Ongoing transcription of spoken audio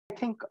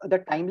think the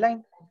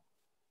timeline.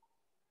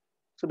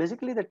 So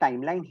basically the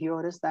timeline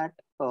here is that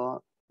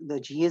the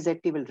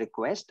GAZT will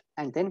request,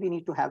 and then we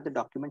need to have the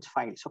documents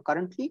filed. So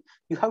currently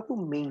you have to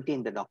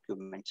maintain the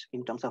documents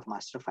in terms of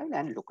master file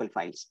and local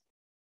files.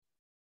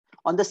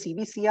 On the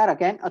CBCR,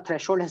 again, a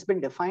threshold has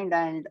been defined,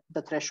 and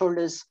the threshold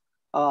is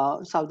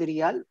Saudi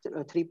Riyal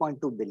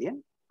 3.2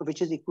 billion,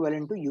 which is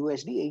equivalent to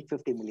USD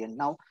 850 million.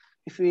 Now,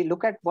 if we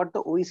look at what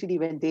the OECD,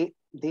 when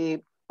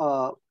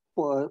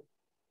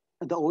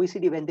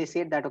they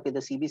said that, okay, the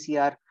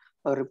CBCR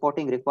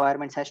reporting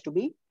requirements has to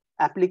be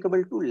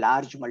applicable to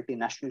large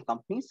multinational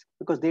companies,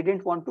 because they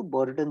didn't want to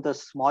burden the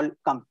small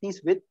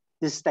companies with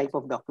this type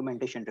of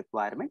documentation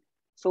requirement.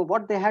 So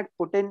what they had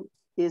put in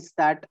is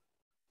that,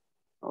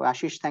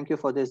 Ashish, thank you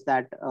for this,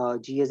 that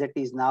GAZT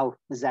is now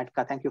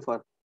ZATCA. Thank you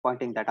for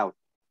pointing that out.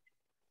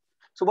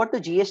 So what the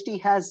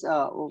GST has,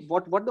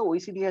 what the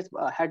OECD has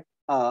had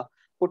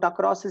put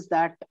across is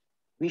that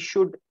we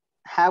should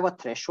have a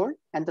threshold,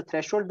 and the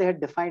threshold they had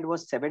defined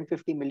was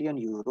 750 million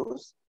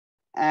euros,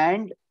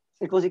 and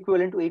it was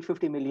equivalent to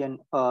 $850 million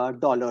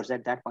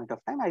at that point of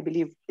time. I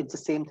believe it's the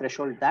same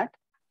threshold that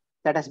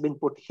has been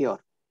put here.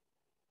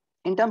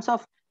 In terms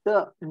of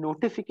the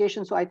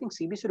notification, so I think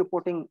CBC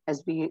reporting,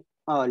 as we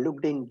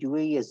looked in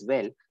UAE as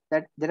well,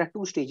 that there are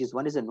two stages.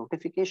 One is a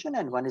notification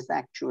and one is the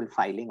actual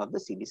filing of the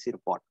CBC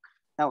report.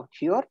 Now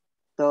here,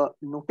 the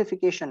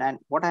notification, and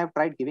what I have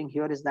tried giving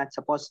here is that,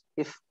 suppose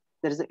if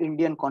there is an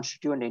Indian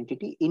constituent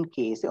entity in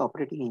KSA,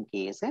 operating in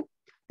KSA,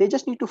 they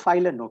just need to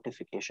file a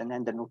notification,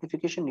 and the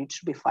notification needs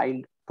to be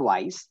filed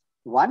twice.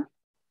 One,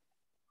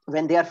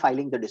 when they are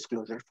filing the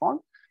disclosure form,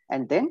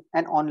 and then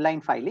an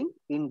online filing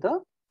in the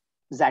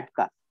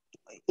ZATCA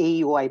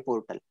AEOI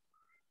portal.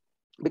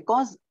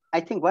 Because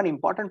I think one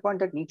important point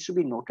that needs to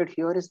be noted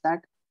here is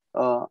that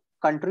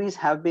countries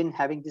have been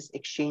having this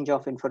exchange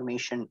of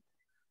information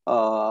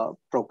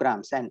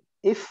programs, and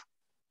if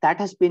that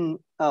has been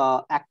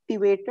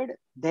activated,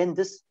 then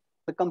this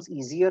becomes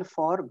easier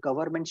for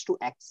governments to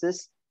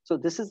access. So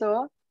this is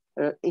a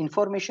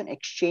information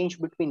exchange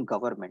between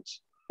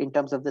governments in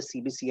terms of the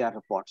CBCR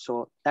report.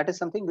 So that is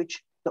something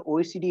which the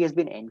OECD has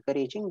been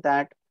encouraging,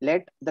 that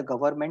let the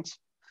governments,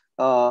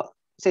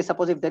 say,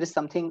 suppose if there is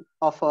something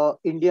of a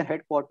Indian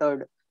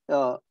headquartered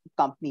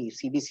company,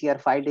 CBCR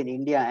filed in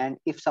India, and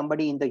if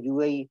somebody in the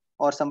UAE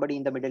or somebody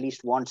in the Middle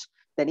East wants,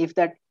 then if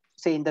that,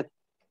 say in the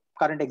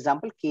current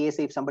example,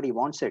 KSA, if somebody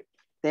wants it,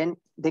 then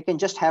they can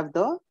just have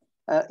the,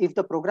 if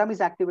the program is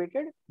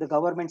activated, the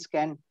governments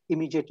can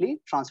immediately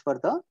transfer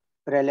the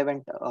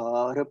relevant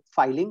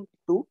filing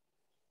to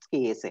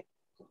KSA.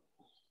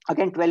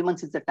 Again, 12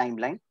 months is the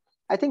timeline.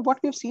 I think what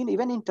we've seen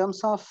even in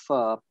terms of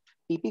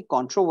PP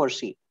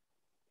controversy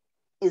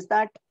is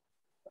that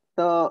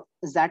the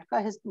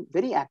ZATCA has been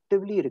very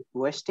actively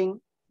requesting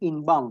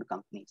inbound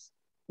companies.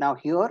 Now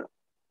here,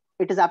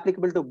 it is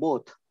applicable to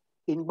both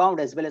inbound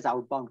as well as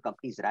outbound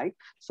companies, right?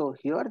 So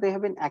here they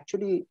have been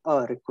actually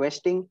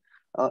requesting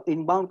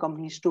inbound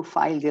companies to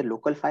file their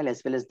local file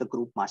as well as the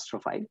group master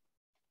file.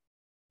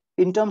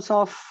 In terms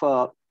of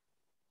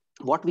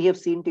what we have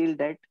seen till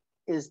date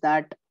is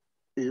that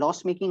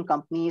loss-making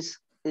companies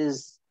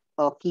is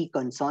a key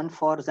concern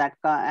for ZATCA,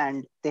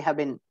 and they have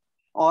been,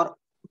 or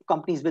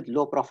companies with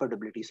low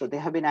profitability. So they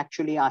have been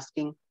actually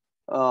asking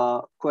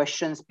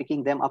questions,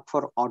 picking them up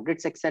for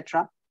audits,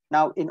 etc.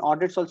 Now in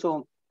audits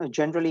also,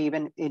 generally,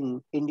 even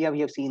in India, we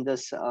have seen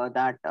this,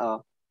 that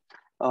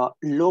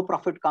low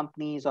profit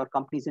companies or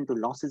companies into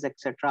losses,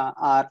 etc.,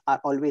 are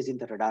always in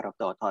the radar of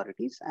the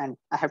authorities. And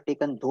I have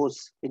taken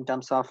those in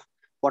terms of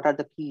what are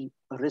the key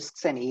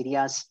risks and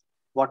areas,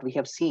 what we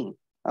have seen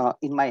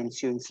in my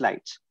ensuing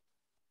slides.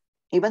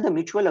 Even the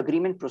mutual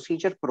agreement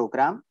procedure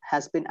program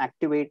has been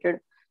activated.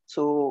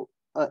 So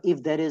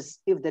if there is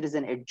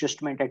an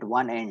adjustment at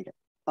one end,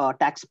 a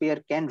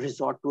taxpayer can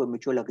resort to a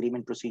mutual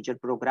agreement procedure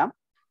program.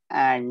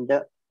 And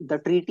the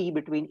treaty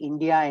between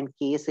India and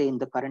KSA in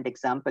the current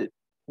example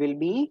will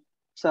be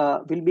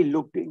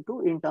looked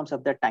into in terms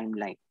of the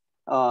timeline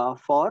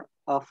for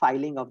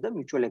filing of the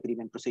mutual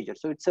agreement procedure.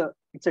 So it's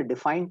a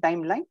defined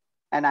timeline,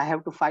 and I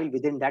have to file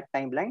within that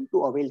timeline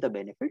to avail the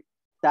benefit.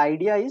 The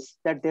idea is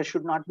that there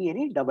should not be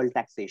any double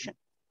taxation.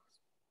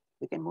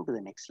 We can move to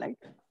the next slide.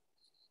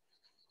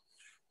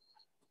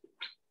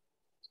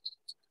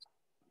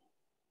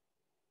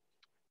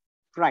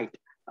 Right.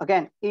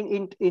 Again,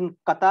 in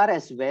Qatar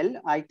as well,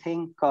 I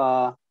think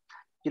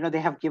they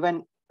have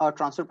given a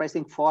transfer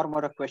pricing form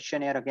or a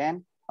questionnaire,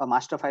 again, a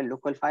master file,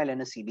 local file,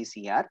 and a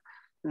CBCR.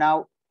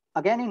 Now,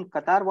 again, in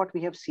Qatar, what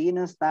we have seen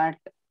is that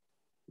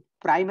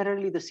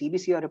primarily the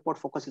CBCR report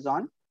focuses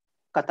on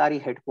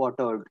Qatari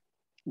headquartered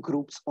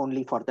groups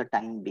only for the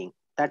time being.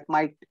 That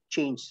might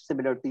change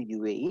similar to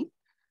UAE.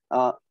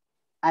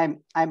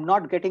 I'm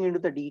not getting into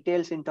the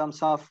details in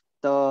terms of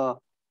the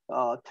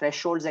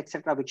thresholds,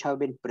 etc., which have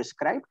been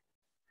prescribed.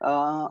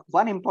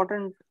 One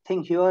important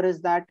thing here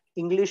is that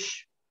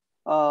English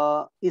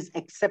is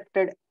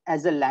accepted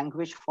as a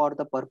language for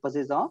the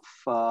purposes of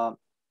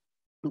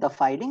the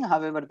filing.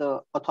 However,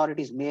 the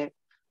authorities may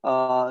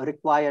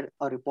require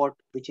a report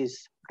which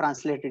is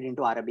translated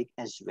into Arabic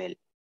as well.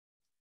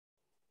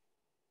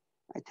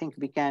 I think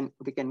we can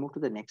move to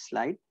the next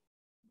slide.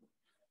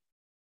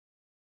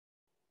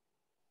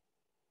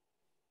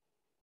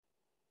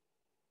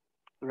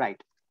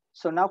 Right.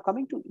 So now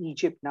coming to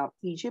Egypt. Now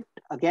Egypt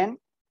again,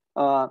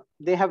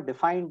 they have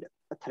defined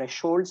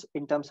thresholds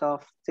in terms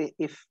of, say,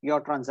 if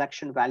your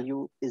transaction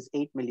value is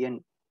 8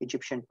 million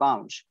Egyptian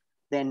pounds,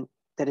 then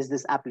there is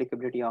this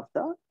applicability of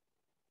the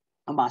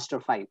master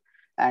file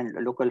and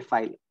local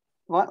file.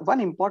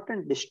 One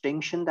important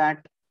distinction,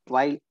 that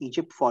while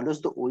Egypt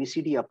follows the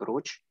OECD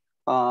approach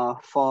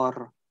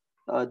for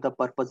the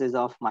purposes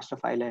of master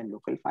file and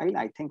local file,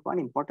 I think one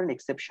important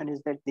exception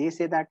is that they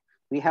say that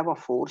we have a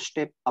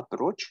 4-step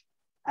approach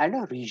and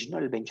a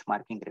regional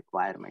benchmarking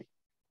requirement.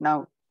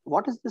 Now,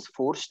 what is this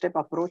 4-step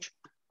approach?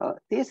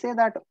 They say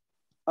that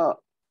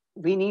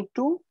we need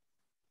to,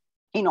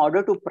 in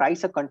order to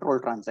price a control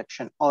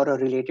transaction or a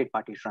related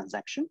party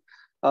transaction,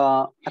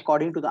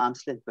 according to the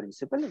arm's length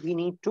principle, we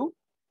need to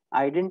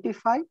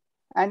identify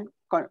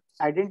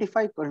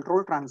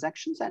control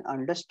transactions and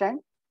understand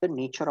the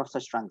nature of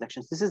such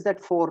transactions. This is that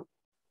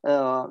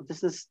a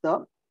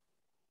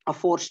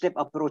 4-step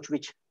approach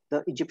which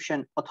the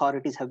Egyptian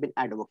authorities have been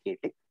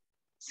advocating.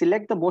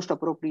 Select the most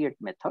appropriate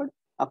method,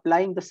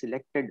 applying the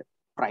selected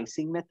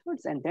pricing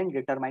methods, and then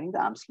determining the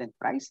arm's length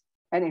price,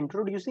 and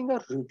introducing a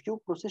review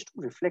process to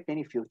reflect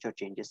any future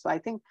changes. So I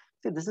think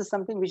this is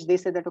something which they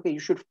say that, okay, you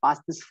should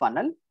pass this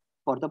funnel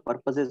for the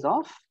purposes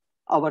of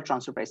our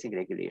transfer pricing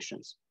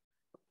regulations.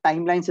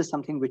 Timelines is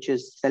something which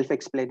is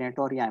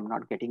self-explanatory. I'm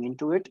not getting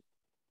into it.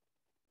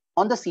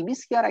 On the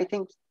CBCR, I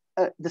think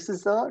this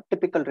is a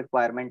typical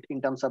requirement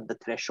in terms of the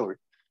threshold.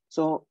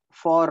 So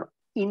for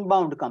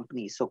inbound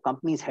companies, so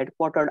companies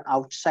headquartered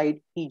outside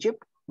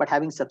Egypt but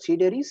having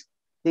subsidiaries,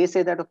 they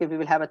say that, okay, we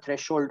will have a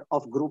threshold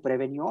of group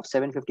revenue of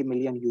 750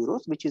 million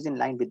euros, which is in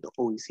line with the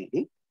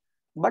OECD.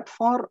 But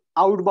for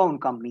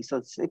outbound companies,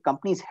 so say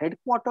companies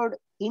headquartered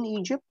in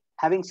Egypt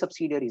having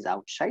subsidiaries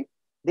outside,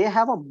 they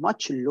have a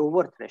much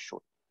lower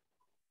threshold.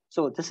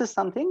 So this is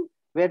something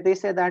where they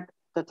say that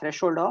the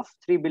threshold of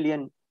 3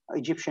 billion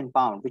Egyptian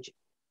pound, which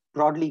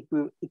broadly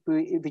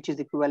which is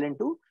equivalent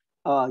to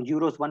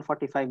euros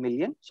 145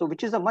 million. So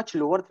which is a much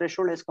lower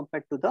threshold as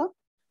compared to the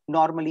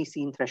normally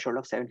seen threshold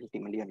of 750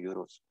 million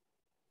euros.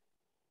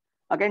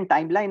 Again,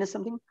 timeline is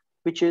something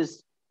which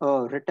is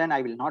written.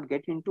 I will not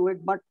get into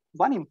it. But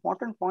one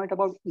important point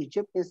about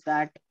Egypt is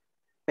that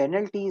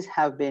penalties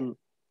have been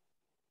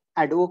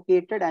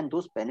advocated, and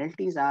those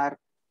penalties are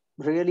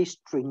really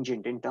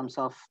stringent in terms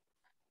of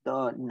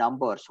the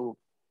number. So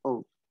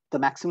the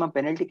maximum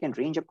penalty can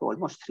range up to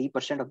almost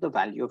 3% of the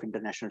value of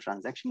international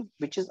transaction,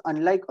 which is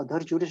unlike other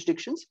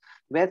jurisdictions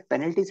where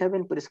penalties have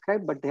been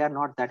prescribed, but they are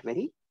not that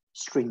very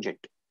stringent.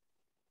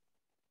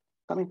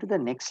 Coming to the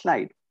next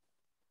slide.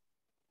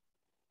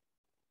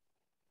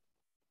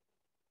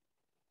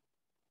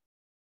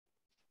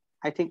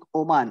 I think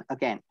Oman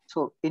again.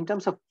 So in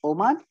terms of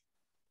Oman,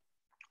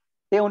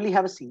 they only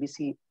have a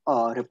CBC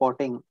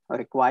reporting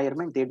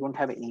requirement. They don't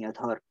have any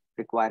other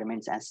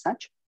requirements as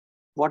such.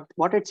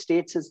 What it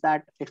states is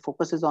that it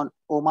focuses on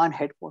Oman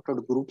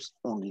headquartered groups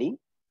only.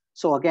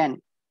 So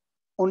again,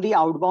 only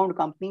outbound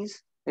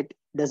companies, it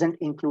doesn't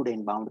include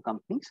inbound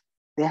companies.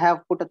 They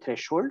have put a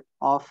threshold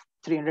of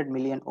 300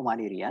 million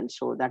Omani riyal.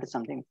 So that is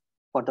something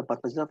for the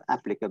purpose of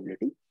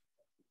applicability.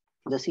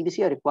 The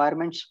CBCR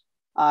requirements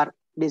are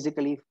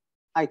basically,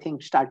 I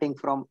think, starting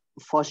from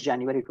 1st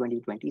January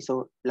 2020.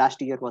 So last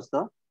year was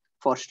the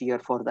first year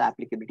for the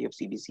applicability of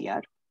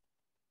CBCR.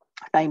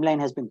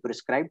 Timeline has been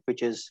prescribed,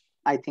 which is,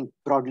 I think,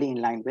 broadly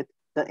in line with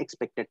the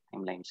expected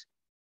timelines.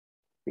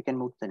 We can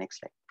move to the next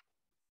slide.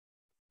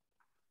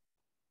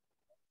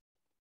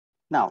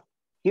 Now,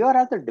 here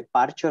are the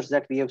departures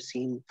that we have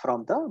seen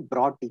from the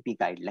broad TP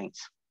guidelines.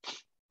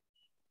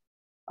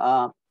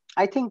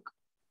 I think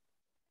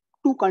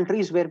 2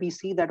 countries where we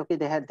see that, okay,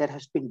 there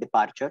has been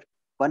departure.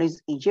 One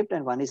is Egypt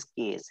and one is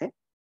KSA.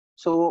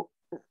 So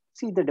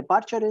see, the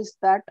departure is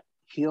that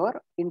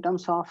here in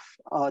terms of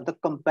the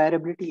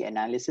comparability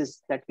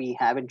analysis that we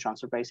have in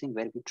transfer pricing,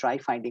 where we try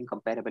finding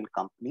comparable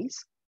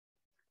companies,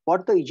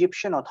 what the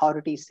Egyptian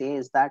authorities say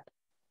is that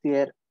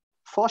their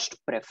first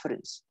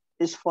preference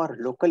is for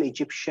local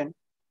Egyptian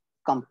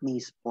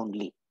companies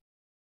only.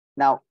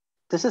 Now,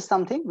 this is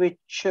something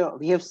which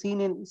we have seen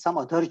in some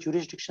other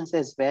jurisdictions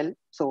as well.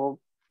 So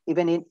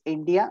even in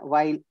India,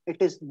 while it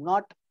is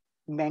not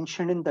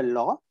mentioned in the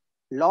law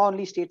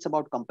only states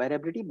about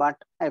comparability, but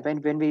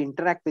when we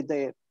interact with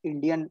the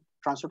Indian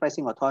transfer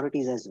pricing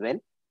authorities as well,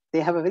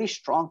 they have a very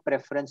strong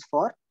preference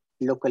for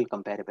local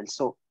comparables.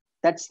 So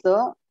that's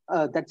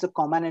the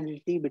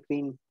commonality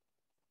between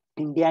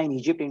India and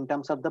Egypt in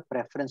terms of the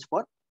preference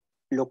for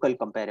local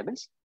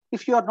comparables.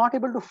 If you are not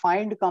able to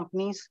find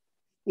companies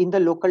in the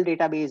local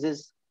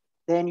databases,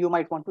 then you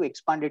might want to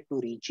expand it to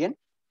region.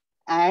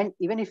 And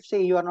even if,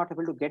 say, you are not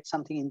able to get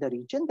something in the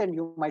region, then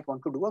you might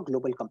want to do a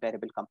global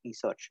comparable company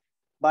search.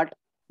 But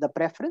the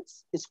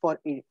preference is for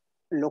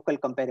local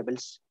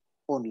comparables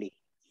only.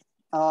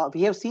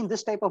 We have seen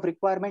this type of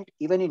requirement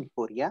even in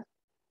Korea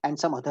and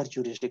some other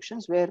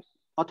jurisdictions where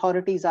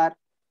authorities are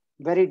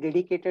very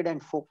dedicated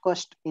and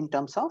focused in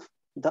terms of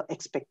the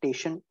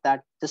expectation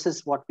that this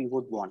is what we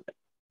would want.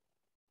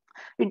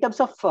 In terms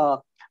of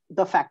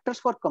the factors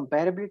for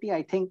comparability,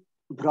 I think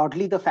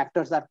broadly the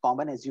factors are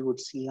common as you would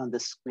see on the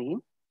screen,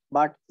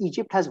 but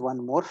Egypt has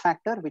one more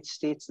factor which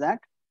states that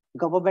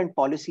government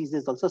policies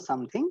is also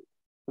something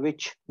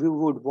which we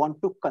would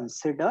want to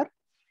consider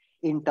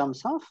in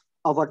terms of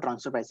our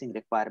transfer pricing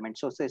requirement.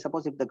 So say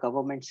suppose if the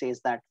government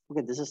says that,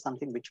 okay, this is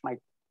something which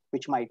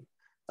might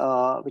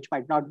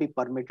not be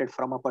permitted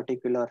from a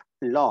particular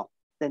law,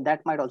 then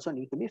that might also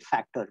need to be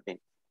factored in.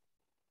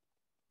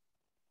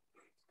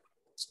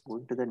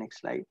 Going to the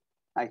next slide.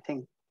 I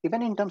think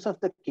even in terms of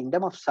the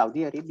Kingdom of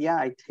Saudi Arabia,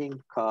 I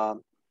think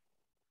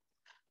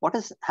what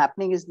is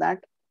happening is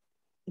that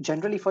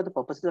generally for the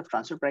purposes of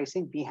transfer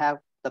pricing, we have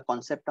the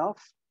concept of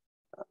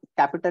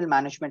capital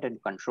management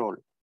and control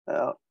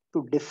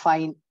to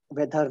define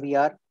whether we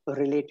are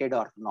related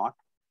or not.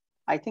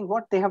 I think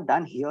what they have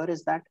done here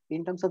is that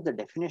in terms of the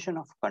definition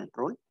of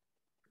control,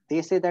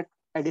 they say that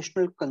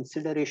additional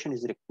consideration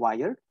is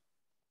required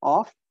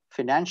of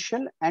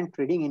financial and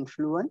trading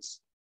influence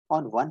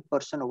on one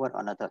person over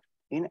another,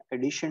 in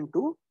addition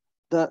to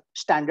the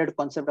standard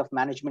concept of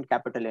management,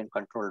 capital, and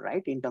control,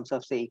 right? In terms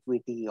of say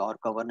equity or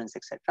governance,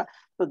 etc.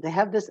 So they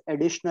have this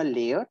additional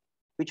layer,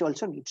 which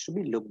also needs to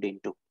be looked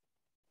into.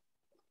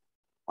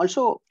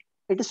 Also,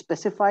 it is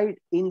specified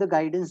in the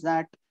guidance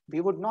that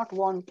we would not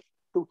want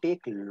to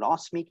take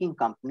loss-making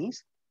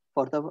companies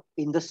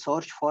in the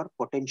search for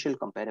potential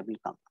comparable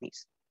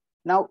companies.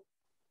 Now,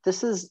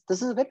 this is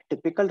a very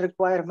typical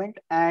requirement,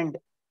 and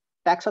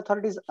tax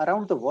authorities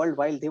around the world,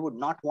 while they would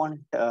not want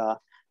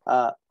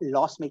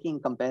loss-making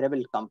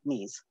comparable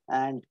companies,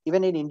 and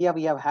even in India,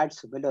 we have had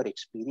similar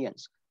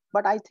experience.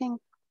 But I think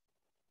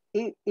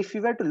if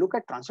you were to look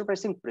at transfer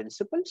pricing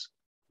principles,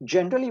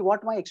 generally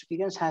what my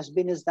experience has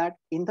been is that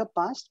in the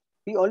past,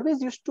 we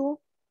always used to,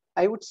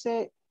 I would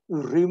say,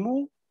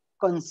 remove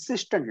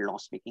consistent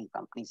loss-making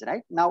companies,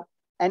 right? Now,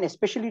 and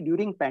especially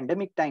during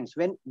pandemic times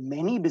when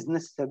many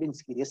businesses have been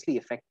seriously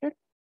affected,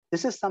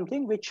 this is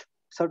something which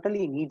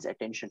certainly needs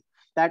attention.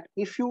 That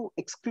if you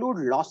exclude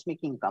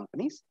loss-making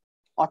companies,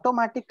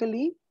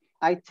 automatically,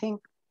 I think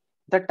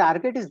the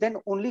target is then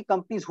only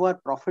companies who are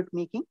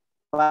profit-making,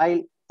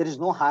 while there is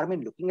no harm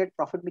in looking at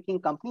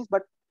profit-making companies,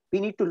 but we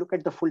need to look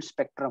at the full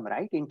spectrum,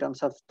 right, in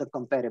terms of the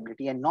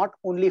comparability and not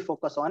only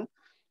focus on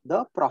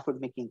the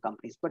profit-making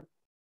companies. But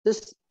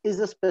this is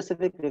a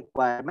specific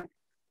requirement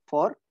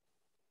for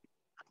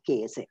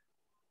KSA.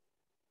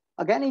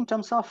 Again, in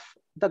terms of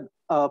the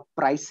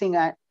pricing,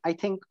 I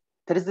think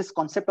there is this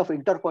concept of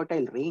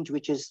interquartile range,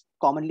 which is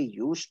commonly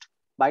used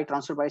by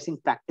transfer pricing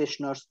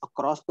practitioners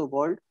across the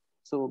world.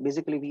 So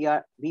basically,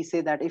 we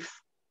say that if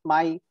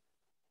my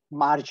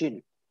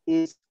margin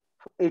is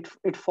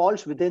it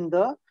falls within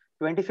the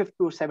 25th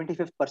to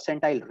 75th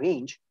percentile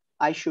range,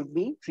 I should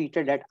be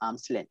treated at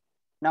arm's length.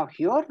 Now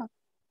here,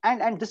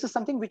 and this is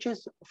something which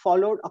is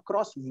followed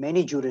across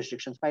many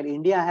jurisdictions, while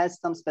India has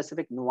some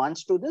specific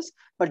nuance to this,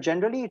 but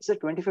generally it's the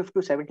 25th to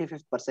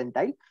 75th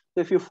percentile.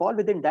 So if you fall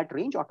within that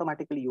range,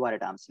 automatically you are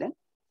at arm's length.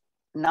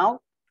 Now,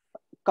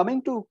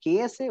 coming to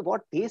KSA,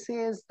 what they say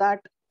is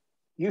that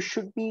you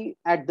should be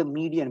at the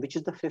median, which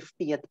is the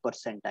 50th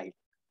percentile.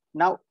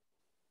 Now,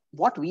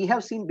 what we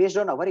have seen based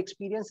on our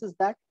experience is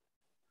that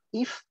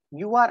if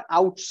you are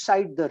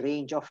outside the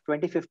range of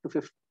 25th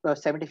to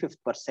 75th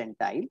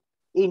percentile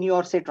in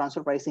your, say,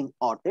 transfer pricing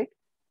audit,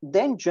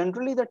 then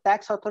generally the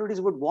tax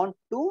authorities would want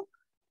to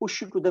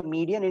push you to the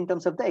median in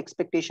terms of the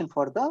expectation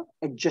for the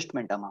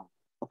adjustment amount.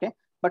 Okay.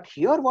 But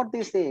here what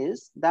they say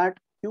is that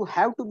you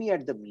have to be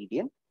at the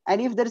median. And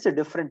if there is a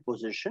different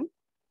position,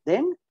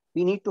 then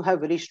we need to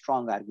have very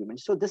strong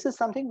arguments. So this is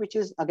something which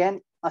is, again,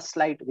 a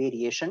slight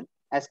variation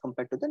as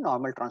compared to the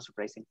normal transfer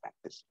pricing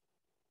practice.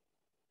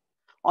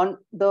 On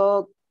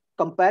the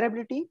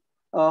comparability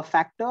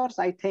factors,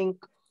 I think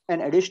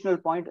an additional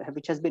point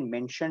which has been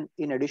mentioned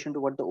in addition to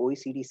what the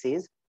OECD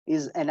says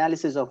is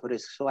analysis of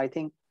risk. So I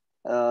think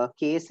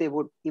KSA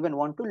would even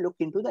want to look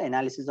into the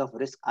analysis of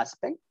risk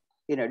aspect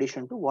in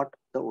addition to what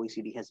the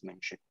OECD has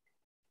mentioned.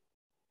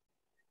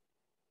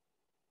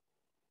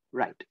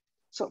 Right.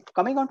 So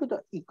coming on to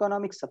the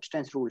economic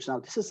substance rules. Now,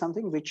 this is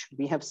something which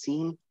we have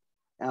seen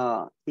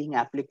being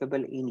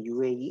applicable in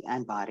UAE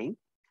and Bahrain.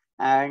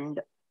 And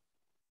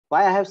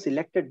why I have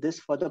selected this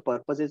for the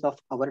purposes of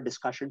our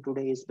discussion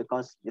today is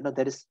because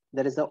there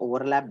is an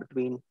overlap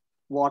between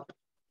what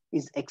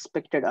is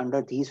expected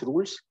under these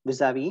rules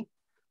vis-a-vis.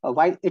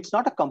 While it's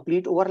not a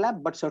complete overlap,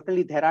 but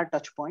certainly there are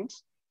touch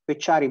points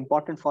which are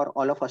important for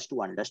all of us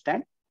to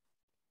understand.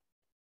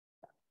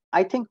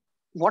 I think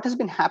what has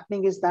been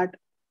happening is that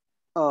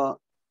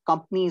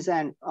companies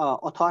and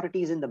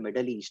authorities in the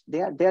Middle East,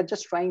 they are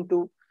just trying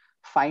to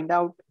find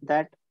out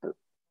that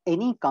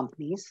any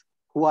companies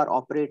who are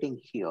operating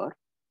here,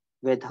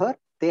 whether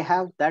they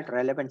have that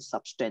relevant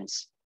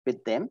substance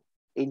with them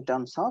in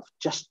terms of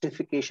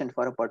justification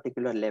for a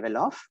particular level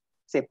of,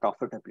 say,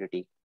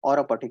 profitability or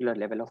a particular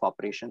level of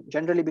operation.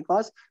 Generally,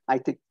 because I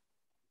think,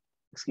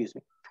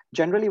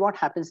 generally what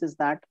happens is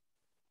that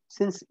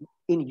since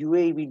in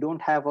UAE we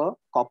don't have a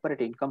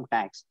corporate income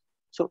tax,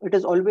 so it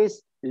is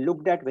always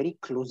looked at very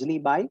closely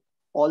by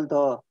all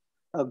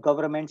the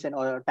governments and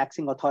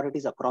taxing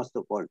authorities across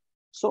the world.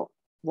 So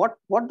what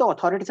the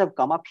authorities have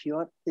come up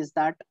here is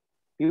that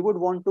we would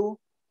want to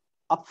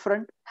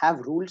upfront have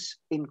rules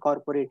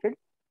incorporated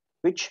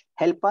which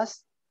help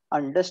us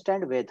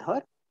understand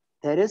whether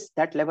there is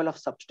that level of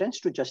substance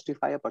to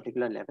justify a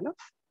particular level of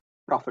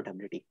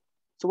profitability.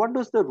 So what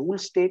does the rule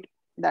state?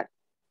 That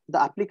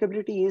the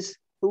applicability is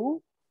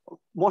to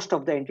most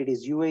of the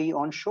entities, UAE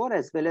onshore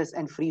as well as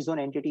and free zone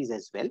entities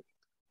as well.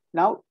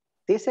 Now,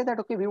 they say that,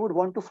 okay, we would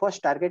want to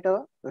first target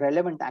a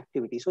relevant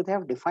activity. So they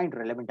have defined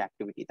relevant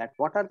activity, that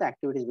what are the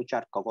activities which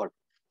are covered.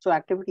 So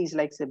activities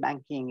like, say,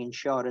 banking,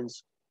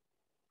 insurance,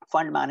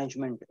 fund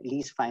management,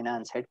 lease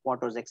finance,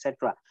 headquarters,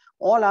 etc.,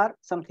 all are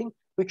something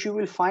which you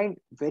will find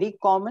very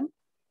common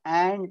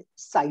and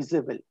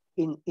sizable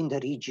in the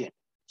region.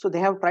 So they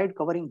have tried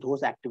covering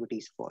those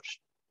activities first.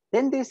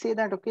 Then they say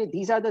that, okay,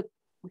 these are the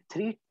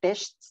 3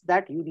 tests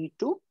that you need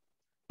to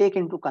take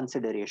into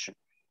consideration.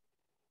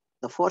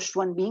 The first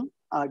one being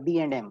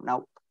D&M.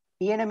 Now,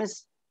 D&M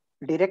is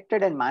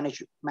directed and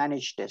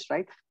managed test,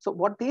 right? So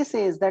what they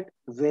say is that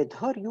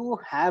whether you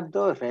have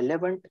the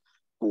relevant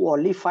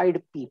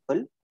qualified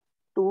people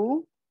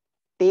to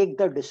take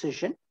the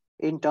decision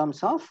in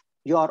terms of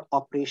your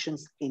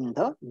operations in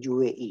the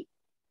UAE.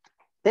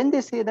 Then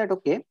they say that,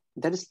 okay,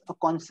 there is a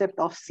concept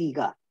of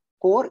CIGA,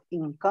 Core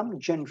Income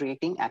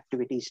Generating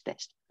Activities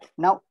Test.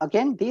 Now,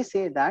 again, they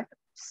say that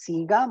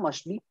CIGA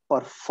must be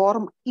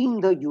performed in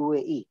the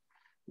UAE.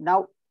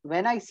 Now,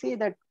 when I say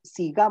that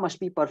CIGA must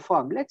be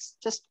performed, let's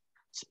just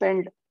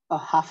spend a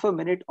half a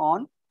minute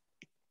on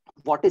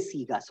what is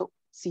CIGA. So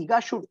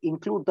CIGA should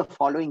include the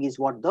following is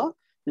what the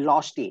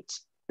law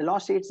states. The law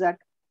states that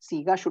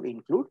CIGA should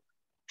include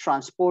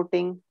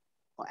transporting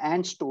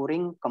and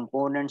storing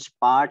components,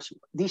 parts,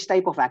 these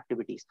type of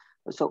activities.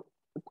 So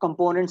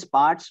components,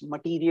 parts,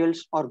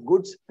 materials, or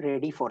goods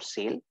ready for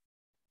sale,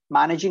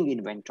 managing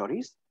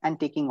inventories, and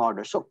taking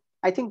orders. So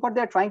I think what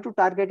they're trying to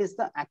target is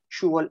the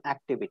actual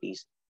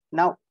activities.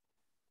 Now,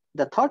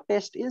 the third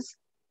test is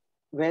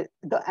where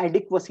the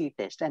adequacy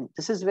test. And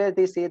this is where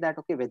they say that,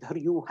 okay, whether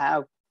you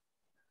have,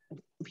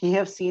 we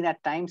have seen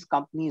at times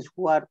companies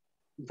who are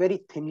very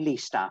thinly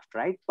staffed,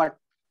 right? But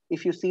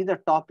if you see the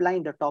top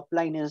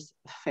line is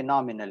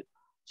phenomenal.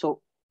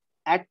 So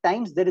at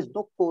times there is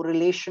no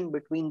correlation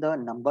between the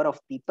number of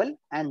people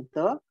and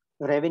the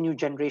revenue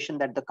generation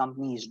that the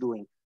company is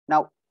doing.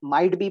 Now,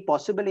 might be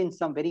possible in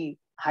some very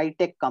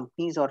high-tech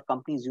companies or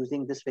companies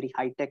using this very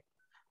high-tech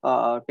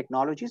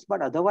technologies,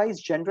 but otherwise,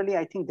 generally,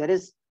 I think there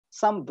is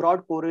some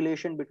broad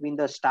correlation between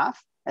the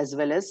staff as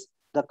well as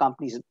the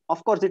companies.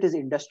 Of course, it is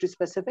industry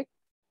specific,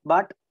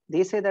 but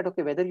they say that,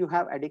 okay, whether you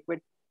have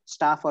adequate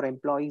staff or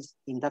employees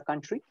in the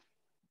country,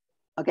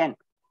 again,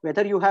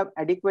 whether you have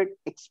adequate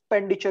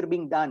expenditure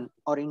being done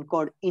or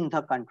incurred in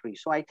the country.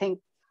 So I think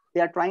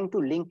they are trying to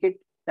link it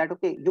that,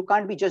 okay, you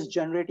can't be just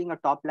generating a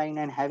top line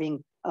and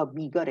having a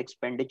bigger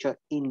expenditure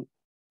in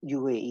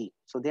UAE.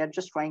 So they are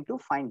just trying to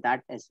find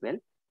that as well.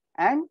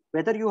 And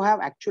whether you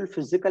have actual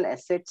physical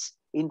assets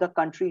in the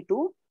country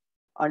to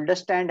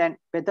understand and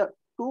whether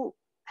to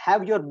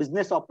have your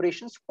business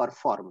operations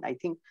performed. I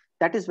think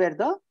that is where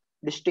the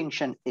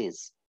distinction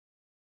is.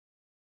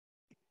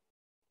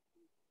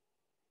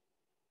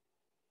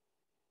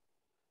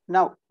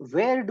 Now,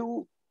 where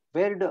does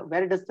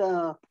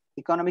the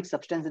economic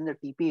substance in the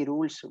TP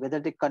rules, whether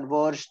they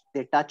converge,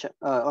 they touch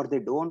or they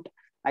don't?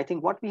 I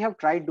think what we have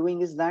tried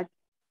doing is that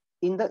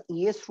in the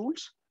ES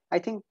rules, I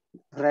think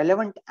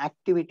relevant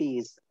activity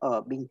is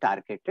being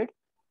targeted,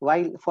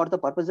 while for the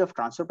purpose of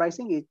transfer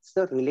pricing, it's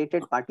the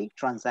related party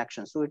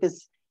transaction. So it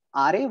is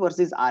RA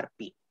versus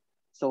RP.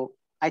 So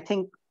I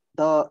think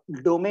the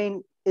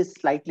domain is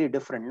slightly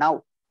different.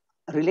 Now,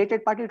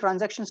 related party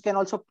transactions can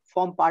also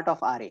form part of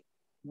RA,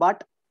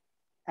 but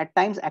at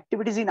times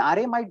activities in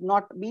RA might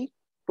not be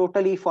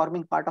totally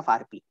forming part of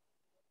RP.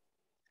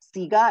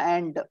 CIGA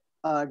and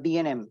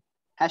DNM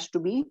has to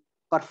be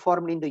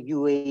performed in the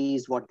UAE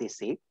is what they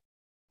say.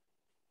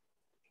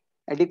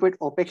 Adequate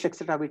OPEX,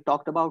 etc. We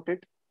talked about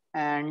it,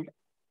 and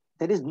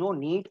there is no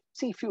need.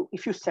 See,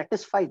 if you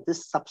satisfy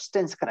this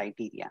substance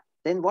criteria,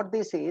 then what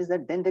they say is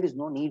that then there is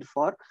no need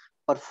for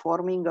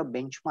performing a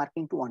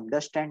benchmarking to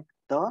understand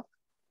the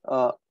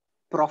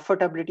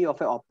profitability of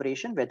an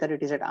operation, whether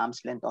it is at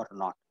arm's length or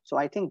not. So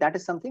I think that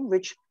is something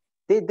which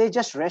they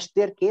just rest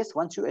their case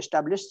once you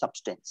establish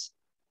substance.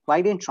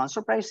 While in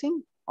transfer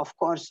pricing, of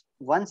course,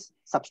 once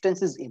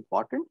substance is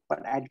important,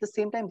 but at the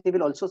same time, they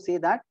will also say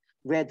that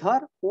whether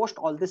post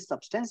all this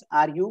substance,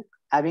 are you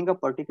having a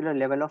particular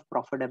level of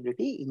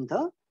profitability in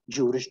the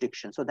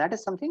jurisdiction? So that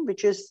is something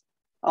which is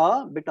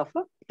a bit of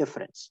a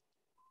difference.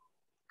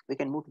 We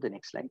can move to the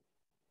next slide.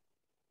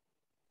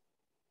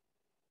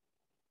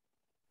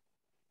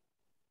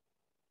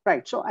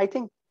 Right. So I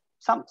think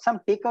some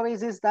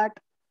takeaways is that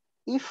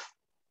if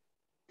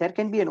there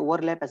can be an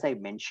overlap, as I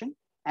mentioned,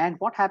 and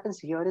what happens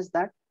here is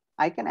that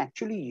I can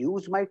actually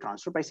use my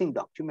transfer pricing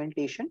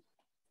documentation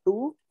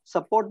to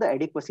support the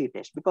adequacy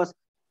test, because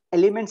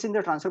elements in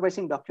the transfer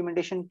pricing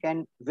documentation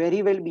can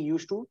very well be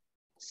used to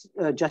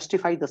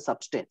justify the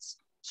substance.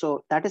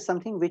 So that is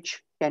something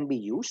which can be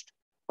used,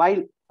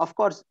 while of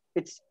course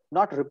it's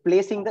not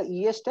replacing the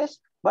ES test,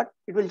 but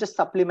it will just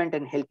supplement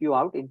and help you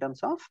out in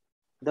terms of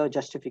the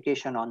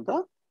justification on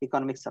the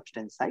economic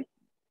substance side.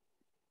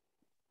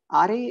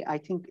 RA, I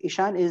think,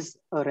 Ishan, is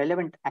a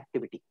relevant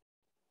activity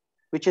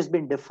which has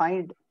been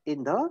defined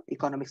in the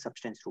economic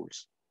substance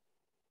rules.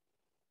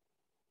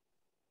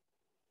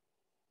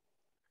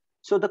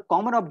 So the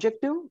common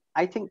objective,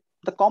 I think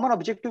the common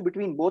objective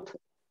between both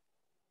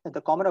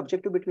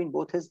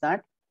is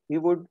that we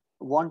would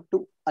want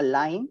to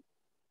align.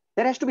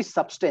 There has to be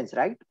substance,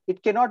 right?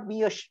 It cannot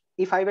be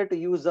if I were to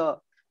use a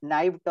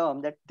naive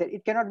term, that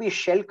it cannot be a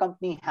shell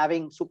company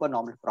having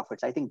supernormal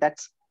profits. I think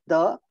that's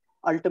the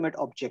ultimate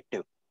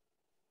objective.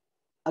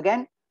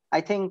 Again,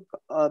 I think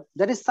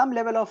there is some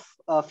level of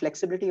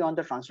flexibility on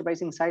the transfer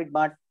pricing side,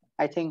 but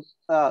I think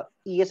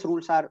ES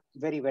rules are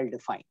very well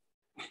defined.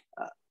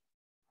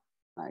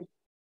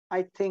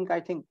 I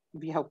think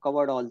we have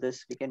covered all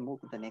this. We can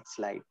move to the next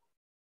slide.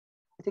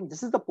 I think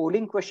this is the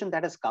polling question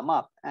that has come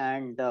up,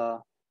 and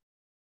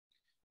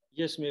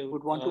yes, Mehul,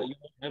 would want to.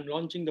 I'm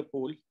launching the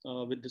poll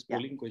with this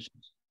polling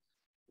questions,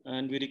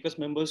 and we request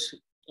members.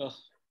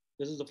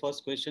 This is the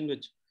first question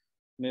which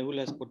Mehul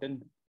has put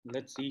in.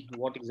 Let's see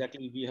what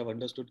exactly we have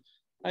understood.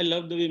 I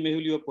love the way,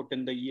 Mehul, you have put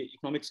in the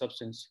economic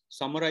substance,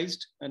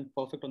 summarized and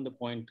perfect on the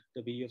point,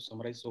 the way you have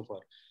summarized so far.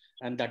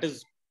 And that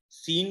is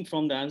seen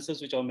from the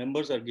answers which our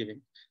members are giving,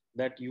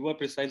 that you are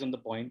precise on the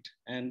point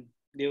and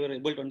they were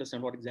able to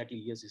understand what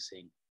exactly ES is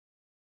saying.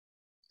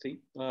 See,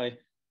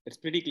 it's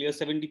pretty clear.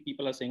 70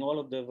 people are saying all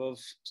of the above.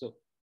 So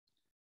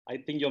I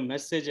think your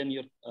message and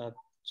your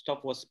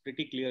stuff was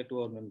pretty clear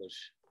to our members.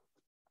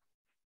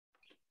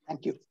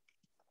 Thank you.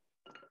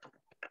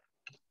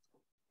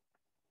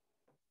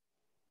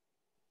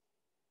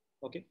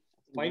 Okay,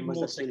 5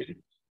 more seconds.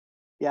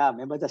 Yeah,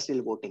 members are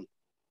still voting.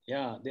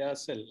 Yeah, they are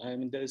still. I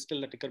mean, there is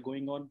still a ticker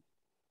going on.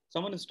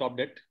 Someone has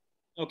stopped it.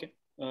 Okay,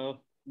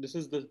 this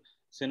is the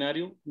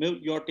scenario. Mil,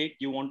 your take.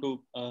 You want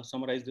to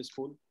summarize this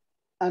poll?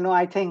 No,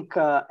 I think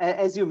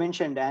as you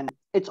mentioned, and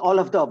it's all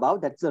of the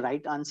above. That's the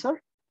right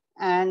answer.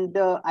 And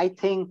I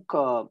think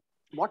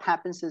what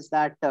happens is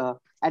that,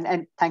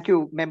 and thank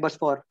you members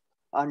for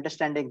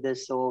understanding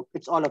this. So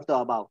it's all of the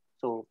above.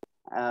 So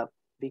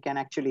we can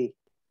actually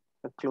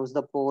close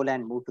the poll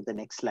and move to the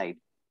next slide.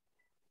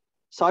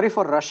 Sorry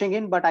for rushing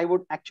in, but I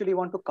would actually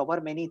want to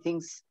cover many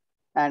things,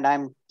 and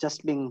I'm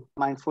just being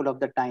mindful of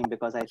the time,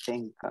 because I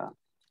think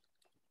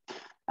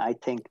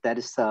there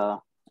is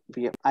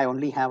I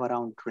only have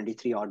around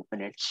 23 odd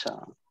minutes.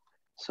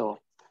 So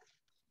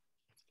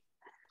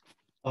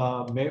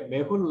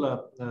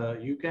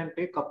Mehul, you can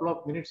take a couple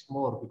of minutes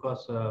more,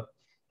 because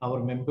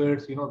our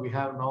members, we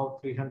have now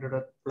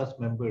 300 plus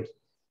members.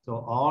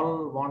 So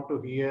all want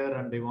to hear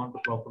and they want to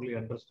properly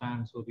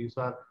understand. So these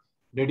are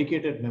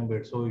dedicated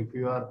members. So if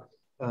you are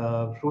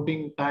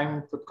shooting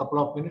time for a couple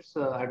of minutes,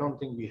 I don't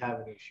think we have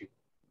an issue.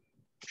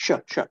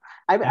 Sure.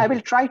 I will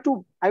try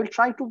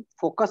to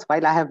focus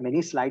while I have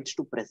many slides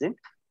to present.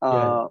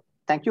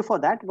 Thank you for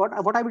that.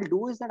 What I will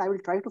do is that I will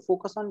try to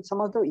focus on some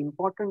of the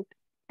important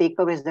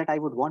takeaways that I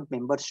would want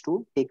members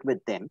to take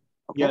with them.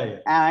 Okay.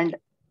 And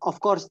of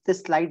course, this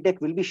slide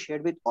deck will be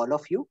shared with all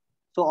of you.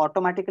 So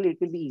automatically it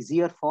will be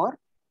easier for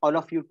all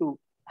of you to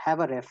have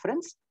a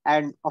reference.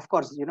 And of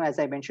course, as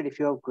I mentioned, if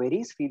you have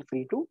queries, feel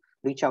free to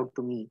reach out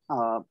to me.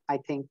 I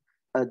think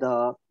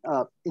the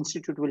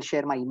institute will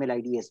share my email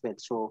ID as well.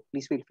 So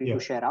please feel free to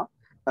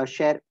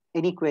share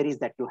any queries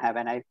that you have.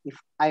 And if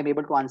I'm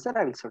able to answer,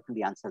 I will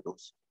certainly answer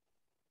those.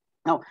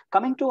 Now,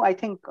 coming to, I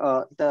think,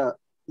 the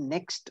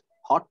next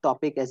hot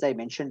topic, as I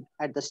mentioned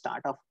at the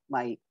start of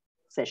my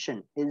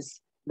session,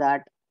 is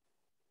that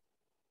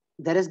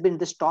there has been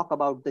this talk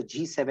about the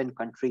G7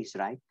 countries,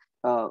 right?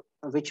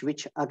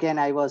 Which again,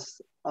 I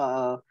was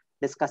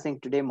discussing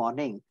today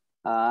morning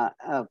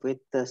with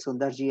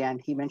Sundarji,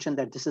 and he mentioned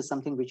that this is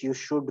something which you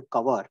should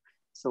cover.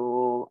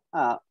 So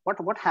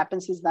what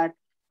happens is that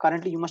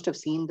currently you must have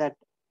seen that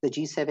the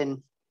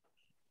G7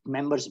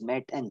 members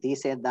met and they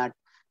said that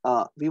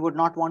we would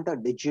not want a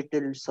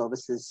digital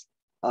services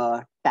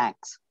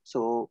tax.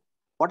 So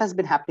what has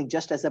been happening,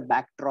 just as a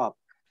backdrop,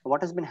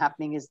 what has been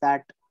happening is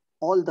that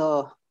all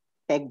the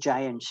tech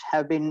giants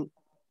have been,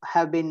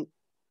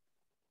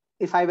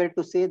 if I were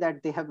to say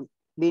that they have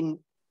been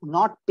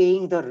not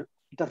paying the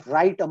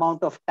right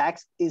amount of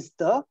tax, is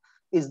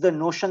the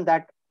notion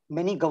that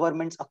many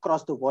governments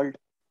across the world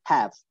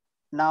have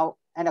now.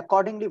 And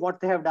accordingly, what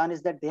they have done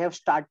is that they have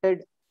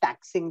started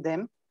taxing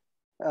them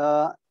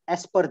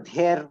as per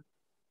their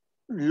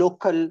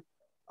local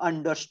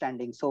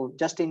understanding. So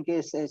just in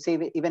case,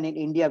 say even in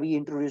India, we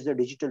introduced the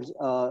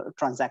digital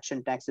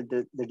transaction tax,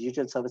 the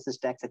digital services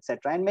tax,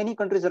 etc. And many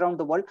countries around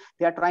the world,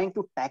 they are trying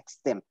to tax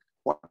them.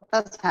 What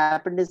has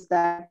happened is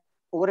that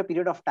over a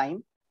period of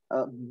time,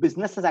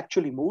 business has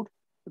actually moved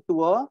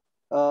to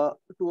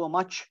a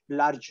much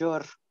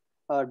larger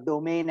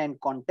domain and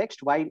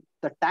context, while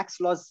the tax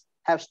laws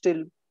have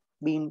still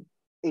been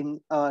in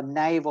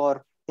naive,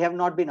 or they have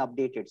not been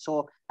updated.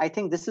 So I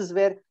think this is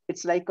where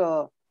it's like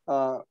a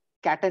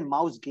cat and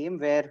mouse game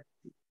where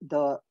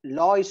the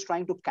law is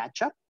trying to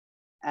catch up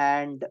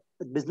and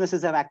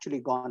businesses have actually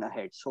gone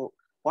ahead. So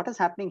what is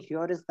happening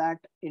here is that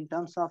in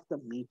terms of the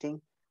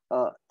meeting,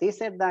 they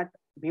said that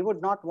we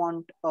would not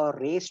want a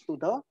race to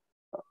the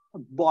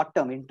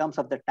bottom in terms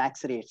of the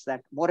tax rates,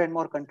 that more and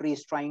more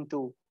countries trying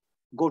to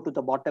go to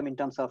the bottom in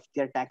terms of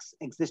their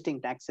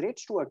existing tax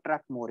rates to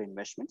attract more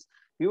investments.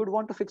 We would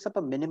want to fix up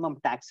a minimum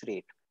tax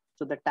rate.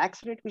 So the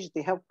tax rate which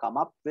they have come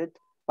up with,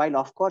 while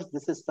of course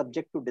this is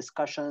subject to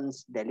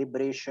discussions,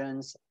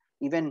 deliberations,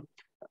 even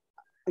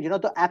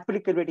the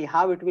applicability,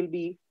 how it will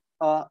be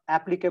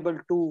applicable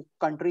to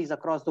countries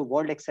across the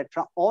world,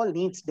 etc., all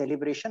needs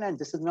deliberation, and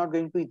this is not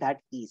going to be that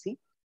easy.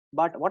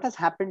 But what has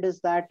happened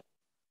is that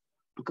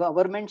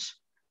governments,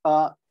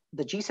 the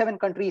G7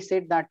 countries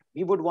said that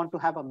we would want to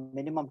have a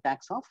minimum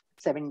tax of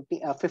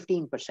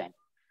 15%.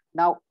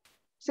 Now,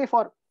 say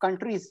for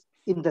countries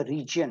in the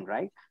region,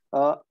 right?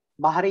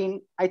 Bahrain,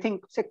 I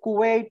think, say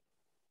Kuwait,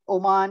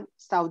 Oman,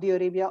 Saudi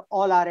Arabia,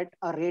 all are at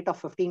a rate of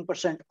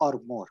 15%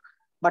 or more.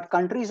 But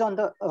countries on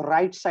the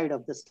right side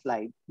of the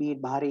slide, be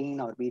it Bahrain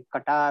or be it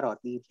Qatar or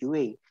be it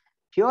UAE,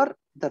 here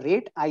the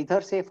rate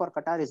either say for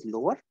Qatar is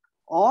lower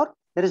or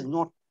there is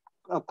no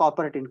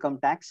corporate income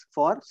tax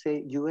for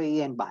say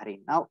UAE and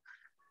Bahrain. Now,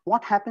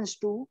 what happens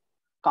to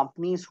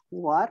companies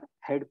who are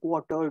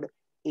headquartered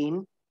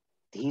in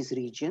these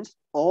regions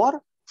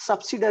or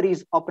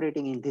subsidiaries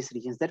operating in these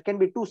regions? There can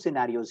be two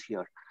scenarios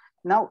here.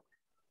 Now,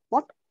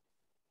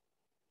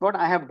 what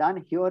I have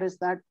done here is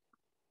that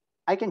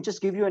I can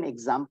just give you an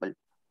example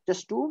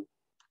just to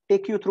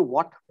take you through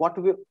what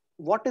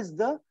is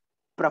the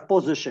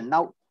proposition.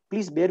 Now,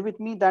 please bear with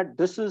me that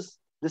this is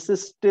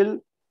still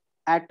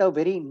at a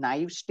very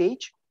naive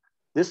stage.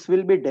 This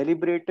will be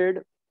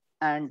deliberated,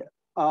 and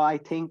I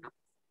think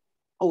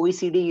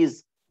OECD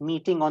is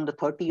meeting on the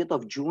 30th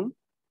of June,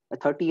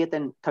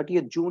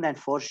 30th June and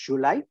 1st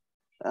July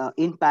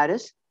in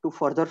Paris to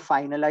further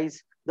finalize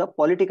the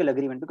political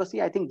agreement. Because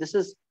see, I think this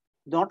is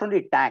not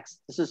only tax,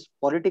 this is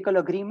political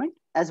agreement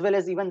as well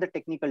as even the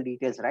technical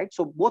details, right?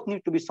 So both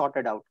need to be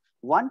sorted out.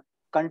 One,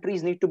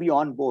 countries need to be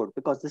on board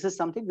because this is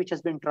something which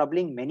has been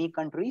troubling many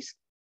countries,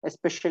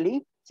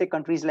 especially say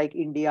countries like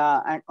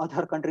India and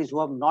other countries who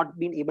have not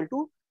been able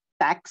to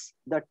tax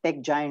the tech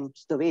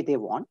giants the way they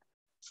want.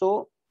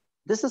 So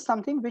this is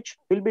something which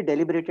will be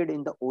deliberated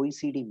in the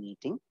OECD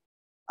meeting.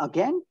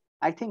 Again,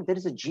 I think there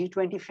is a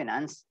G20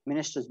 finance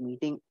ministers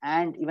meeting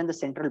and even the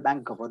central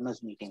bank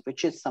governors meeting,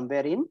 which is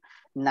somewhere on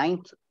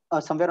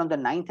the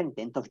 9th and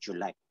 10th of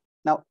July.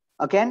 Now,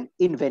 again,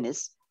 in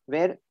Venice,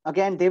 where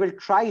again, they will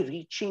try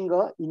reaching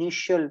a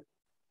initial,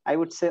 I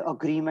would say,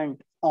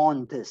 agreement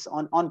on this,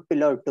 on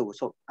pillar 2.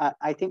 So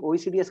I think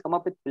OECD has come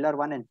up with pillar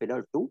 1 and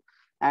pillar 2.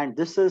 And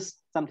this is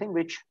something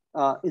which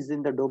is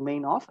in the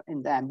domain of,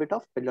 in the ambit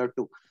of pillar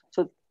 2.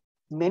 So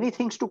many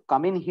things to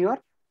come in here,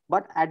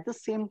 but at the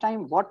same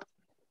time,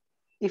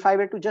 if I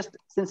were to just,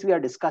 since we are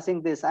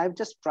discussing this, I've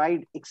just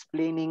tried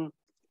explaining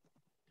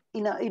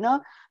in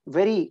a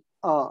very,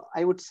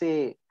 I would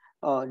say,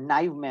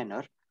 naive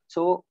manner.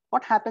 So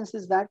what happens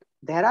is that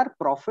there are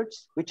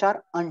profits which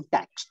are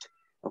untaxed,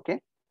 okay?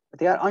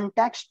 They are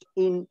untaxed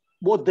in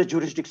both the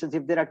jurisdictions,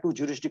 if there are two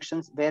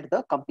jurisdictions where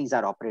the companies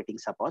are operating,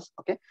 suppose,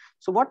 okay?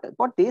 So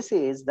what they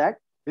say is that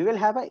we will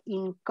have an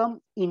income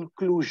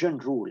inclusion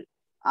rule,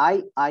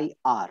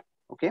 IIR,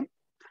 okay?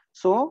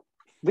 So,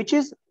 which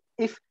is,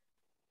 if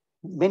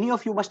many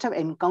of you must have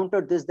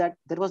encountered this, that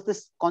there was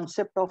this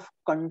concept of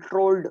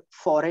controlled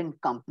foreign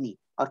company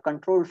or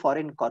controlled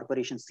foreign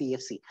corporation,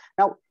 CFC.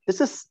 Now, this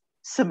is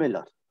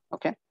similar,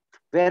 okay,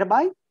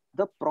 whereby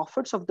the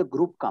profits of the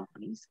group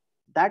companies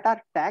that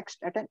are taxed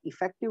at an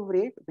effective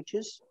rate which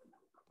is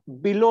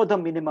below the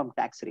minimum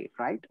tax rate,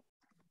 right,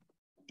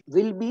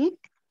 will be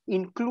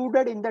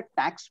included in the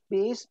tax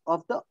base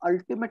of the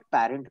ultimate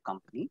parent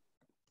company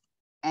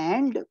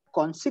and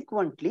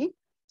consequently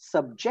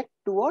subject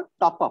to a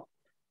top-up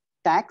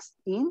tax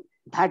in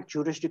that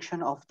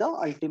jurisdiction of the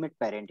ultimate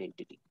parent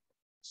entity.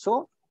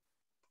 So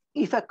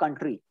if a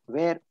country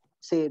where,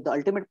 say, the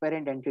ultimate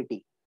parent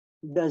entity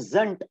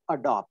doesn't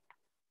adopt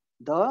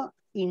the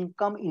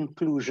income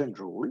inclusion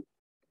rule,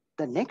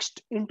 the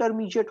next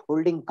intermediate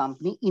holding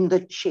company in the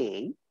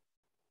chain,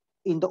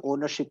 in the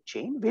ownership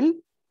chain, will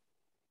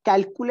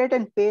calculate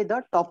and pay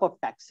the top-up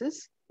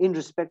taxes in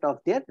respect of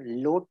their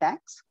low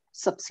tax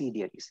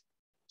subsidiaries.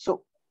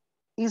 So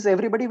is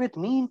everybody with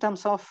me in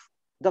terms of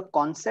the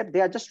concept?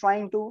 They are just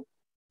trying to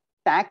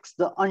tax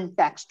the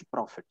untaxed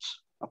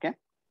profits, okay?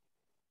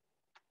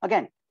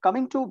 Again,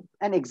 coming to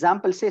an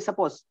example, say,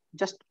 suppose,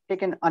 just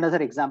take another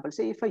example.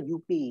 Say if a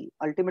UP,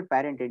 ultimate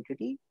parent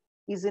entity,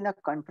 is in a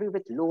country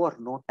with low or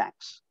no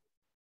tax.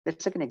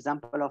 Let's take an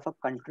example of a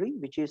country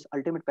which is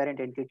ultimate parent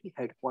entity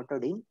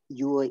headquartered in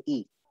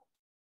UAE.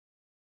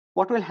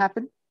 What will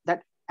happen?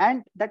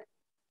 And the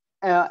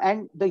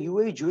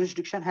UAE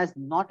jurisdiction has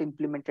not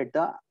implemented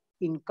the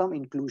income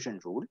inclusion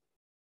rule.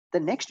 The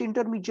next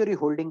intermediary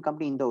holding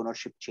company in the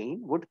ownership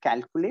chain would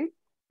calculate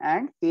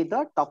and pay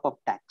the top-up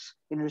tax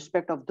in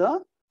respect of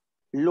the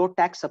low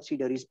tax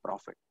subsidiaries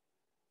profit.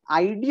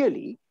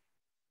 Ideally,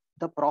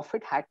 the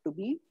profit had to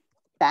be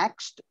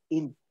taxed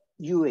in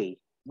UAE.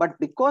 But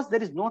because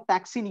there is no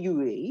tax in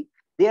UAE,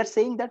 they are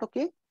saying that,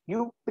 okay,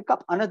 you pick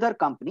up another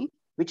company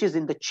which is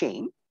in the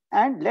chain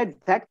and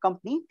let that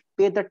company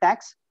pay the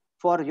tax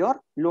for your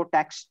low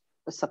tax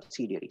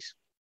subsidiaries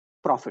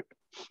profit.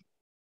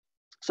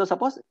 So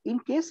suppose in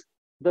case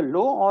the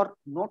low or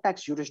no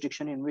tax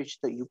jurisdiction in which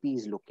the UP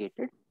is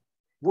located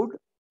would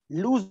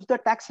lose the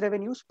tax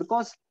revenues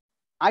because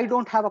I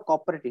don't have a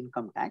corporate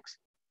income tax,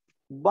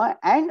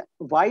 and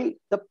while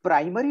the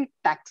primary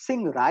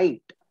taxing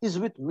right is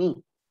with me,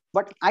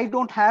 but I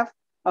don't have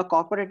a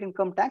corporate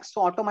income tax,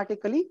 so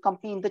automatically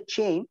company in the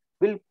chain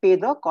will pay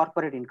the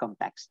corporate income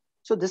tax.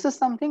 So this is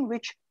something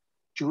which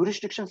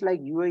jurisdictions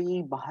like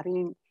UAE,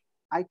 Bahrain,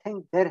 I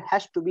think there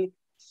has to be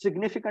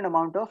significant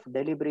amount of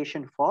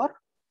deliberation for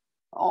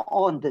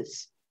on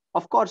this.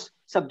 Of course,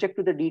 subject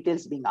to the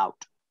details being out.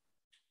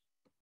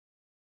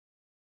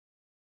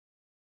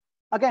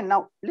 Again,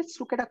 now let's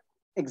look at an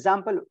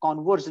example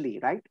conversely,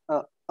 right?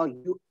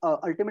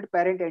 Ultimate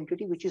parent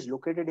entity which is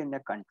located in a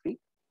country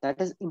that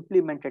has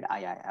implemented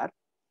IIR,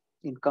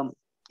 income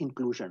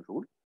inclusion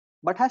rule,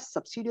 but has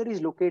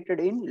subsidiaries located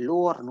in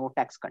low or no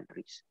tax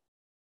countries.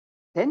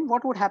 Then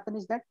what would happen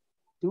is that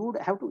you would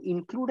have to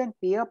include and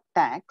pay up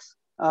tax,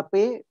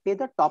 pay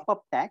the top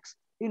up tax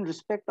in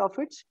respect of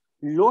its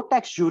low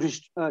tax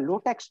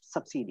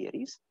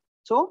subsidiaries.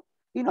 So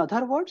in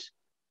other words,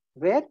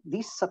 where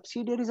these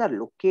subsidiaries are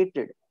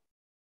located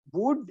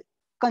would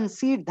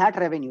concede that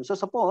revenue. So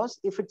suppose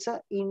if it's an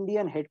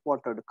Indian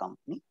headquartered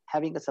company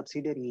having a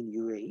subsidiary in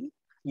UAE,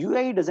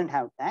 UAE doesn't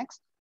have tax,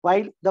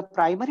 while the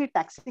primary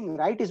taxing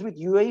right is with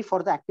UAE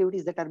for the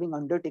activities that are being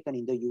undertaken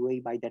in the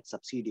UAE by that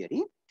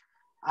subsidiary.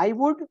 I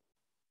would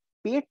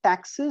pay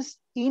taxes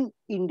in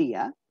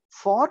India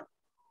for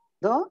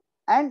the,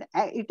 and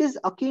it is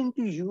akin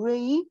to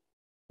UAE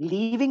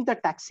leaving the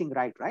taxing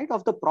right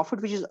of the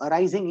profit which is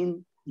arising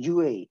in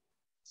UAE.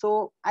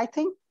 So I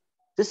think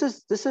this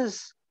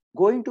is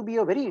going to be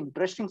a very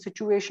interesting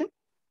situation,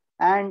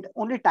 and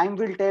only time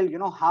will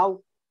tell,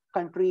 how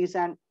countries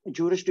and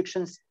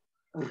jurisdictions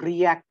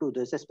react to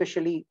this,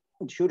 especially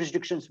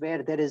jurisdictions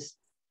where there is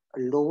a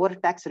lower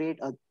tax rate,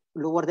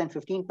 lower than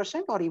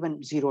 15% or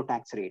even zero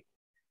tax rate.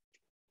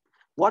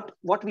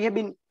 What we have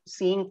been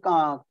seeing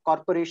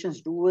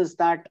corporations do is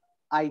that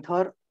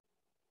either,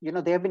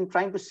 they have been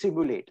trying to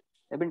simulate.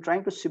 They've been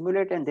trying to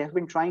simulate and they've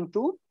been trying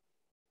to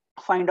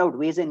find out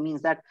ways and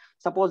means that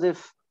suppose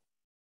if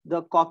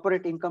the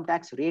corporate income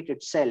tax rate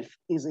itself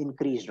is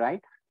increased,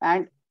 right?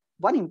 And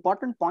one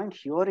important point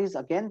here is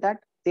again that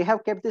they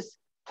have kept this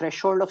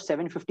threshold of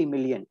 750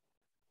 million.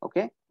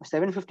 Okay,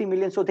 750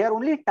 million. So they are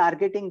only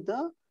targeting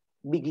the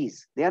biggies.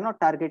 They are not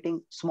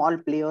targeting small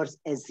players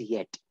as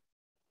yet.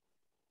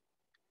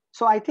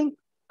 So I think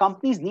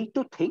companies need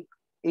to think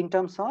in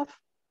terms of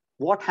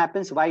what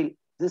happens while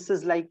this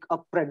is like a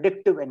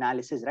predictive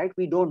analysis, right?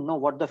 We don't know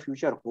what the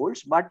future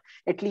holds, but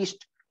at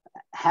least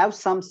have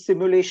some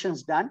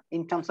simulations done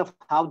in terms of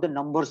how the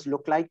numbers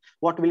look like,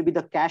 what will be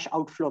the cash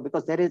outflow,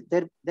 because there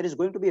is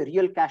going to be a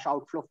real cash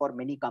outflow for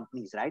many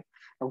companies, right?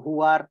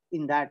 Who are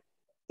in that,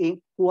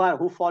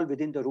 who fall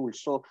within the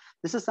rules. So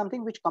this is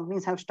something which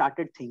companies have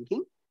started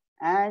thinking,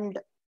 and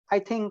I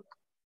think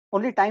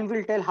only time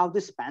will tell how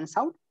this pans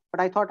out. But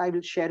I thought I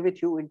will share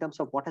with you in terms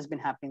of what has been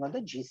happening on the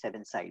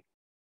G7 side.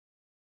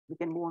 We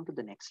can move on to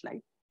the next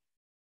slide.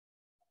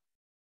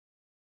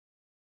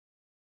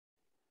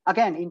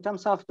 Again, in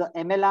terms of the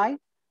MLI,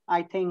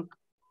 I think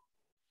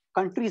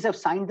countries have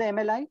signed the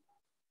MLI.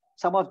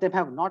 Some of them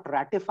have not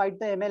ratified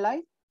the MLI,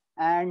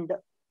 and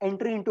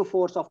entry into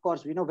force, of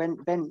course,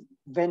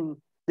 when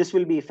this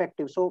will be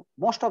effective. So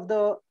most of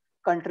the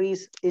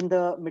countries in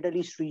the Middle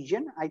East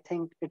region, I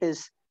think it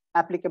is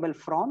applicable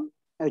from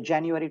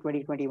January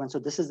 2021. So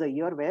this is the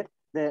year where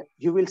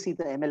you will see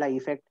the MLI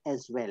effect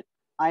as well.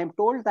 I am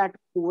told that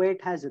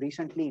Kuwait has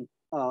recently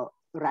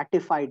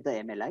ratified the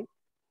MLI.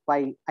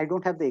 While I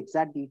don't have the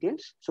exact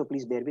details, so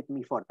please bear with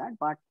me for that,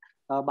 but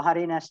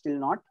Bahrain has still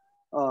not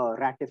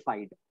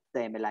ratified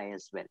the MLI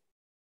as well.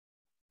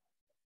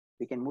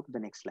 We can move to the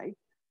next slide.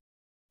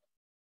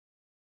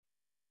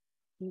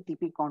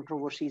 TP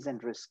controversies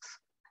and risks.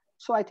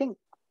 So I think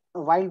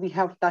while we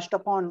have touched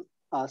upon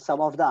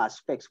some of the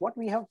aspects, what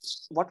we have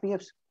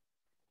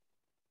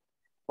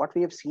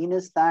seen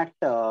is that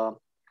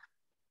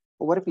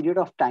over a period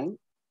of time,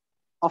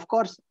 of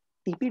course,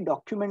 TP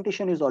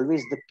documentation is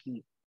always the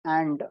key.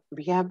 And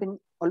we have been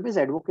always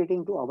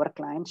advocating to our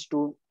clients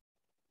to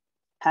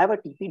have a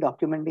TP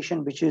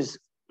documentation which is,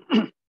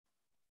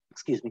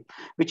 excuse me,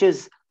 which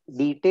is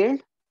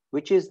detailed,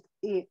 which is,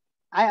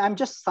 I'm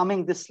just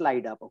summing this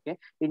slide up, okay,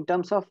 in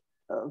terms of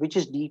which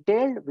is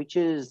detailed, which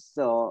is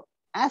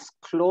as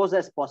close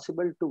as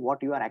possible to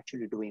what you are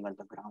actually doing on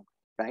the ground,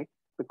 right?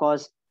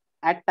 Because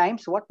at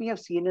times what we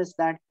have seen is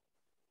that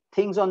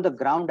things on the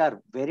ground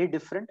are very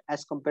different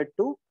as compared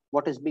to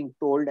what is being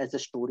told as a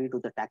story to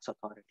the tax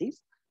authorities.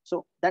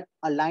 So that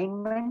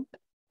alignment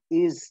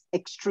is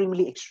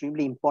extremely,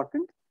 extremely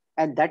important.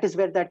 And that is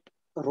where that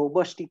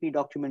robust TP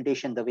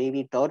documentation, the way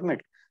we term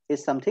it,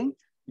 is something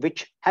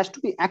which has to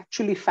be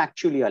actually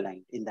factually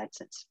aligned in that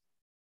sense.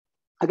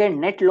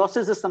 Again, net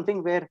losses is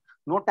something where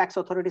no tax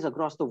authorities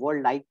across the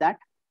world like that.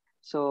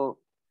 So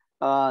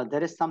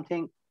there is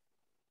something.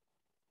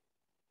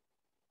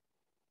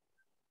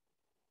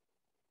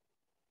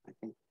 I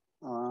think,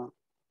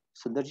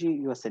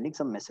 Sundarji, you are sending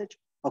some message.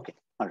 Okay,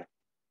 all right.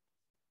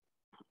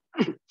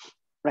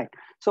 Right.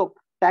 So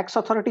tax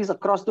authorities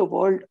across the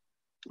world,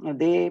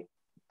 they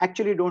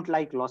actually don't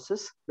like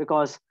losses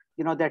because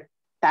that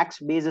tax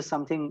base is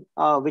something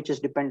which is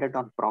dependent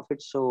on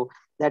profits. So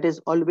that is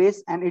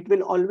always, and it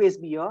will always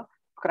be a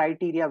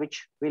criteria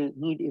which will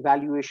need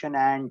evaluation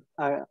and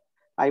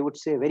I would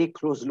say very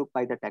close look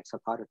by the tax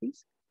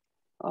authorities.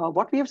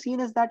 What we have seen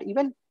is that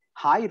even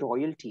high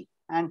royalty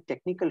and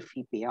technical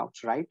fee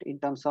payouts, right, in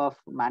terms of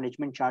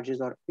management charges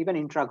or even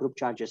intra-group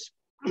charges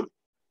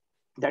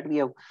that we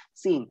have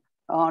seen,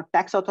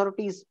 tax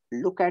authorities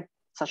look at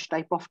such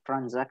type of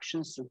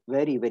transactions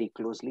very, very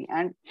closely.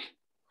 And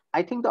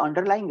I think the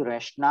underlying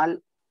rationale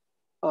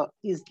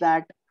is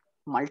that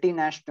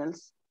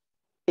multinationals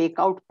take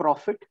out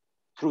profit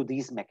through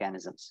these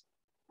mechanisms.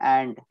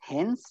 And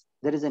hence,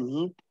 there is a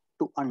need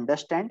to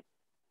understand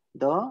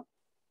the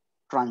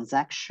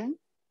transaction,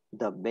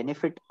 the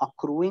benefit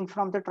accruing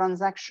from the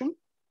transaction,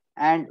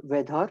 and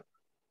whether,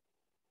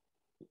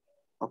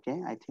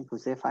 okay, I think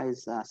Josefa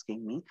is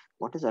asking me,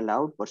 what is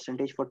allowed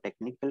percentage for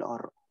technical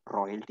or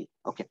royalty?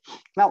 Okay.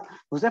 Now,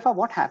 Josefa,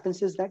 what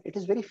happens is that it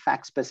is very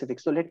fact specific.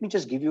 So let me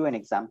just give you an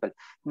example.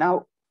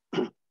 Now,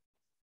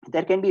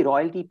 there can be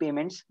royalty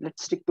payments.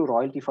 Let's stick to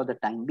royalty for the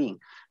time being.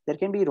 There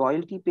can be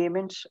royalty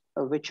payments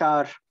which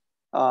are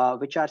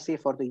say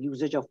for the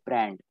usage of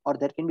brand, or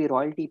there can be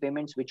royalty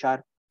payments which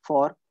are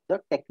for the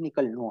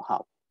technical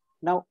know-how.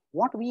 Now,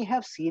 what we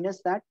have seen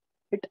is that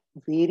it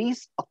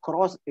varies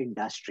across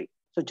industry.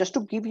 So just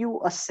to give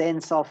you a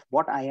sense of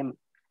what I am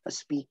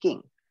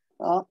speaking,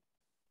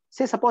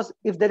 say suppose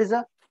if there is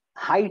a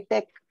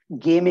high-tech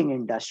gaming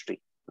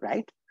industry,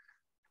 right?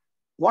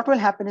 What will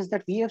happen is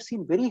that we have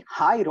seen very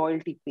high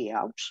royalty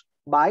payouts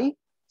by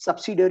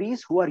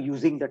subsidiaries who are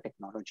using the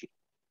technology.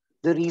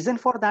 The reason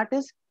for that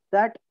is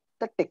that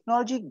the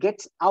technology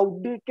gets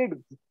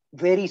outdated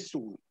very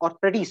soon or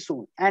pretty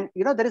soon. And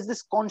there is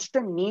this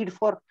constant need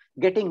for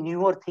getting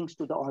newer things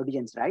to the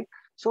audience, right?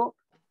 So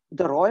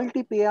the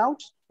royalty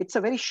payouts, it's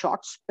a very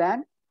short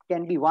span,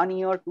 can be 1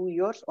 year, 2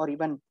 years, or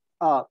even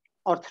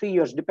or 3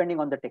 years, depending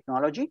on the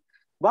technology.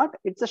 But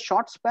it's a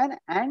short span,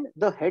 and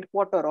the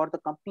headquarter or the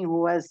company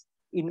who has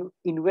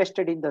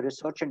invested in the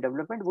research and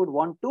development would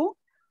want to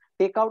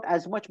take out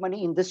as much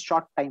money in this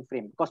short time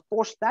frame, because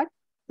post that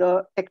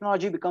the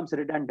technology becomes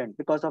redundant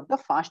because of the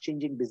fast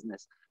changing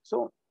business.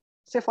 So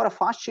say for a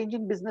fast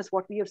changing business,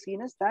 what we have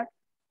seen is that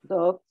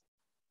the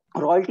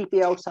royalty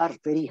payouts are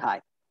very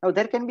high. Now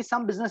there can be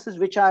some businesses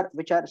which are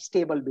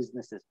stable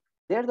businesses.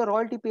 There the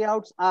royalty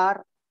payouts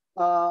are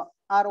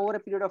over a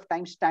period of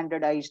time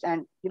standardized,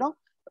 and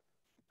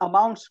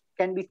amounts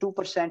can be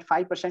 2%,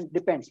 5%,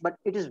 depends, but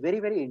it is very,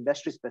 very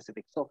industry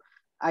specific. So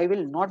I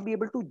will not be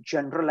able to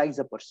generalize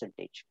a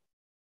percentage.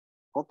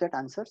 Hope that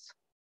answers.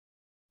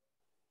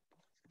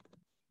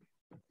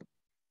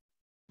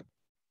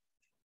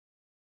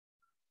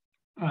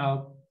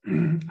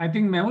 I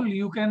think Mehul,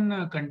 you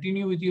can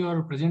continue with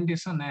your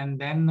presentation, and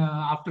then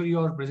after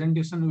your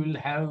presentation, we will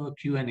have a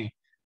Q&A.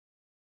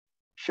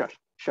 Sure.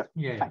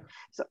 Yeah. Fine.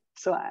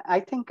 So I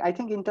think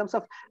in terms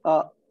of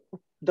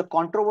the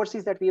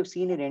controversies that we have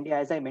seen in India,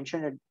 as I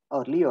mentioned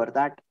earlier,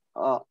 that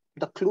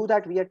the clue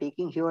that we are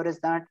taking here is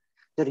that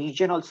the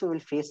region also will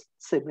face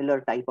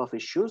similar type of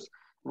issues,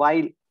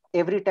 while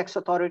every tax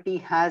authority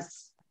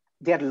has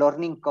their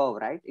learning curve,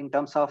 right, in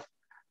terms of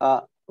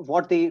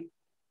what they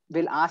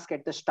will ask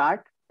at the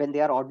start when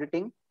they are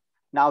auditing.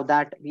 Now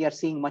that we are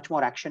seeing much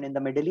more action in the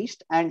Middle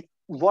East, and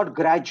what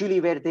gradually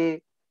where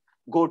they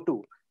go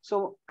to.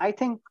 So I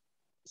think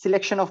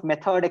selection of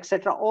method,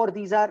 etc., or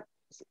these are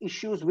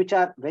issues which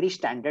are very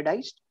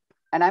standardized.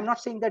 And I'm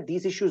not saying that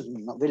these issues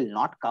will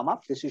not come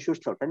up. These issues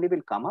certainly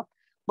will come up.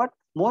 But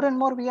more and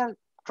more we are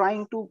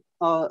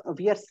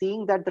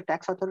seeing that the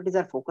tax authorities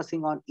are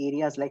focusing on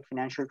areas like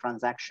financial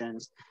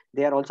transactions.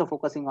 They are also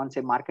focusing on,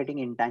 say, marketing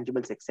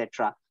intangibles,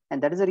 etc.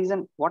 And that is the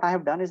reason what I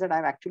have done is that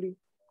I've actually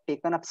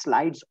taken up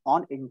slides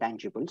on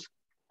intangibles.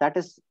 That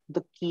is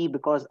the key,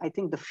 because I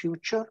think the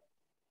future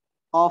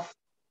of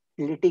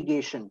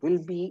litigation will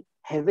be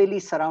heavily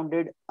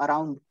surrounded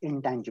around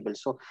intangibles.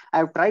 So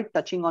I've tried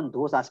touching on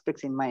those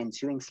aspects in my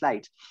ensuing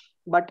slides.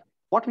 But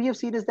what we have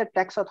seen is that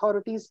tax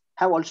authorities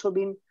have also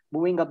been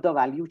moving up the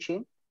value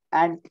chain,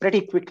 and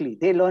pretty quickly.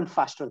 They learn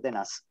faster than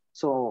us.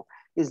 So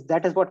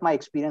that is what my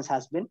experience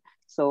has been.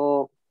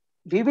 So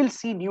we will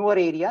see newer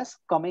areas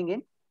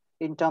coming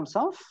in terms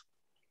of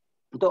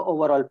the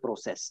overall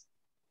process.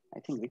 I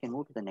think we can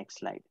move to the next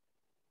slide.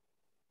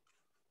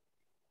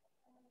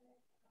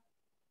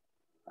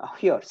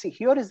 Here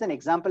is an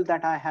example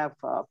that I have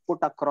put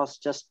across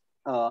just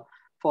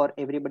for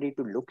everybody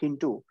to look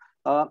into.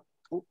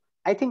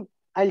 I think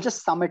I'll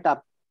just sum it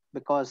up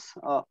because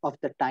of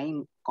the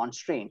time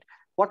constraint.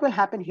 What will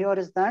happen here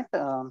is that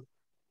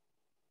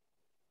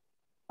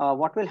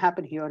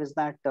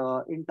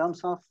in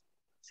terms of,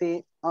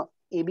 say,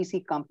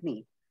 ABC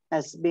company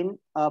has been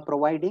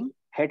providing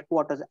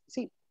headquarters.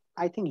 See,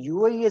 I think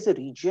UAE as a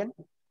region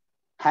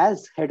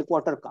has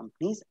headquarter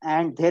companies,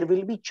 and there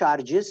will be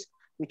charges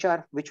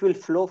which will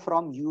flow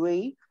from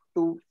UAE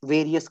to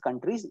various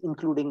countries,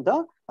 including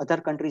the other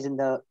countries in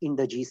the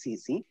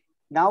GCC.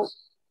 Now,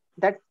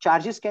 that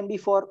charges can be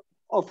for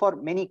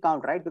many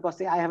count, right? Because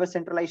say I have a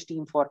centralized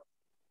team for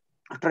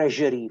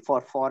treasury,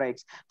 for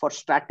forex, for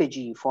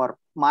strategy, for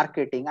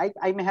marketing.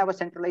 I may have a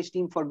centralized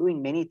team for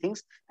doing many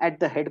things at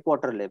the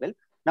headquarter level.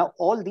 Now,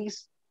 all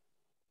these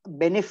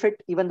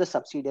benefit even the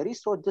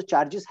subsidiaries, so the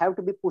charges have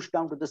to be pushed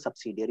down to the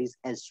subsidiaries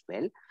as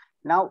well.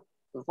 Now,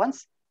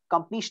 once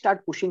companies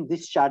start pushing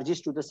these charges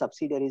to the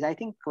subsidiaries, I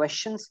think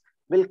questions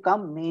will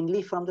come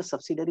mainly from the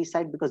subsidiary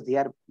side because they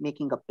are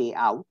making a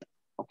payout.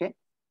 Okay,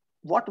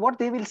 what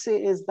they will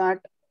say is that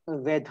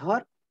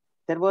whether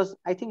there was,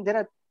 I think there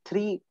are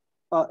three.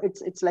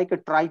 It's like a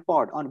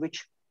tripod on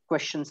which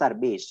questions are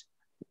based.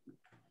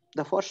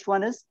 The first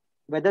one is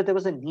whether there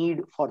was a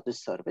need for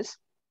this service.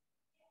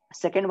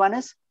 Second one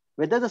is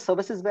whether the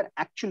services were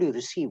actually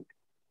received.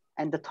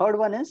 And the third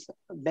one is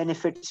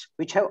benefits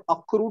which have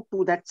accrued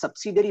to that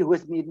subsidiary who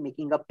has been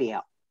making a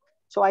payout.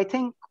 So I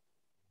think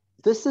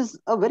this is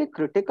a very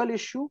critical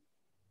issue.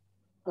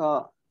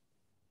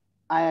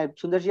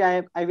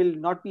 Sundarji, I will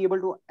not be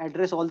able to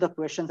address all the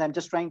questions. I'm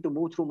just trying to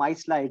move through my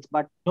slides,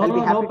 but No, I'll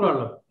be happy no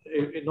problem.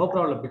 No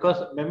problem.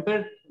 Because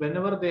members,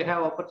 whenever they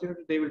have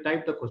opportunity, they will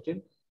type the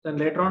question. Then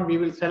later on, we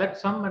will select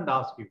some and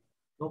ask you.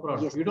 No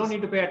problem. Yes, you don't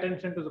need to pay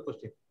attention to the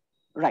question.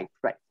 Right.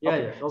 Yeah,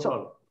 Okay. yeah, no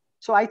problem.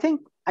 So I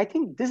think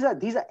these are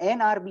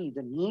NRB,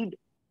 the need,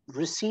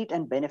 receipt,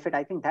 and benefit.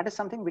 I think that is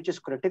something which is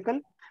critical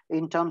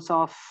in terms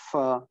of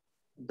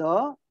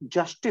the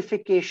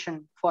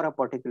justification for a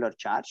particular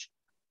charge.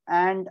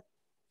 And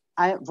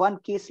one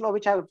case law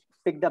which I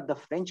picked up, the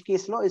French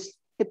case law, is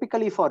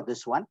typically for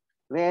this one,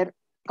 where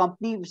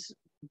companies,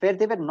 where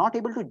they were not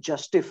able to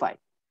justify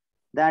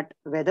that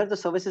whether the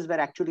services were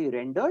actually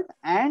rendered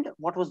and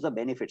what was the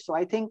benefit. So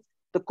I think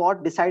the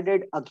court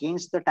decided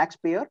against the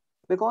taxpayer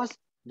because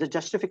the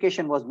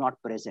justification was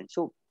not present.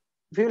 So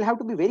we will have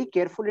to be very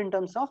careful in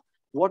terms of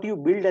what you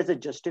build as a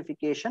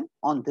justification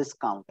on this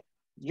count.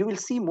 You will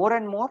see more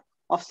and more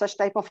of such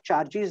type of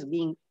charges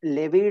being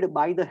levied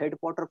by the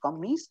headquarter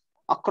companies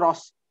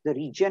across the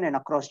region and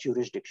across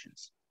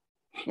jurisdictions.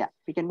 Yeah,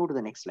 we can move to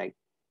the next slide.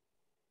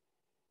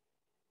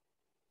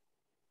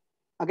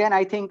 Again,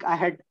 I think I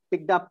had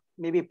picked up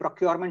maybe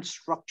procurement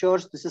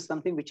structures. This is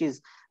something which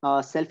is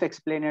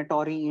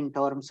self-explanatory in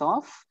terms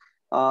of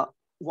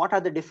what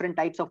are the different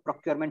types of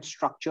procurement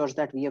structures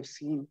that we have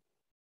seen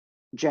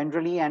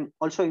generally, and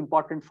also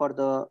important for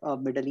the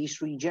Middle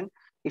East region.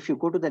 If you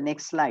go to the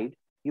next slide,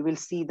 you will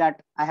see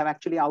that I have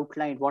actually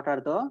outlined what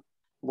is the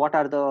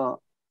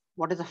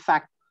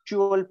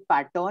factual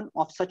pattern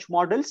of such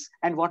models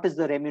and what is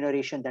the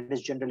remuneration that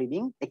is generally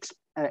being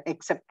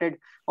accepted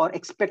or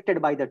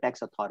expected by the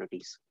tax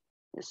authorities.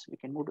 Yes, we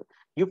can move to,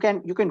 you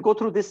can go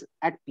through this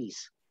at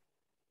peace.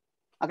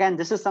 Again,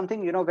 this is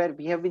something, where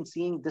we have been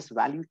seeing this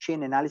value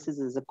chain analysis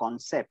as a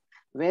concept,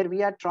 where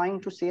we are trying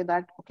to say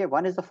that, okay,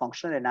 one is the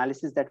functional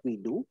analysis that we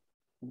do,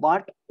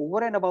 but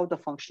over and above the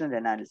functional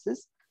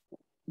analysis,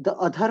 the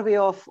other way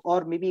of,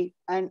 or maybe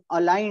an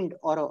aligned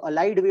or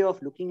allied way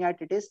of looking at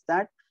it is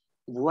that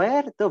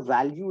where the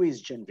value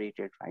is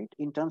generated, right?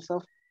 In terms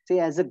of, say,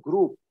 as a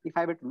group, if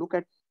I were to look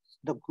at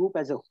the group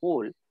as a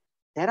whole,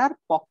 there are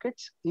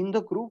pockets in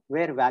the group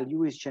where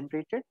value is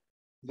generated,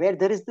 where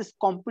there is this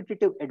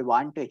competitive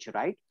advantage,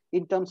 right?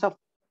 In terms of,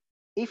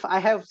 if I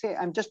have, say,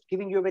 I'm just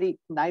giving you a very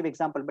naive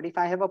example, but if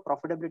I have a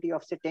profitability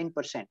of, say,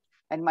 10%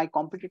 and my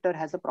competitor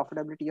has a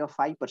profitability of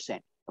 5%,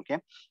 okay,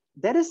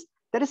 there is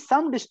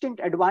some distinct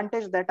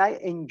advantage that I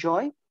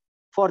enjoy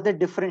for the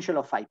differential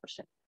of 5%.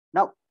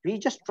 Now, we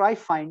just try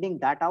finding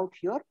that out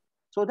here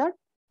so that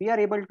we are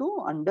able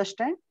to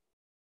understand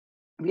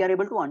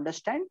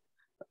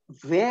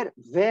where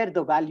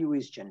the value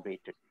is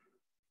generated.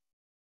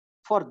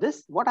 For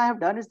this, what I have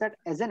done is that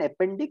as an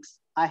appendix,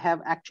 I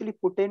have actually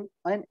put in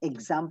an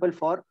example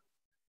for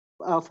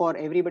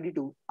everybody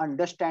to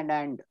understand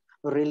and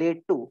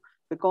relate to,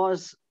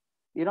 because,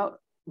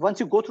 once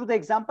you go through the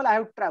example, I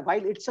have tried,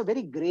 while it's a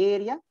very gray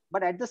area,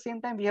 but at the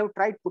same time, we have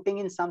tried putting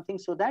in something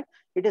so that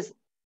it is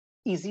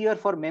easier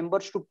for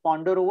members to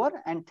ponder over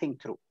and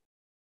think through.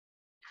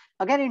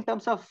 Again, in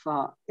terms of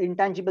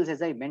intangibles,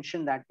 as I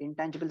mentioned, that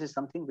intangibles is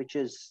something which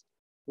is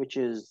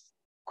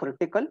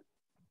critical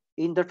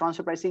in the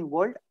transfer pricing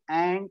world,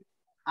 and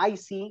I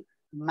see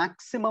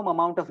maximum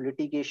amount of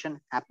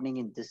litigation happening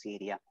in this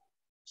area.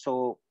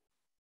 So,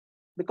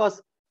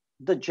 because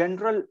the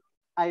general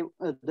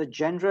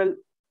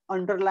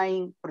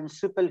underlying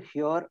principle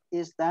here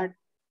is that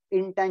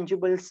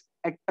intangibles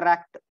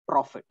attract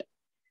profit.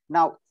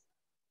 Now,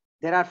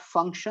 there are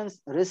functions,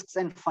 risks,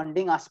 and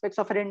funding aspects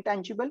of an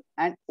intangible,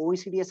 and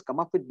OECD has come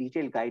up with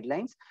detailed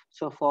guidelines.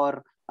 So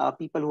for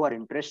people who are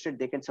interested,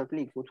 they can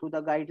certainly go through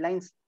the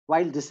guidelines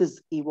while this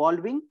is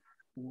evolving.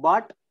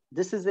 But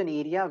this is an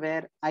area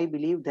where I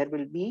believe there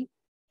will be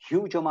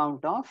huge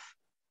amount of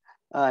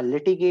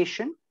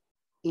litigation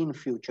in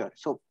future.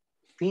 So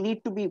we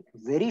need to be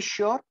very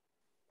sure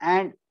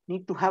and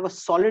need to have a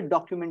solid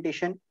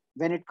documentation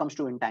when it comes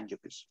to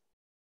intangibles.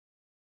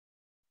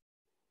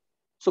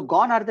 So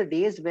gone are the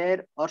days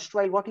where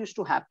erstwhile what used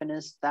to happen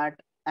is that,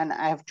 and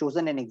I have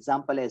chosen an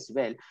example as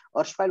well.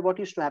 Erstwhile what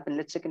used to happen,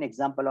 let's take an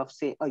example of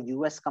say a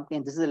US company,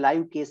 and this is a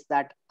live case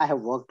that I have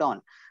worked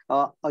on,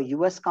 a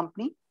US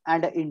company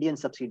and an Indian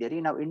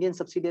subsidiary. Now Indian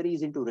subsidiary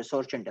is into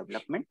research and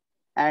development,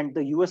 and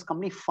the US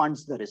company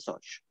funds the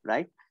research,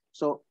 right?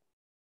 So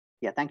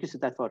yeah, thank you,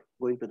 Siddharth, for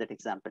going to that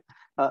example.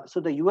 So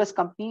the US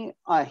company,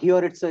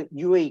 here it's a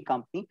UAE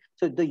company.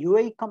 So the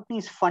UAE company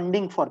is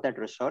funding for that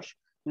research.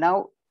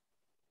 Now,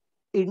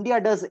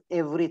 India does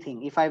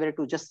everything. If I were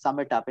to just sum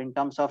it up in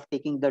terms of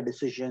taking the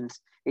decisions,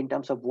 in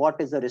terms of what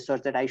is the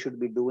research that I should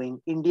be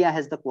doing, India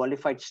has the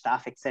qualified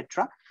staff,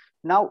 etc.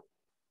 Now,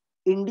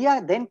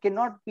 India then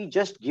cannot be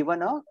just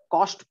given a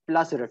cost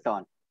plus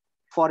return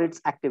for its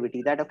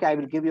activity that, okay, I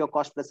will give you a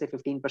cost plus a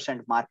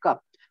 15%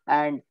 markup,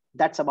 and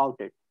that's about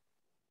it.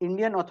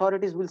 Indian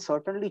authorities will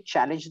certainly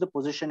challenge the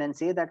position and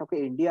say that,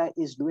 okay, India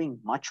is doing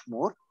much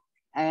more,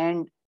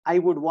 and I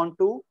would want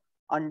to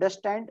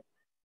understand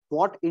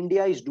what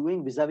India is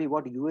doing vis-a-vis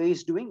what UAE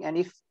is doing. And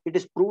if it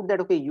is proved that,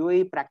 okay,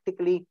 UAE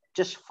practically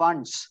just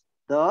funds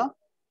the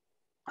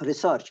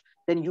research,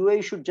 then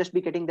UAE should just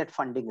be getting that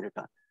funding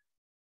return.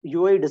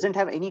 UAE doesn't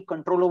have any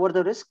control over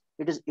the risk.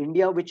 It is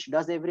India which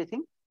does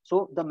everything.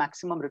 So the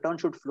maximum return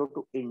should flow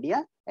to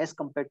India as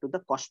compared to the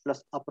cost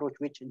plus approach,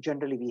 which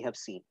generally we have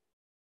seen.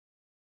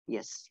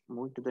 Yes,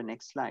 move to the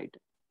next slide.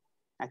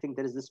 I think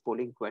there is this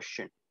polling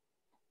question.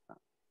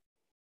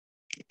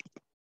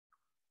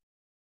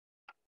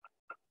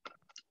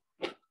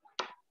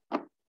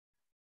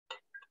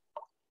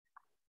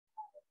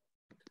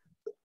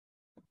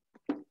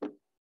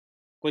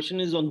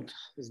 Question is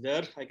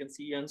there. I can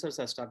see answers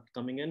have started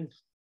coming in.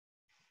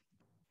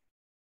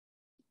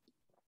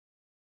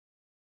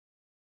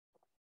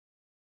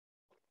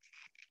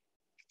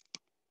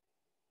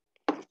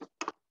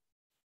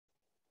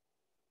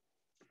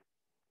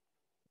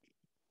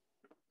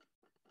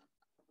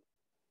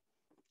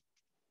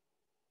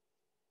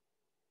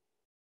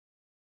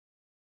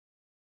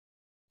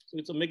 So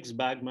it's a mixed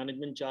bag.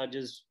 Management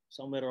charges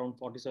somewhere around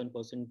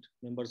 47%.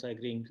 Members are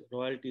agreeing.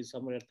 Royalties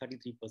somewhere at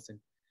 33%.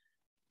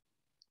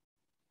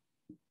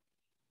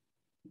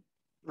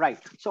 Right.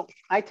 So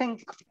I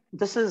think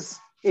this is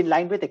in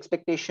line with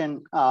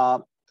expectation.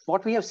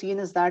 What we have seen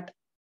is that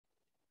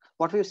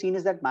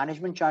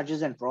management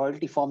charges and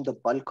royalty form the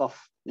bulk of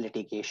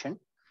litigation,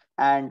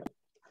 and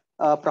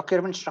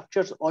procurement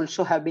structures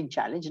also have been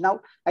challenged.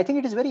 Now, I think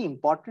it is very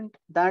important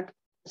that,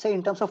 say,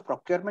 in terms of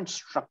procurement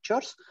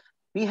structures,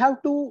 we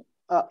have to,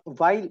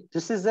 while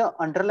this is the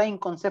underlying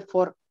concept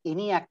for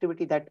any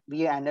activity that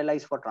we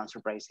analyze for transfer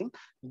pricing,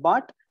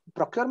 but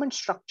procurement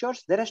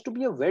structures, there has to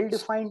be a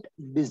well-defined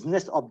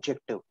business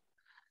objective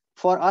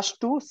for us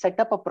to set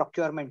up a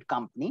procurement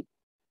company.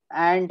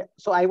 And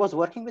so I was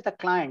working with a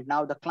client.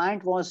 Now the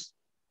client was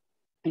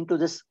into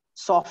this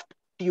soft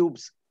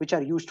tubes, which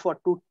are used for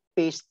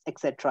toothpaste,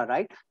 etc.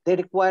 Right? They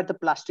require the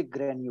plastic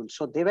granules.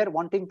 So they were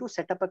wanting to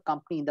set up a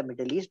company in the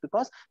Middle East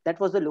because that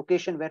was the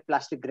location where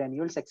plastic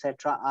granules,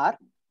 etc. are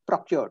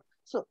procured.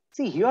 So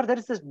see, here there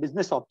is this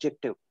business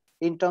objective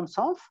in terms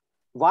of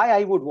why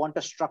I would want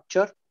a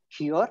structure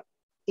here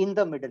in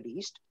the Middle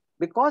East,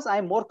 because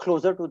I'm more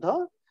closer to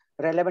the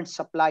relevant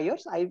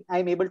suppliers.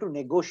 I'm able to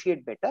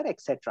negotiate better,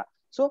 etc.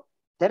 So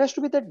there has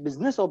to be that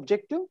business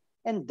objective,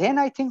 and then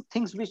I think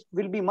things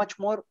will be much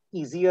more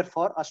easier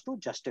for us to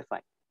justify.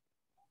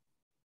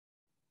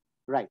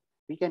 Right.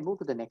 We can move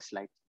to the next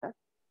slide.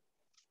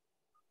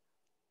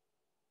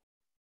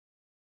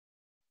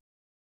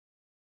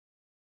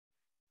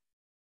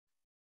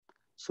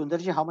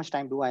 Sundarji, how much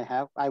time do I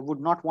have? I would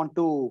not want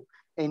to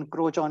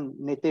encroach on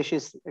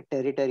Nitesh's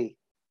territory.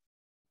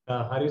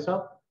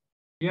 Harisa?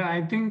 Yeah,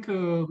 I think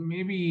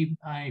maybe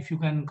if you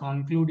can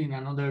conclude in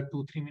another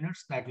 2-3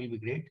 minutes, that will be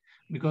great,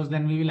 because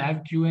then we will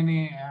have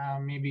Q&A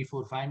maybe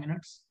for 5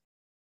 minutes.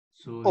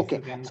 So okay,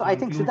 if you can so I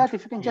think Siddharth,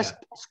 if you can just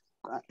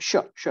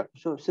sure.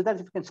 So Siddharth,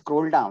 if you can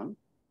scroll down.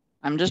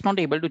 I'm just not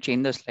able to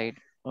change the slide.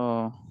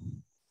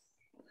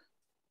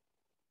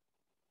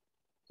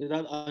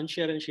 Siddharth,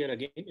 unshare and share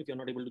again if you're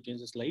not able to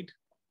change the slide.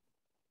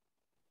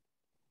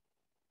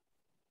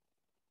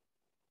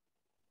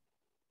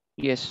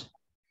 Yes.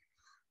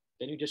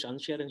 Can you just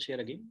unshare and share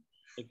again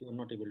if you're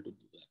not able to do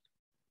that?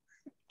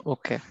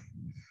 Okay.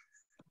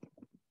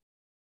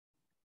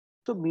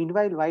 So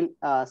meanwhile, while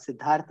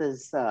Siddharth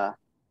is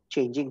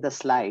changing the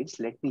slides,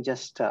 let me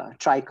just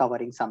try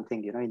covering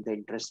something, in the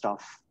interest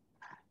of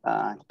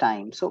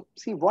time. So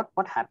see, what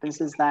happens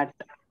is that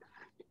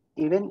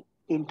even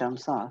in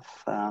terms of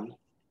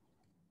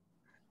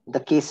the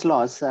case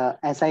laws,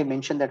 as I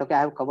mentioned that, okay,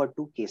 I have covered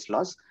two case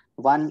laws.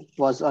 One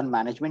was on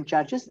management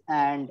charges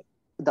and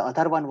the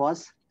other one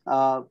was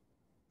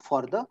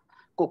for the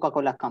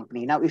Coca-Cola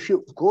company. Now, if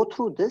you go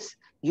through this,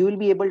 you will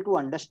be able to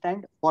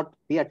understand what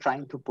we are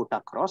trying to put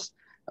across.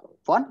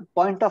 One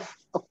point of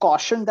a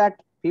caution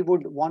that we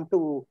would want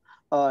to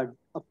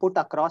put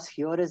across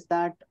here is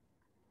that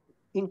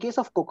in case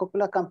of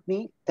Coca-Cola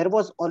company, there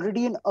was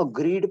already an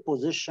agreed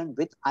position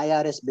with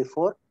IRS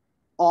before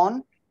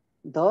on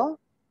the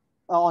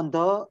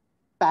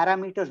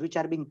parameters which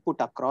are being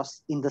put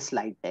across in the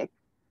slide deck,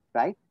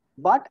 right?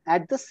 But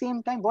at the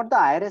same time, what the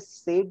IRS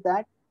said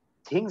that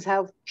things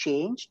have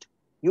changed.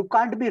 You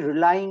can't be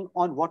relying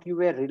on what you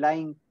were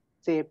relying,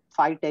 say,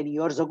 5-10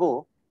 years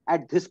ago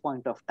at this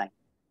point of time.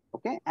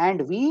 Okay,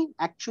 and we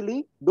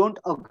actually don't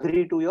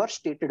agree to your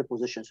stated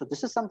position. So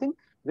this is something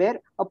where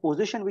a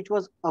position which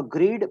was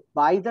agreed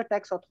by the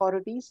tax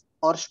authorities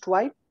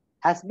erstwhile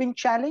has been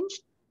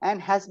challenged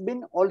and has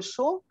been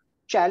also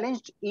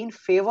challenged in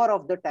favor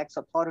of the tax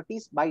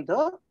authorities by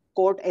the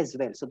court as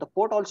well. So the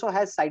court also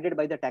has sided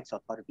by the tax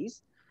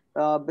authorities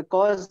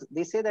because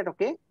they say that,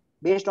 okay,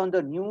 based on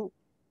the new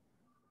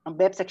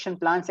web section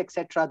plans,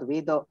 etc., the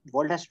way the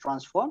world has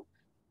transformed,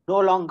 no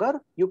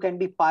longer you can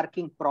be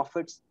parking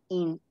profits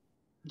in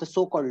the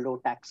so-called low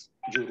tax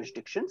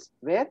jurisdictions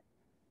where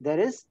there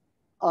is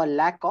a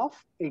lack of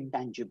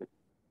intangible.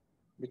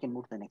 We can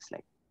move to the next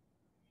slide.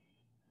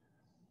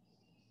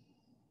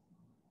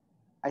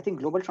 I think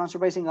global transfer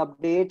pricing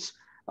updates.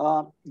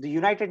 The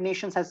United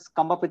Nations has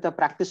come up with a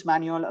practice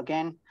manual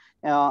again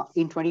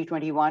in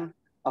 2021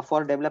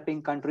 for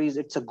developing countries.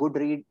 It's a good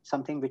read,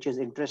 something which is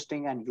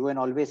interesting, and UN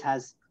always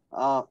has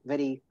a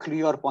very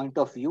clear point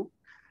of view.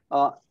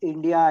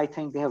 India, I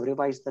think they have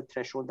revised the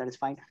threshold. That is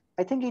fine.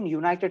 I think in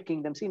United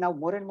Kingdom, see now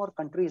more and more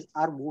countries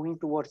are moving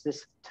towards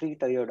this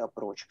 3-tiered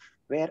approach,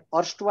 where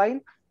erstwhile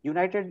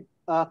United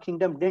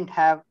Kingdom didn't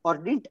have or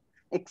didn't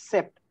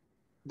accept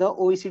the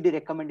OECD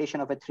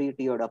recommendation of a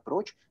 3-tiered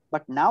approach.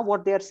 But now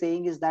what they are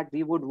saying is that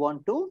we would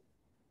want to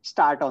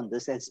start on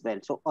this as well.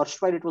 So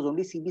erstwhile it was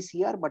only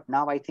CBCR, but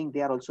now I think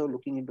they are also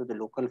looking into the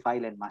local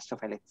file and master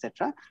file,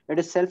 etc. It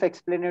is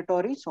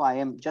self-explanatory, so I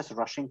am just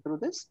rushing through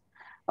this.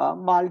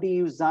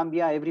 Maldives,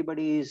 Zambia,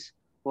 everybody is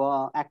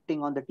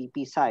acting on the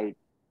TP side.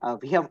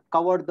 We have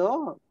covered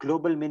the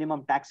global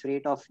minimum tax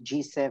rate of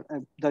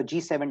G7, the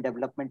G7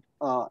 development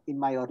in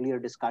my earlier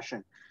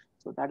discussion.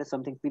 So that is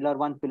something. Pillar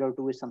 1, Pillar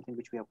 2 is something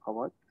which we have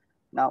covered.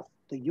 Now,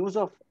 the use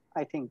of,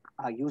 I think,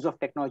 use of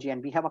technology,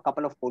 and we have a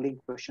couple of polling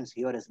questions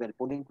here as well.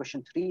 Polling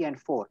question 3 and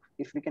 4.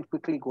 If we can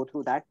quickly go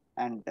through that,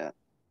 and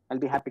I'll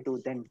be happy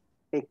to then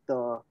take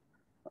the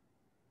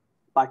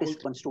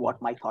participants to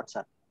what my thoughts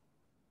are.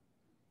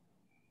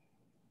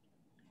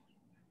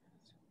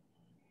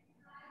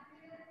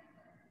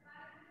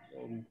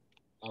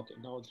 Okay,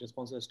 now the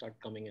responses start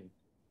coming in.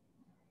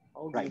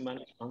 How do you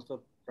manage transfer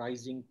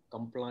pricing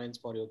compliance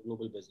for your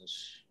global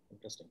business?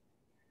 Interesting.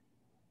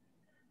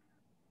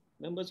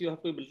 Members, you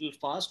have to be a little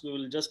fast. We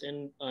will just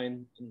end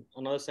in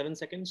another 7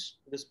 seconds,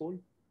 this poll.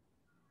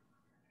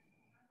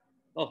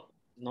 Oh,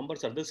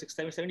 numbers are this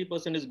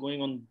 70% is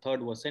going on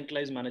third was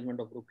centralized management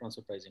of group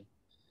transfer pricing.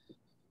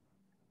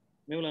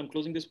 Mehul, I'm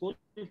closing this poll.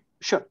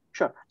 Sure.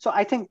 So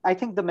I think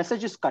the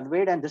message is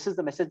conveyed, and this is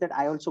the message that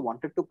I also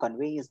wanted to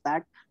convey, is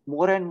that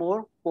more and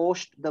more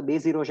post the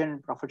base erosion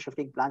and profit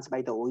shifting plans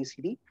by the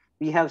OECD,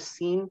 we have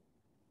seen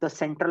the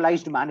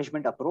centralized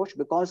management approach,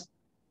 because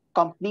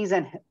companies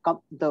and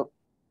the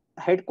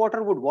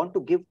headquarter would want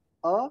to give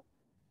a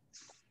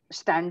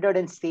standard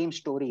and same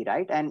story,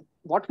 right? And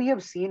what we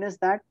have seen is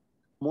that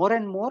more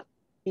and more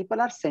people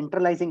are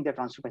centralizing their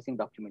transfer pricing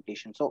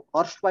documentation. So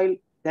erstwhile,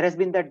 there has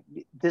been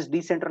this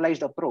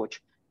decentralized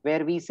approach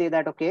where we say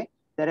that, okay,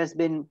 there has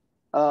been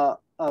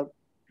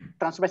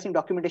transfer pricing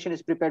documentation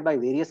is prepared by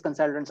various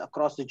consultants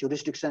across the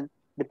jurisdiction,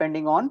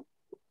 depending on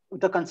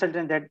the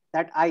consultant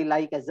that I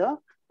like as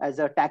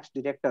a tax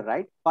director,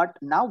 right? But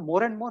now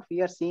more and more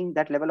we are seeing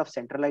that level of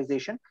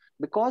centralization,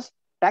 because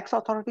tax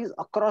authorities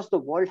across the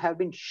world have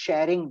been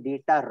sharing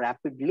data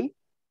rapidly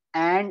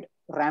and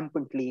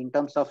rampantly in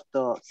terms of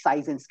the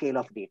size and scale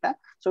of data.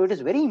 So it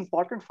is very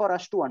important for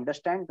us to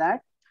understand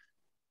that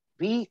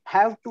we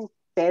have to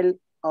tell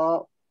a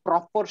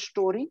proper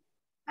story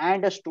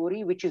and a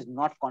story which is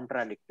not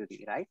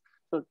contradictory, right?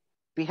 So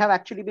we have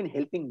actually been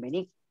helping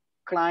many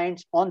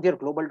clients on their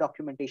global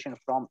documentation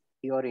from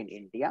here in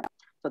India.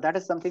 So that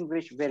is something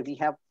where we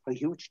have a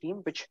huge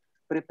team which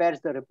prepares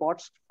the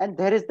reports, and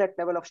there is that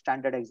level of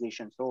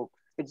standardization. So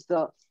it's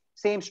the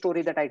same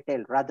story that I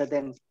tell rather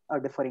than a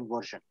differing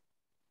version.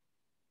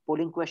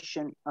 Polling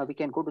question, we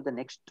can go to the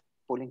next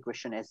polling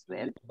question as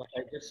well. But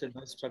I guess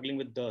I'm struggling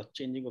with the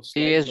changing of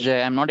slides. Yes,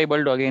 Jay, I'm not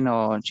able to again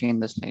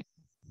change the slide.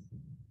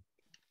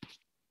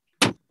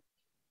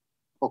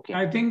 Okay.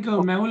 I think,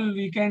 Mehul,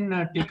 we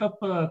can take up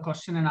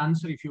question and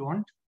answer if you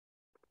want.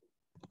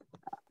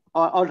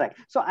 All right.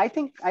 So I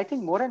think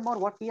more and more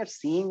what we are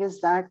seeing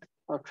is that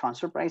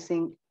transfer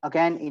pricing,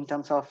 again, in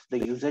terms of the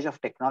usage of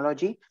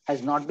technology,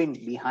 has not been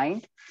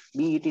behind,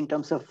 be it in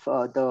terms of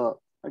the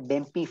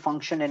DEMPI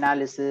function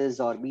analysis,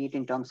 or be it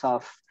in terms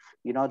of,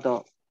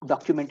 the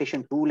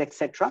documentation tool,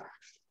 etc.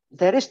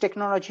 There is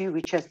technology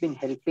which has been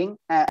helping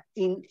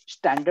in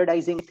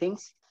standardizing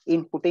things,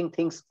 in putting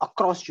things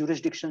across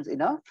jurisdictions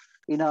in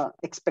a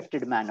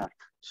expected manner.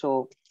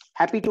 So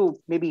happy to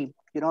maybe,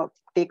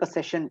 take a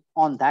session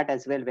on that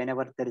as well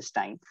whenever there is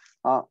time.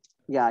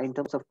 Yeah, in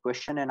terms of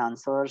question and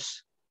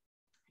answers.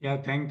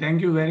 Yeah,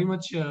 thank you very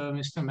much,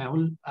 Mr.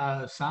 Mehul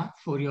Shah,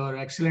 for your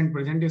excellent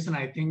presentation.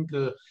 I think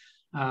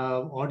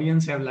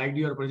audience have liked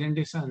your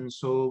presentation.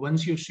 So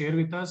once you share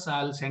with us,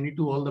 I'll send it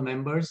to all the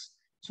members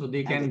so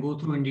they can go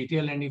through in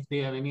detail. And if they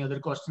have any other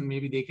question,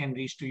 maybe they can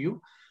reach to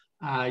you.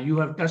 You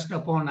have touched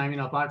upon,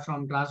 apart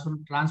from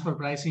transfer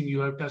pricing,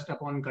 you have touched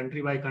upon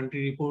country by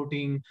country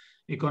reporting,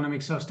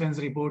 economic substance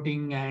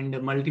reporting,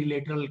 and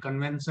multilateral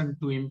convention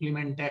to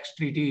implement tax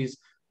treaties.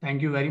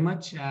 Thank you very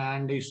much.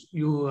 And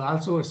you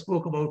also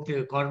spoke about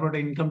corporate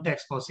income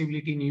tax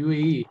possibility in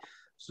UAE.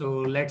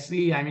 So let's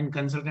see,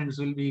 consultants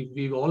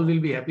we all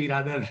will be happy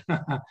rather,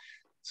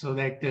 so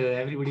that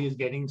everybody is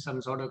getting some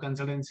sort of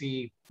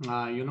consultancy,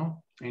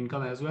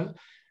 income as well.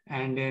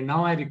 And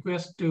now I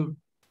request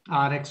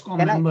our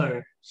ExCom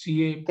member,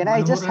 CA Can Manoharan.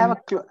 I just have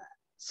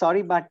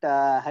sorry, but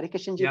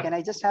Harikishan ji, Yeah. Can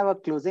I just have a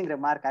closing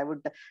remark?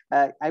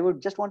 I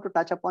would just want to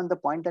touch upon the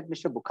point that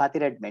Mr.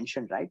 Bukhatir had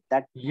mentioned, right?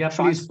 That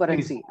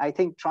transparency. Please. I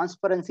think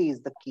transparency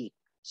is the key.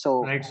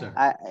 So right, sir.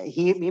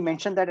 He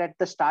mentioned that at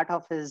the start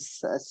of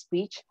his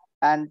speech,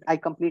 and I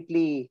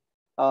completely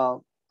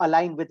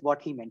align with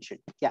what he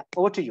mentioned. Yeah,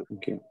 over to you.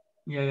 Okay.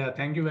 Yeah.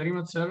 Thank you very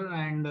much, sir.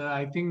 And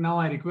I think now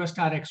I request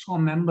our ExCom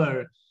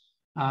member,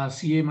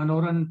 CA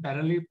Manoharan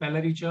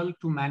Pellarichal,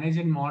 to manage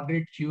and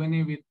moderate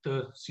Q&A with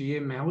CA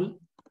Mehul.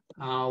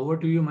 Over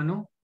to you,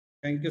 Manu.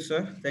 Thank you,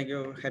 sir. Thank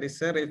you, Harris,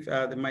 sir. If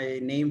my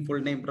full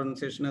name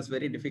pronunciation is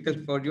very difficult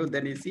for you,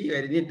 then you see,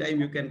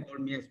 anytime you can call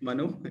me as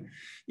Manu.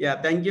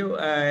 Yeah, thank you,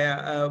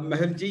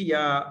 Mehulji.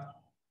 Yeah,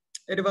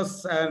 it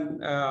was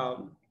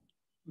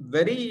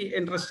very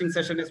interesting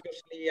session,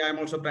 especially I'm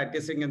also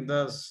practicing in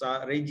this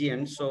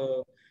region.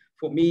 So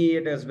for me,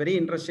 it is very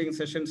interesting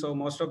session. So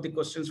most of the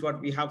questions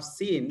what we have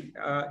seen,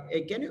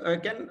 can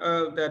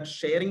that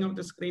sharing of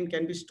the screen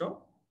can be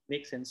stopped?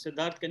 Makes sense.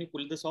 Siddharth, can you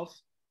pull this off?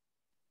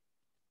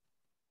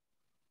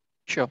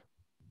 Sure.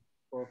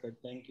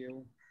 Perfect. Thank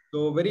you.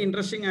 So very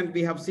interesting, and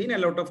we have seen a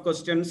lot of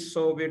questions.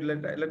 So we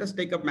let us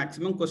take up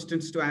maximum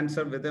questions to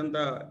answer within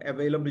the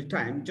available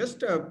time.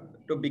 Just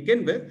to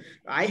begin with,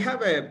 I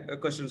have a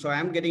question. So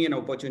I'm getting an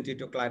opportunity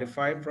to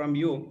clarify from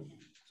you.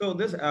 So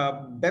this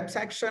BEPS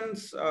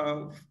actions,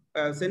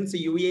 since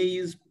the UAE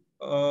is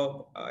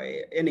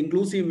an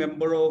inclusive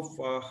member of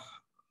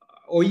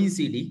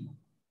OECD,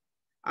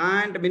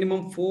 and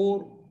minimum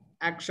 4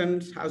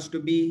 actions has to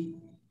be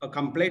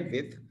complied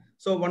with.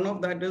 So one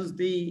of that is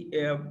the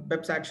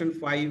BEPS Action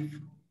 5,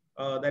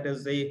 that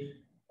is the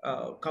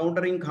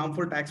countering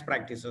harmful tax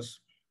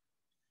practices.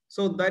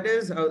 So that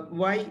is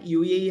why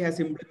UAE has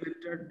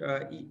implemented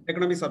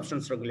economic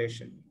substance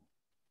regulation.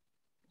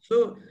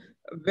 So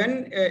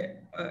when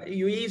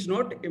UAE is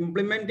not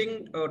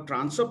implementing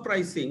transfer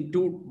pricing,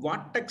 to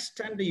what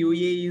extent the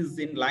UAE is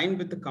in line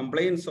with the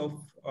compliance of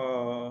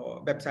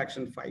BEPS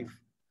Action 5?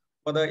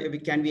 Whether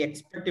can we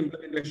expect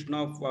implementation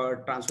of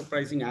transfer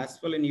pricing as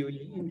well in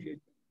UAE in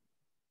future?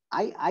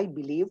 I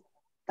believe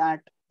that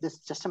this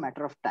is just a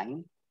matter of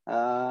time,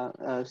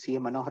 CA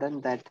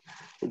Manoharan, that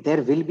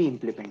there will be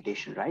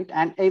implementation, right?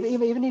 And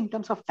even in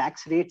terms of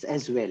tax rates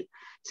as well.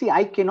 See,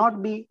 I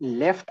cannot be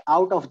left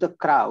out of the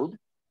crowd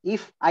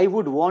if I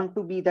would want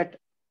to be that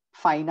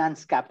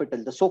finance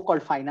capital, the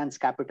so-called finance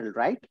capital,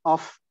 right,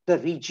 of the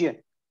region.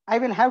 I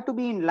will have to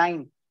be in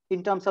line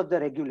in terms of the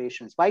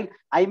regulations. While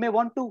I may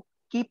want to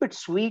keep it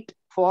sweet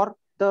for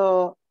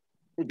the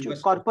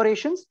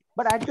corporations,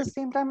 but at the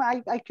same time,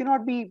 I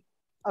cannot be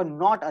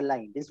not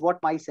aligned, is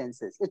what my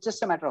sense is. It's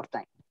just a matter of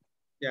time.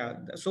 Yeah,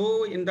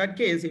 so in that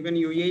case, even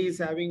UAE is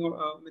having,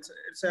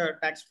 it's a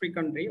tax-free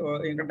country,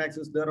 or income tax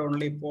is there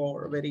only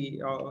for very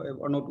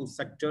 1 or 2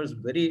 sectors,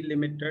 very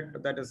limited.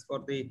 That is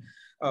for the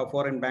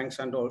foreign banks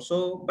and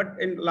also, but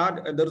in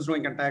large, there is no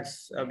income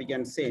tax, we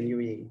can say, in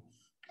UAE.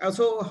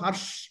 So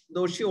Harsh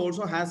Doshi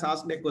also has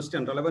asked a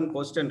question, relevant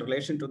question in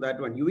relation to that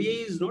one.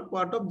 UAE is not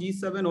part of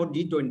G7 or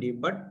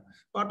G20, but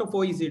part of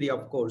OECD,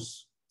 of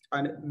course.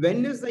 And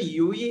when is the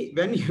UAE,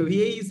 when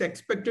UAE is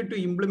expected to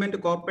implement a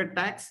corporate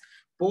tax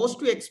post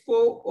to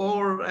Expo,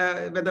 or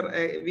whether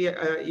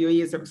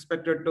UAE is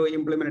expected to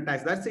implement a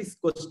tax? That's his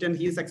question.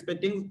 He is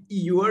expecting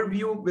your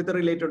view with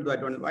related to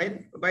that one.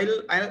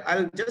 While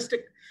I'll just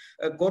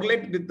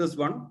correlate with this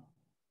one.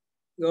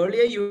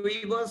 Earlier,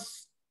 UAE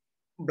was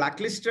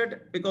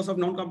blacklisted because of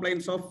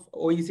non-compliance of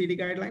OECD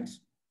guidelines.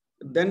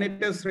 Then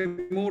it is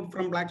removed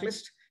from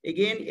blacklist.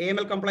 Again,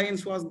 AML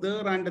compliance was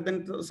there, and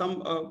then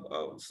some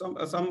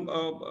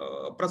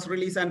press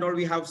release and all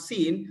we have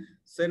seen.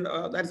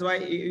 So that's why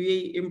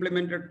we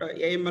implemented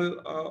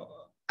AML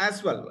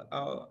as well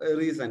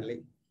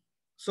recently.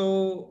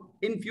 So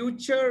in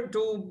future,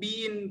 to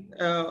be in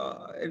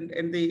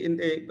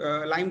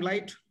the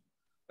limelight,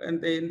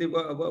 in the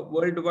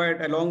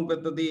worldwide, along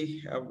with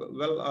the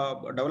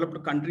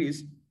developed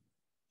countries.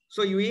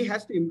 So UAE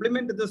has to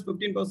implement this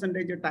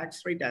 15%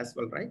 tax rate as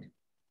well, right?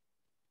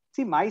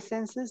 See, my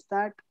sense is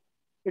that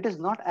it is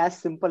not as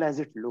simple as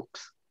it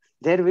looks.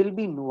 There will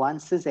be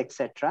nuances,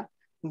 etc.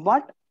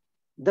 But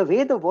the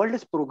way the world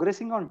is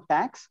progressing on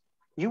tax,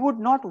 you would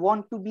not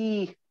want to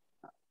be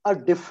a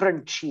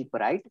different sheep,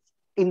 right?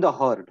 In the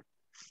herd.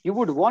 You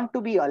would want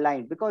to be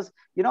aligned because,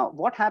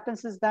 what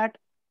happens is that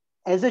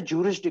as a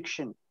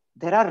jurisdiction,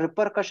 there are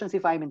repercussions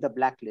if I'm in the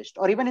blacklist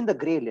or even in the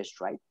gray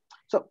list, right?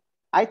 So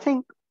I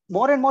think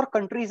more and more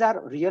countries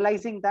are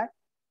realizing that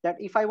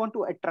if I want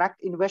to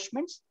attract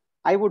investments,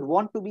 I would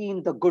want to be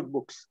in the good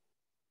books.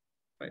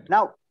 Right.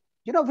 Now,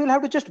 we'll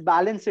have to just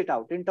balance it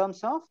out in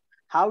terms of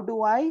how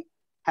do I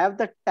have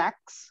the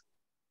tax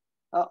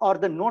or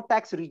the no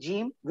tax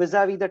regime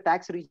vis-a-vis the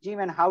tax regime,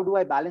 and how do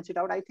I balance it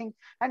out? I think,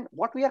 and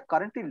what we are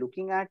currently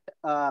looking at,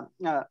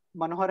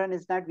 Manoharan,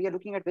 is that we are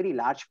looking at very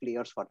large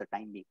players for the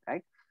time being,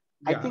 right?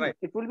 Yeah, I think right.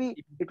 it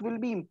will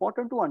be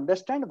important to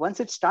understand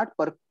once it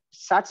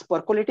starts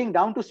percolating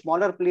down to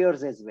smaller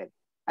players as well.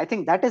 I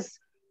think that is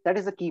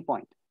a key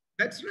point.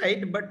 That's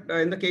right. But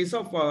in the case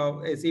of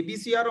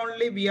CBCR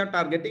only, we are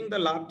targeting the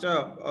large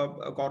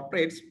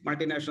corporates,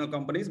 multinational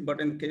companies. But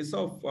in the case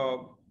of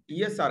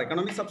ESR,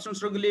 economic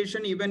substance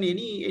regulation, even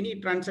any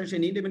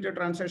transaction, any limited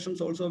transactions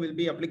also will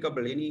be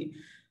applicable. Any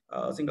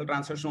single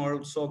transaction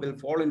also will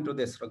fall into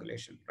this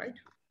regulation, right?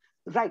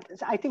 Right.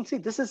 I think, see,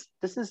 this is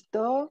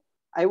the,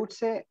 I would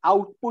say,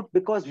 output,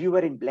 because we were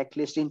in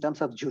blacklist in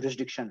terms of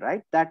jurisdiction,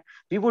 right? That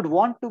we would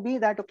want to be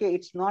that, okay,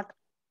 it's not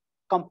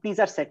companies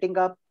are setting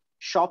up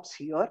shops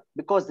here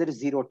because there is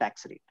zero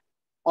tax rate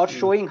or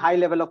showing high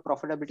level of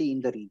profitability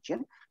in the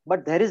region,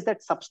 but there is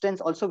that substance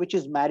also which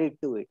is married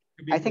to it.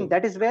 I think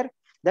that is where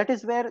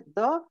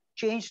the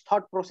change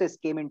thought process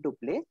came into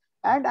play.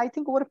 And I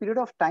think over a period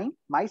of time,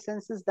 my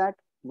sense is that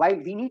while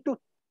we need to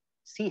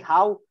see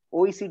how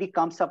OECD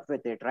comes up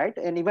with it, right?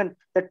 And even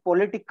that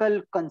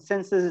political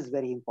consensus is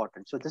very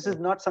important. So this is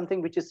not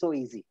something which is so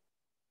easy.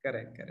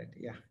 Correct.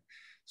 Yeah.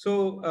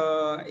 So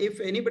if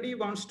anybody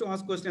wants to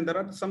ask questions, there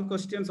are some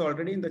questions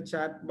already in the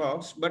chat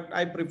box, but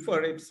I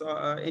prefer if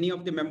any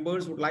of the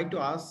members would like to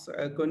ask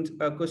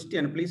a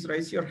question, please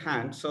raise your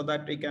hand so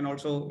that we can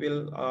also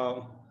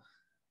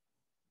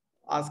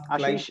ask.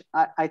 Ashish,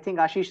 I think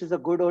Ashish is a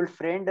good old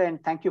friend,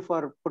 and thank you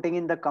for putting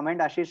in the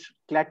comment. Ashish,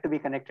 glad to be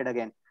connected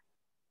again.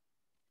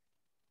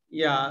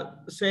 Yeah,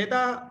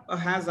 Shweta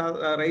has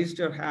raised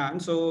her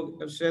hand. So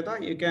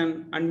Shweta, you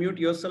can unmute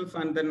yourself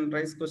and then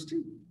raise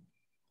question.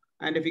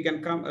 And if you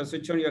can come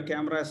switch on your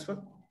camera as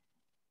well.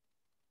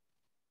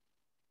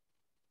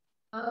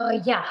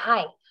 Yeah,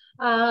 hi.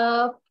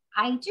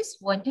 I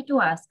just wanted to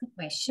ask a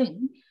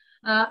question.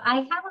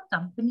 I have a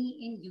company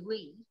in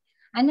UAE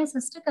and a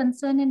sister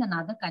concern in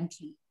another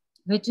country,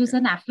 which is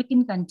an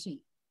African country.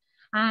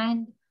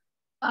 And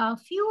a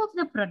few of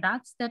the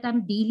products that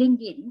I'm dealing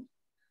in,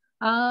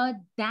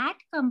 that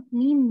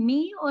company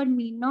may or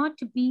may not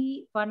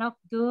be one of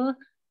the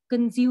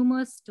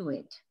consumers to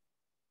it.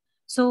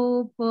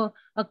 So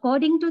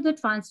according to the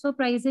transfer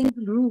pricing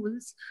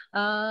rules,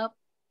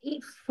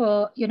 if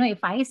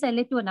I sell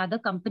it to another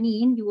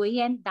company in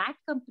UAE and that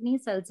company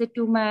sells it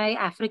to my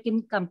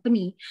African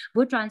company,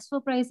 would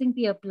transfer pricing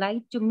be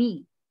applied to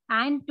me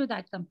and to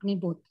that company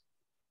both?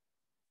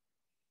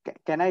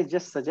 Can I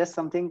just suggest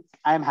something?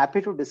 I'm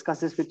happy to discuss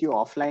this with you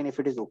offline if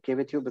it is okay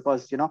with you,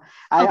 because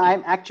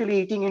I'm actually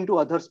eating into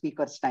other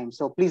speakers' time.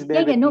 So please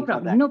bear with me. No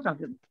problem. No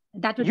problem.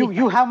 That would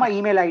you have my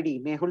email ID,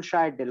 Mehul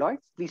Shah at Deloitte.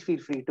 Please feel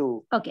free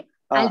to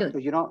I'll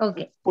do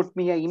it. Put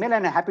me an email,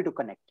 and I'm happy to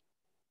connect.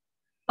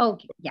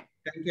 Okay. Yeah.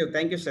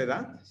 Thank you,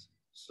 Seda.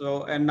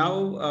 So and now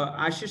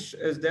Ashish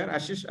is there.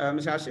 Ashish,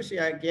 Mr. Ashish,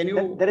 yeah, can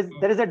you?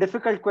 There is a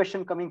difficult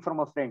question coming from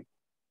a friend.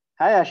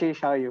 Hi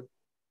Ashish, how are you?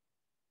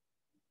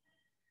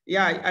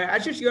 Yeah,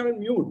 Ashish, you're on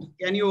mute.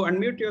 Can you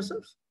unmute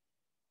yourself?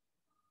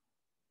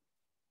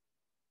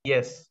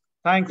 Yes.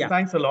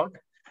 Thanks a lot.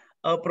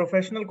 A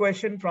professional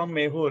question from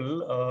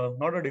Mehul,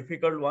 not a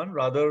difficult one,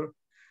 rather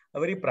a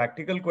very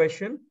practical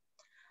question.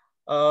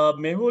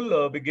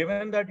 Mehul,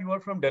 given that you are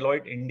from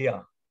Deloitte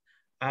India,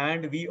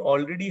 and we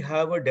already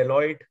have a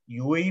Deloitte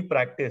UAE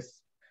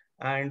practice,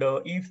 and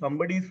if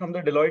somebody is from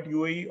the Deloitte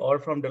UAE or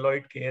from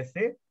Deloitte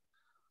KSA,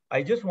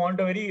 I just want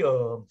a very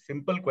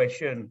simple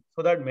question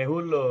so that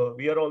Mehul,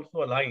 we are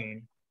also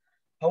aligned.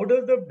 How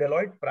does the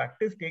Deloitte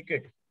practice take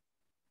it?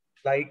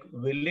 Like,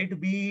 will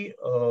it be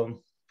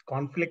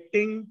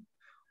conflicting,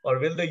 or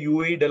will the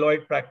UAE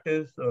Deloitte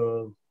practice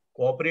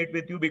cooperate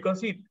with you? Because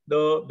see,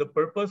 the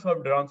purpose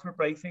of transfer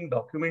pricing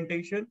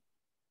documentation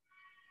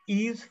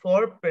is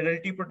for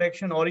penalty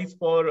protection, or is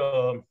for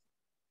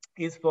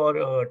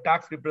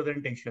tax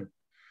representation.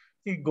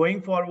 See,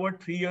 going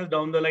forward 3 years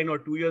down the line or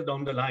 2 years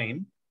down the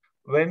line,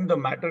 when the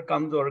matter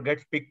comes or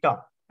gets picked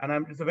up,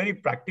 and it's a very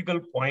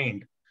practical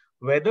point,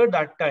 whether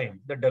that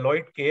time the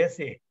Deloitte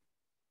KSA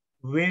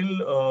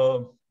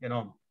will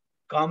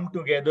come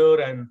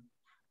together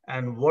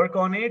and work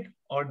on it,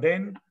 or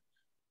then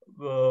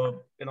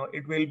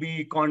it will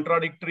be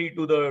contradictory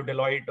to the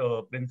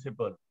Deloitte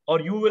principle, or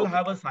you will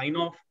have a sign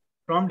off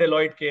from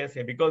Deloitte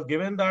KSA, because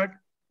given that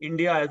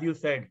India, as you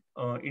said,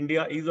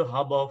 India is a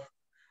hub of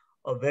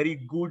a very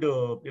good,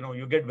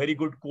 you get very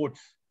good quotes.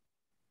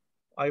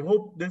 I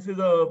hope this is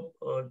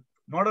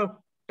not a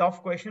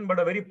tough question, but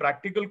a very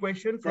practical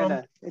question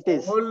from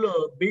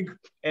all big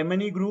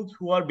M&E groups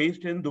who are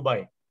based in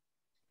Dubai.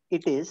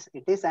 It is,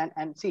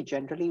 and see,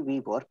 generally we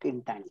work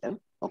in tandem,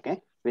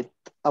 okay, with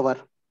our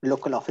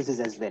local offices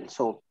as well.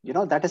 So,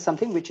 that is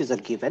something which is a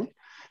given.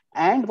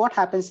 And what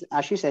happens,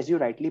 Ashish, as you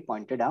rightly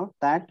pointed out,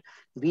 that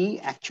we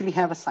actually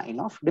have a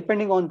sign-off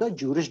depending on the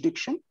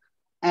jurisdiction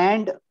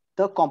and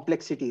the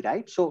complexity,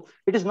 right? So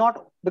it is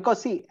not,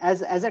 because see,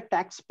 as a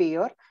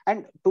taxpayer,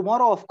 and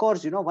tomorrow, of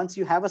course, once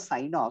you have a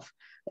sign-off,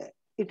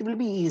 it will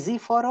be easy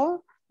for a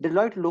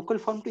Deloitte local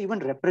firm to even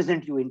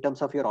represent you in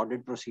terms of your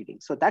audit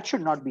proceedings. So that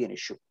should not be an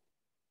issue.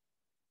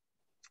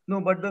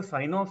 No, but the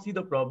sign-off, see,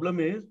 the problem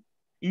is,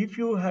 if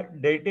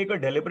they take a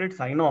deliberate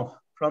sign-off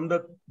from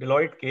the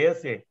Deloitte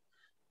KSA,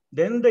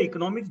 then the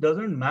economics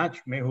doesn't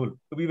match, Mehul,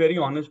 to be very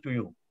honest to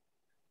you.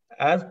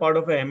 As part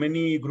of a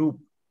M&E group,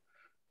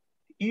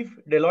 if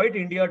Deloitte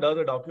India does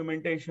a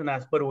documentation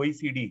as per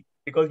OECD,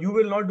 because you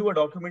will not do a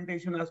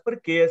documentation as per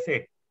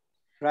KSA,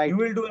 right? You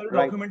will do a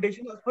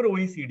documentation as per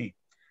OECD.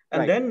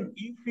 And then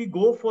if we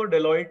go for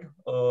Deloitte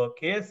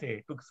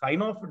KSA to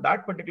sign off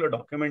that particular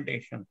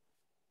documentation,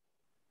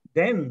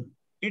 then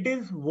it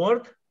is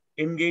worth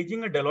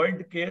engaging a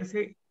Deloitte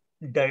KSA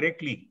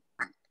directly.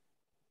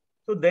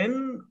 So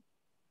then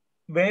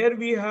where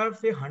we have,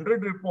 say,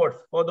 100 reports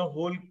for the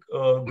whole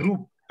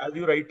group, as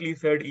you rightly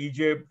said,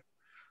 Egypt,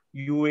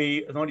 Egypt,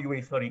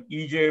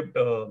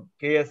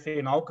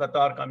 KSA, now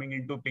Qatar coming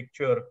into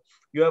picture.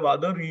 You have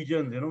other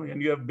regions,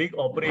 and you have big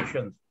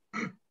operations.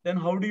 Then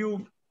how do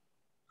you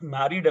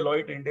marry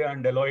Deloitte India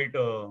and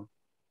Deloitte?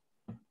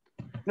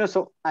 No,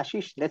 so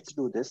Ashish, let's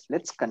do this.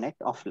 Let's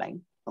connect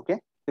offline, okay?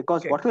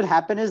 Because what will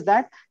happen is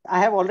that I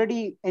have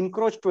already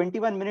encroached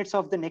 21 minutes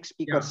of the next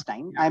speaker's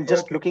time. I'm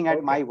just looking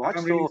at my watch.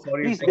 So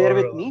please bear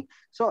with me.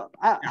 So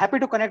happy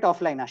to connect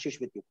offline, Ashish,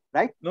 with you,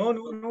 right? No,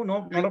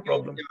 not a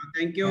problem.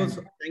 Thank you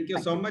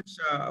so much,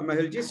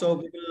 Mehulji. So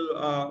we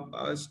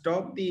will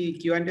stop the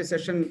Q&A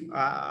session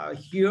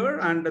here,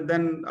 and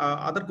then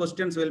other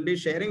questions we'll be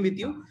sharing with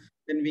you.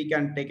 Then we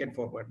can take it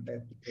forward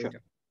later.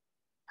 Sure.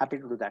 Happy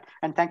to do that.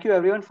 And thank you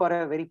everyone for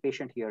a very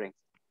patient hearing.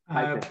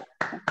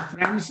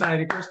 Friends, I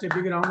request a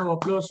big round of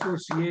applause for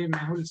CA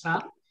Mehul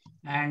Saab.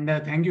 And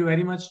thank you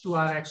very much to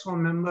our ExCom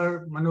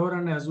member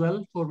Manoharan as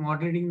well for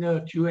moderating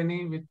the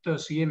Q&A with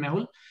CA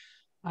Mehul.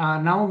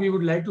 Now we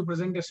would like to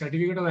present a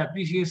certificate of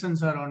appreciation,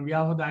 sir, on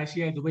behalf of the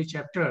ICAI Dubai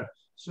chapter.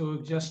 So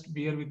just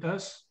bear with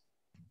us.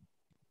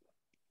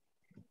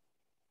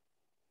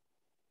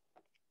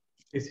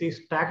 This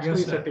is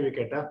tax-free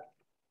certificate,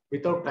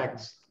 without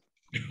tax.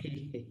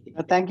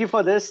 Thank you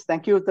for this.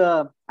 Thank you,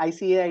 the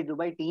ICAI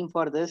Dubai team,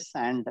 for this.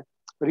 And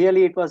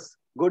really, it was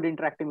good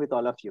interacting with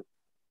all of you.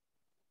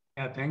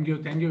 Yeah, thank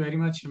you. Thank you very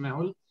much,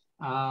 Mehul.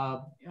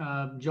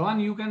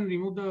 John, you can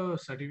remove the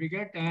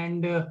certificate.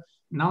 And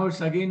now it's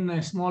again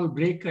a small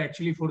break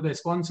actually for the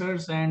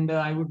sponsors. And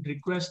I would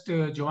request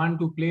Joanne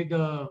to play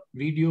the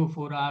video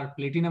for our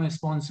platinum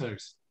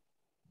sponsors.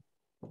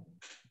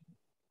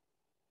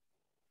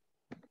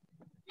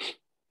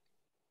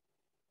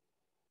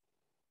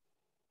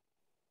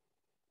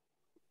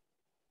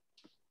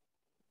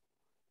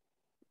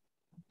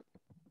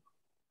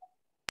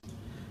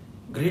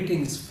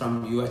 Greetings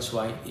from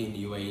UHY in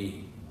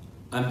UAE.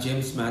 I'm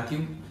James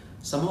Matthew.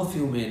 Some of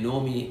you may know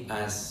me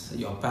as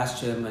your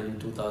past chairman in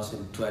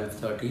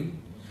 2012-13.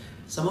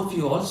 Some of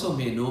you also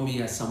may know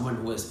me as someone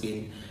who has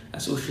been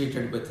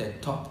associated with a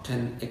top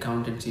 10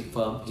 accountancy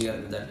firm here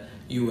in the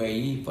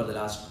UAE for the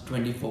last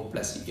 24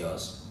 plus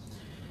years.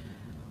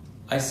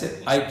 I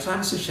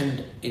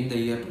transitioned in the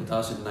year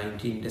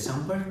 2019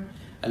 December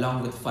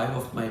along with 5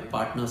 of my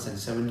partners and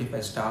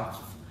 75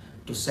 staff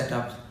to set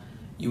up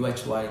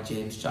UHY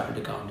James Chartered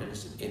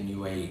Accountants in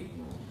UAE.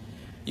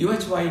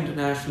 UHY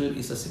International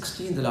is the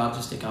 16th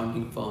largest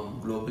accounting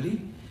firm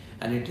globally,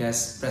 and it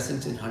has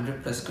presence in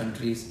 100 plus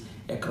countries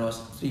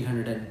across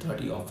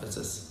 330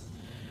 offices.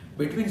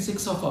 Between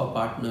 6 of our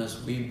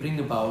partners, we bring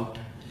about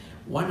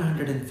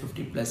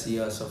 150 plus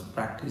years of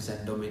practice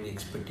and domain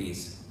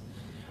expertise.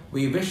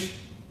 We wish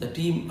the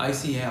team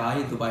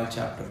ICAI Dubai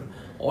chapter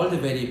all the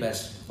very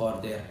best for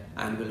their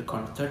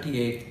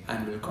 38th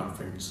annual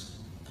conference.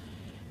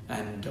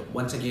 And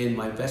once again,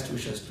 my best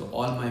wishes to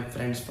all my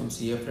friends from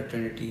CA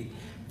fraternity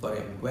for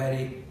a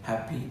very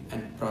happy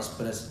and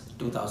prosperous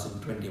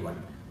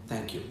 2021.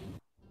 Thank you.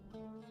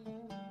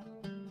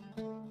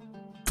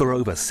 For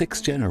over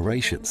 6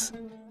 generations,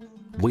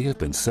 we have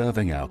been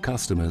serving our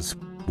customers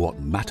what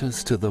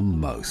matters to them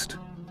most.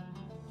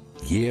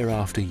 Year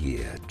after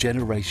year,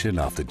 generation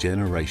after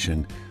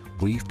generation,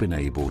 we've been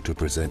able to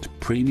present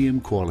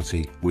premium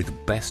quality with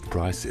best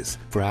prices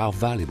for our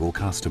valuable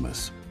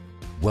customers.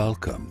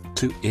 Welcome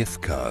to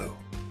IFCO.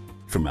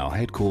 From our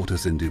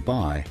headquarters in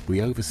Dubai,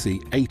 we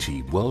oversee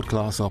 80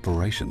 world-class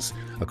operations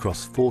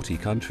across 40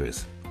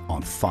 countries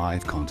on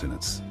 5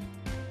 continents.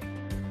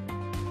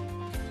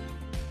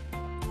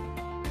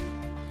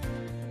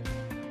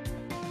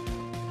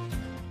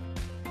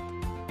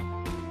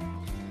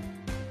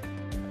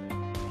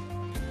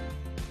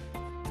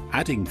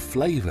 Adding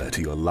flavour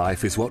to your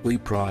life is what we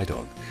pride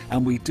on,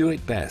 and we do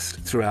it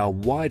best through our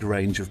wide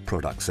range of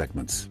product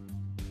segments.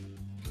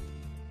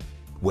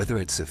 Whether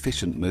it's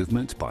efficient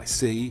movement by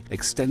sea,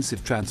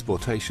 extensive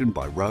transportation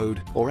by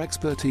road, or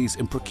expertise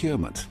in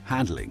procurement,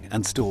 handling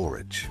and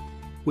storage,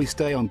 we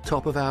stay on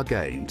top of our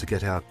game to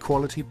get our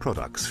quality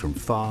products from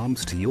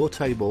farms to your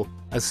table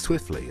as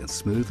swiftly and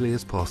smoothly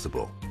as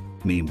possible.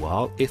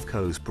 Meanwhile,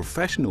 IFCO's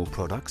professional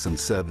products and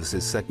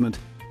services segment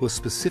was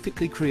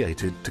specifically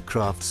created to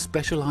craft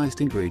specialized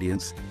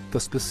ingredients for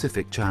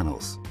specific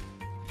channels.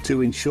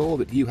 To ensure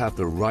that you have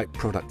the right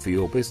product for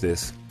your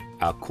business,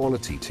 our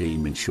quality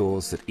team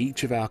ensures that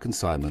each of our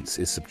consignments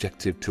is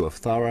subjected to a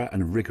thorough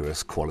and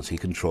rigorous quality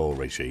control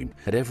regime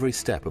at every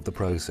step of the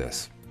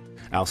process.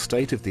 Our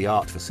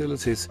state-of-the-art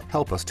facilities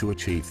help us to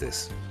achieve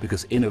this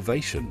because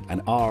innovation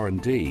and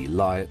R&D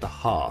lie at the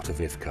heart of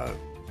IFCO.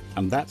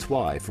 And that's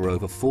why for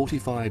over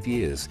 45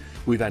 years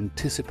we've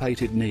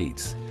anticipated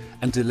needs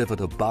and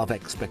delivered above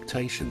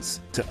expectations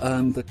to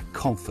earn the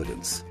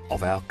confidence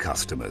of our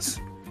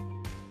customers.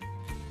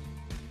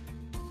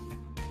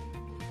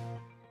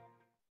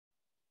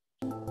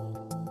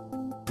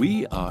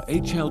 We are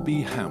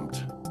HLB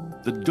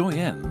Hamt, the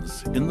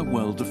doyens in the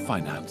world of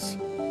finance.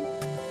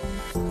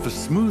 For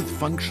smooth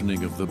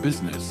functioning of the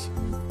business,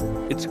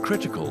 it's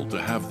critical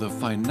to have the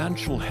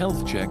financial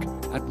health check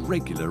at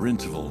regular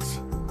intervals.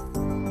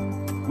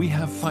 We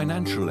have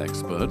financial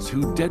experts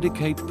who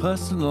dedicate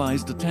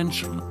personalized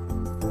attention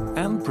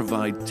and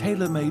provide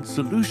tailor-made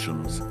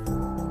solutions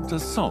to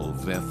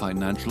solve their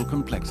financial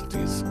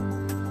complexities.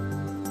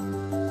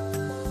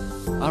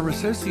 Our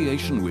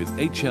association with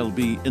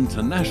HLB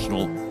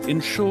International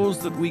ensures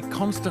that we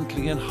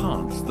constantly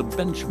enhance the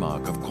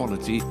benchmark of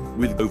quality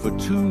with over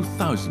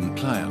 2,000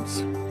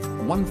 clients,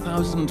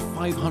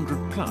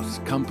 1,500 plus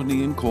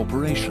company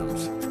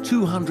incorporations,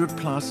 200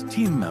 plus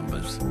team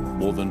members,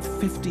 more than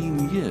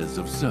 15 years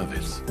of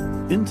service.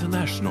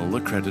 International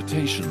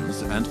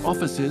accreditations and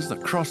offices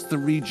across the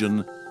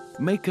region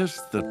make us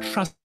the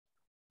trusted.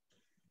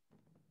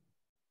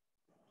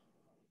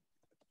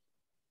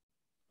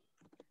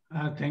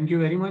 Thank you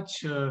very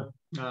much,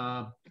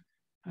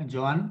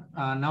 Johan.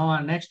 Now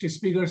our next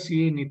speaker,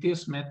 CA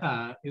Nitesh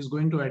Mehta, is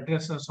going to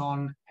address us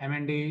on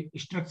M&A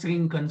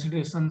structuring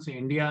considerations,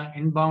 India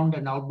inbound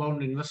and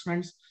outbound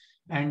investments.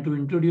 And to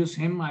introduce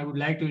him, I would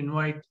like to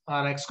invite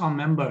our ExCom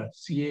member,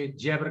 CA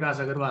Jay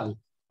Prakash Agarwal.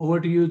 Over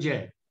to you,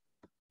 Jay.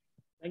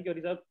 Thank you,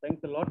 Rizab.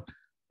 Thanks a lot.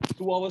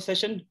 2-hour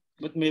session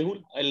with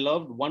Mehul. I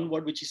loved one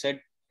word which he said,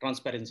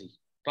 transparency.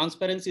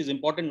 Transparency is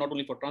important not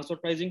only for transfer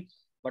pricing,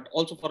 but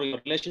also for your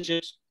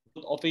relationships,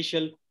 both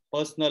official,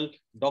 personal,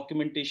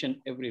 documentation,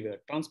 everywhere.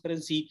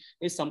 Transparency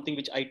is something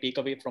which I take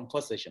away from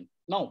first session.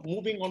 Now,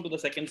 moving on to the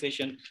second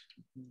session,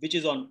 which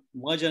is on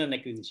merger and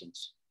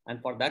acquisitions. And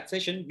for that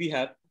session, we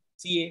have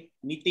CA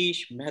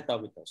Nitesh Mehta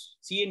with us.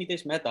 CA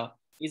Nitesh Mehta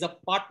is a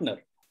partner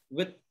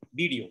with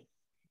BDO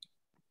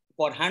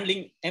for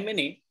handling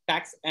M&A,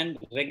 tax and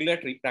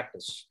regulatory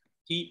practice.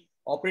 He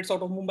operates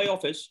out of Mumbai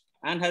office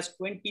and has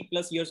 20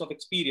 plus years of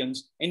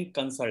experience in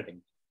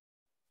consulting.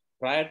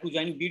 Prior to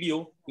joining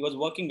BDO, he was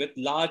working with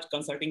large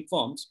consulting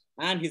firms,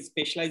 and his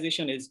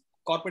specialization is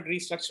corporate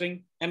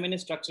restructuring, M&A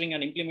structuring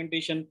and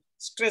implementation,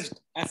 stressed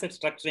asset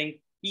structuring,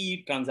 PE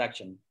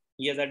transaction.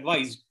 He has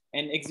advised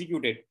and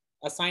executed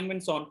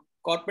assignments on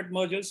corporate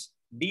mergers,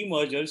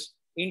 demergers,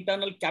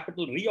 internal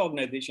capital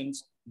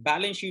reorganizations,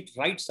 balance sheet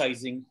right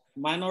sizing,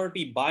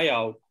 minority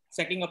buyout,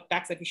 setting up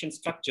tax efficient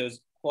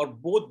structures for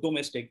both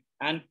domestic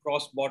and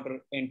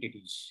cross-border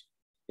entities.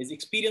 His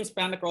experience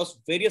spanned across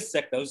various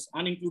sectors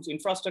and includes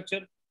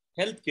infrastructure,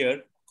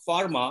 healthcare,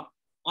 pharma,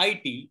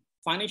 IT,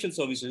 financial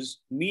services,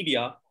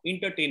 media,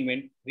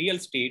 entertainment, real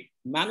estate,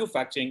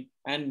 manufacturing,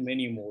 and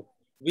many more.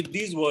 With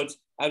these words,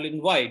 I will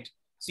invite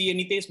CA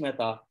Nitesh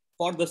Mehta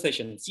for the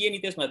session. CA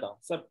Nitesh Mehta,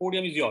 sir,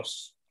 podium is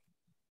yours.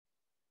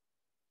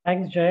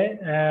 Thanks, Jay.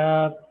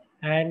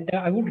 And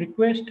I would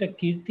request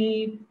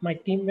Kirti, my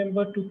team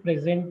member, to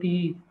present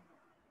the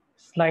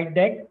slide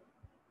deck.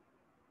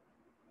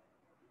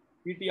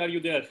 Kirti, are you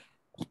there?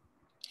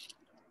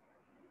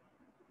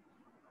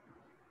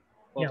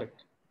 Perfect.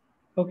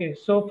 Yeah. Okay,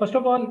 so first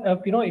of all,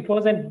 it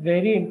was a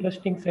very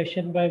interesting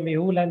session by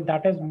Mehul, and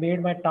that has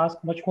made my task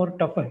much more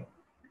tougher.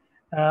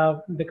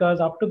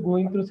 Because after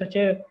going through such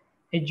a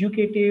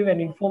educative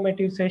and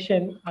informative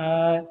session,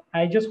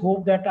 I just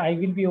hope that I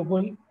will be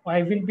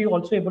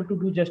also able to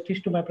do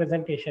justice to my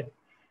presentation.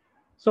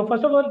 So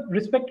first of all,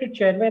 respected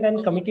chairman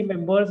and committee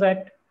members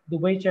at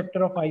Dubai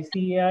chapter of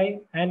ICAI,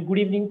 and good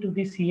evening to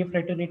the CA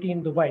fraternity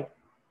in Dubai.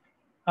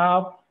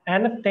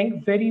 And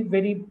a very,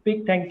 very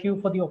big thank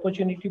you for the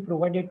opportunity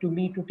provided to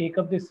me to take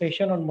up this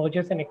session on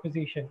mergers and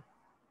acquisition.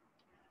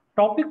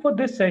 Topic for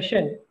this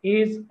session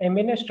is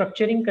M&A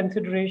structuring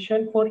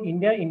consideration for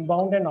India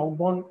inbound and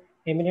outbound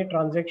M&A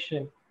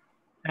transaction.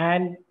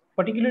 And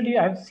particularly,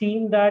 I've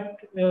seen that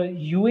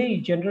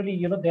UAE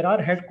generally, there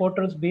are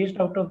headquarters based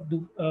out of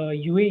the,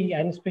 UAE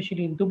and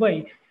especially in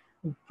Dubai,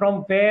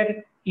 from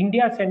where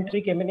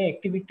India-centric M&A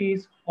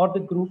activities or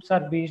the groups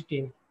are based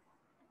in.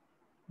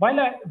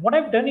 What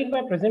I've done in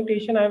my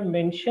presentation, I've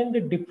mentioned the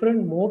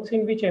different modes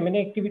in which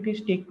M&A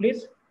activities take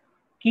place,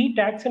 key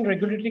tax and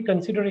regulatory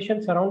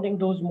considerations surrounding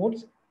those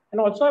modes, and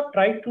also I've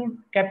tried to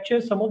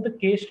capture some of the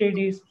case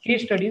studies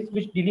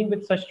which dealing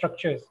with such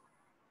structures.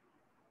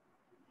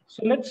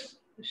 So let's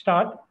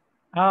start.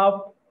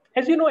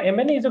 As you know,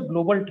 M&A is a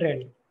global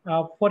trend.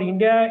 For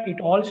India, it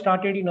all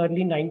started in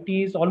early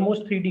 90s,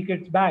 almost 3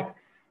 decades back,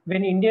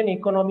 when Indian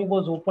economy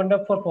was opened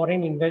up for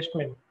foreign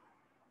investment.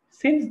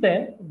 Since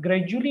then,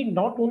 gradually,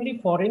 not only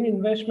foreign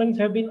investments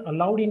have been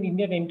allowed in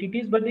Indian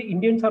entities, but the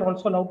Indians are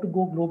also allowed to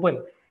go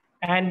global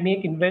and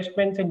make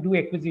investments and do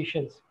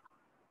acquisitions.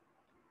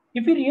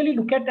 If we really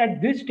look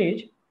at this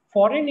stage,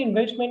 foreign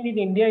investment in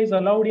India is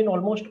allowed in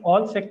almost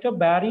all sectors,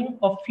 barring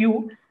a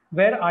few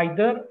where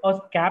either a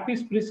cap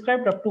is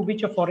prescribed up to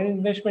which a foreign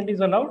investment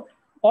is allowed,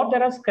 or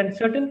there are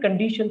certain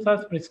conditions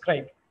are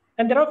prescribed.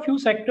 And there are few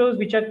sectors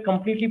which are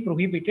completely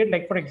prohibited,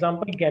 like for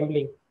example,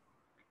 gambling.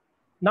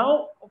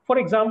 Now, for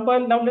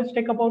example, now let's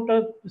take about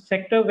a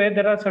sector where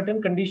there are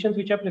certain conditions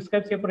which are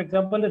prescribed, say, for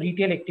example, a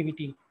retail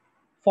activity.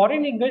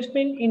 Foreign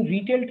investment in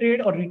retail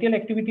trade or retail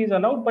activity is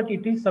allowed, but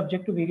it is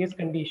subject to various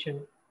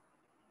conditions.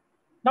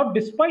 Now,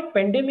 despite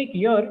pandemic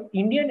year,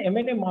 Indian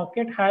M&A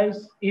market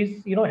has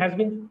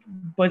been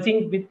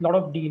buzzing with a lot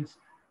of deals.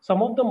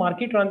 Some of the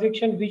market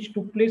transactions which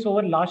took place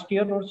over last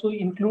year also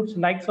includes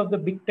likes of the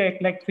big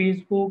tech like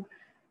Facebook.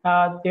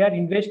 They are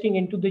investing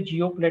into the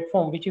Geo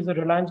platform, which is a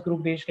Reliance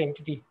Group based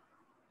entity.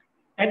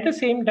 At the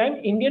same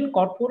time, Indian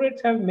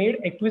corporates have made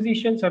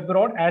acquisitions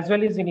abroad as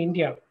well as in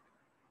India.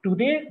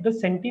 Today, the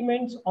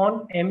sentiments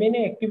on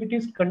M&A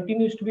activities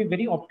continues to be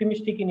very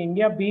optimistic in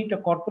India, be it a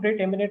corporate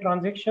M&A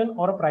transaction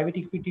or a private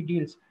equity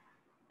deals.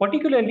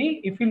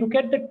 Particularly, if you look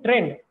at the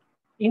trend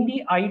in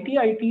the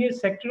IT, ITS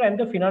sector and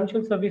the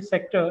financial service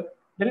sector,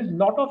 there is a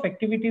lot of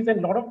activities and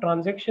a lot of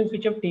transactions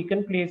which have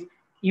taken place,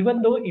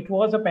 even though it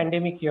was a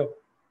pandemic year.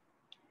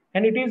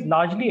 And it is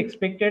largely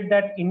expected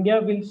that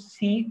India will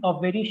see a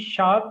very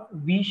sharp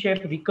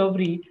V-shaped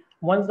recovery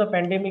once the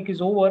pandemic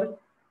is over,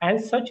 and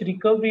such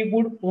recovery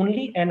would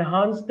only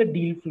enhance the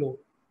deal flow.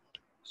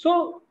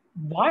 So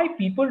why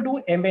people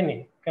do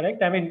M&A,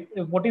 correct? I mean,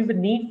 what is the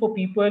need for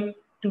people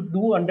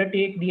to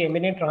undertake the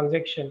M&A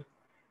transaction?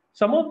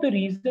 Some of the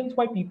reasons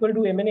why people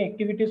do M&A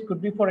activities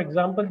could be, for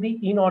example, the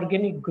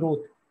inorganic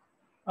growth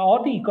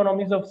or the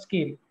economies of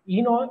scale.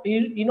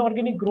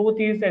 Inorganic growth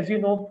is, as you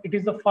know, it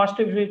is the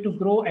fastest way to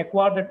grow,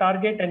 acquire the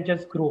target and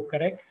just grow,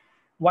 correct?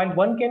 While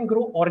one can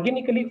grow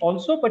organically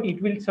also, but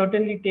it will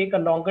certainly take a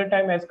longer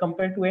time as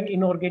compared to an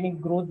inorganic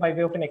growth by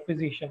way of an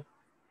acquisition.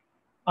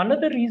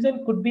 Another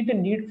reason could be the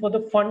need for the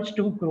funds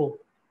to grow.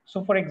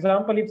 So for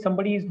example, if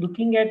somebody is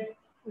looking at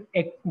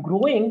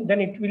growing,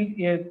 then it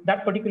will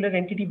that particular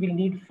entity will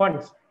need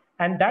funds.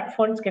 And that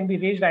funds can be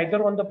raised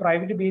either on the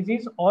private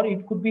basis or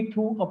it could be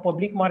through a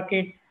public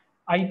market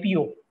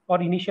IPO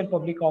or initial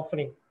public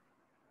offering.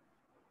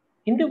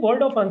 In the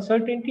world of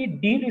uncertainty,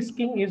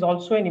 de-risking is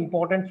also an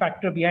important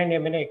factor behind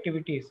M&A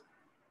activities.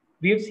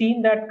 We have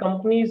seen that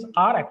companies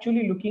are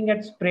actually looking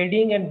at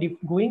spreading and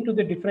going to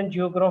the different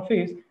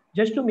geographies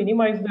just to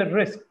minimize the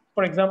risk.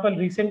 For example,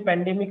 recent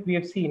pandemic we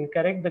have seen,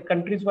 correct? The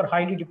countries were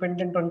highly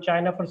dependent on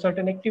China for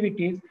certain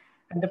activities.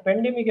 And the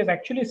pandemic has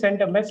actually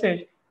sent a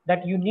message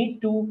that you need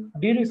to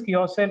de-risk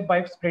yourself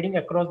by spreading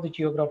across the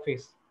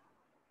geographies.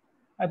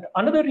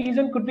 Another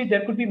reason could be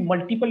there could be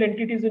multiple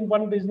entities in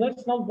one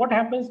business. Now, what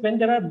happens when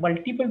there are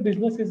multiple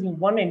businesses in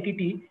one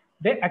entity?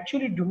 They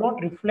actually do not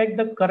reflect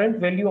the current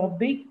value of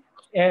the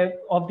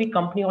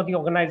company or the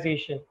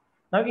organization.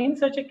 Now, in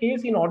such a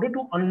case, in order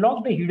to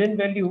unlock the hidden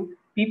value,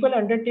 people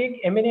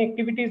undertake M&A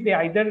activities. They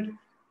either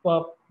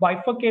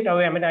bifurcate,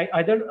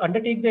 either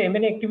undertake the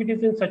M&A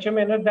activities in such a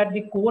manner that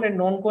the core and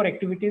non-core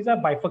activities are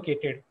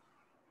bifurcated.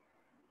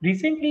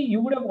 Recently,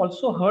 you would have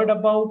also heard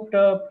about,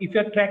 if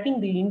you're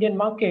tracking the Indian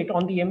market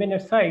on the M&A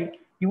side,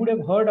 you would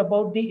have heard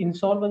about the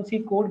insolvency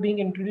code being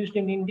introduced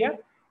in India.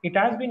 It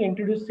has been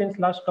introduced since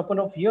last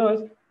couple of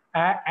years.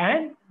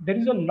 And there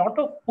is a lot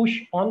of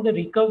push on the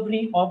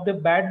recovery of the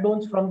bad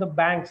loans from the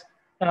banks,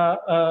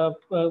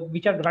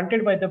 which are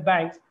granted by the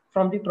banks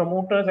from the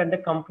promoters and the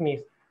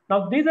companies.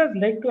 Now, this has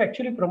led to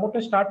actually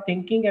promoters start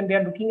thinking and they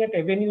are looking at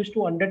avenues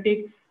to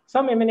undertake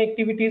some M&A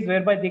activities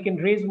whereby they can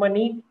raise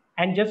money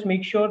and just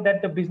make sure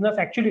that the business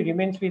actually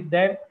remains with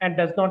them and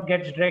does not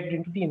get dragged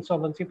into the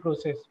insolvency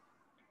process.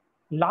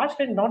 Last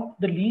and not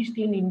the least,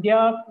 in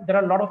India, there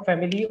are a lot of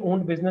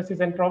family-owned businesses,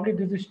 and probably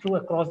this is true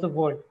across the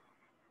world.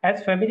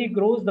 As family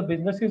grows, the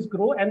businesses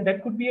grow, and there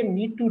could be a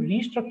need to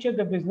restructure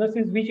the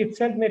businesses, which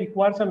itself may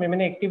require some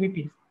M&A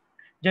activities,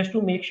 just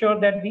to make sure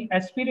that the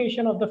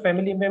aspiration of the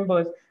family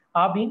members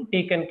are being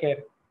taken care.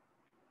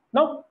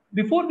 Now,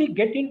 before we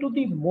get into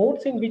the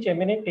modes in which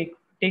M&A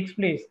takes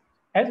place.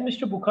 As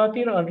Mr.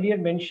 Bukhatir earlier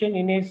mentioned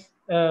in his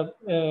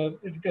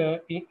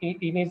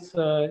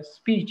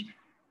speech,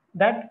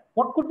 that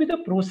what could be the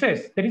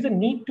process? There is a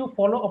need to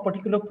follow a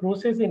particular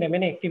process in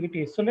M&A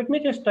activities. So let me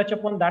just touch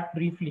upon that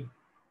briefly.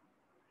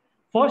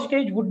 First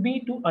stage would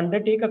be to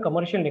undertake a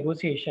commercial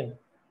negotiation,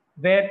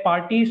 where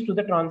parties to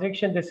the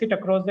transaction, they sit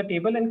across the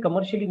table and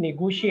commercially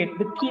negotiate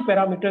the key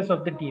parameters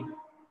of the deal.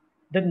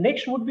 The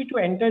next would be to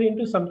enter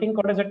into something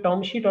called as a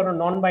term sheet or a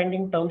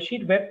non-binding term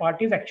sheet, where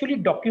parties actually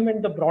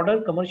document the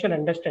broader commercial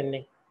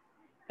understanding.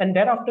 And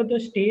thereafter, the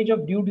stage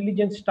of due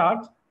diligence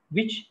starts,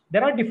 which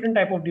there are different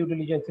type of due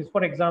diligences.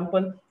 For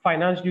example,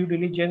 finance due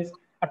diligence,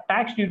 a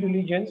tax due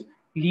diligence,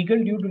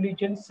 legal due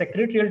diligence,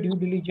 secretarial due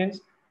diligence.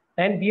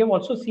 And we have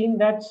also seen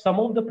that some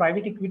of the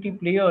private equity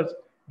players,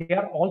 they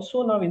are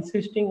also now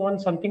insisting on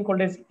something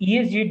called as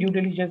ESG due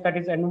diligence, that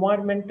is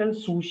environmental,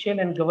 social,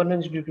 and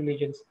governance due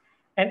diligence.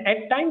 And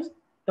at times,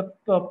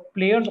 the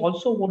players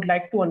also would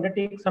like to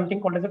undertake something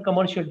called as a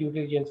commercial due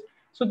diligence.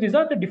 So these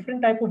are the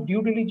different type of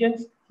due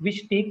diligence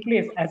which take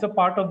place as a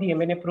part of the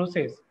M&A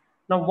process.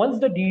 Now, once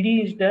the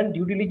DD is done,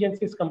 due diligence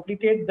is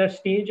completed, the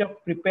stage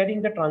of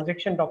preparing the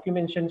transaction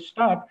documentation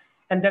start,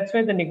 and that's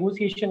where the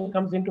negotiation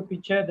comes into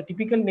picture. The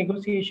typical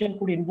negotiation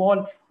could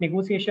involve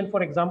negotiation,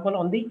 for example,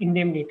 on the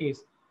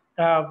indemnities,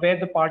 where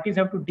the parties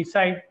have to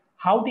decide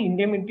how the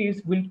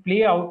indemnities will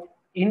play out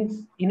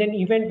in an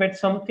event where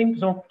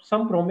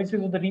some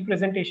promises of the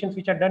representations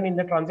which are done in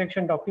the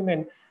transaction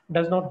document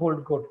does not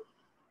hold good.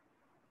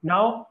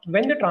 Now,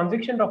 when the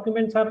transaction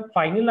documents are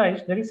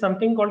finalized, there is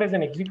something called as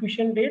an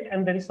execution date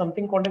and there is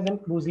something called as a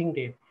closing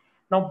date.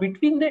 Now,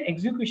 between the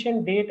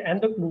execution date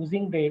and the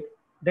closing date,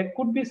 there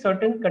could be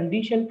certain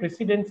condition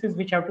precedences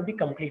which have to be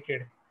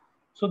completed.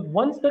 So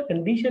once the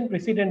condition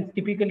precedents,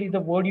 typically the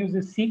word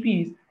uses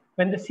CPs,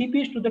 when the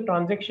CPs to the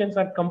transactions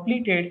are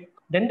completed,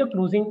 then the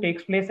closing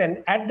takes place.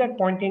 And at that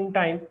point in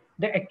time,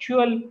 the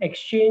actual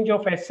exchange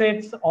of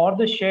assets or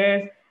the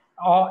shares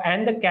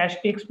and the cash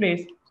takes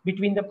place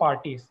between the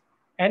parties.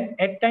 And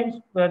at times,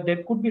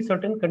 there could be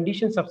certain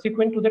conditions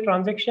subsequent to the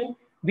transaction,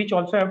 which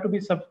also have to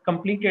be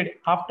completed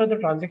after the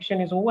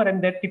transaction is over.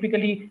 And that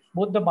typically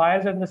both the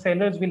buyers and the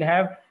sellers will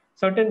have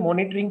certain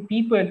monitoring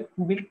people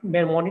who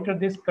will monitor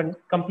this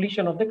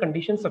completion of the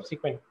condition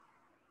subsequent.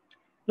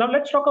 Now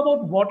let's talk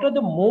about what are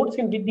the modes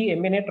in which the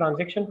M&A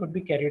transaction could be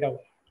carried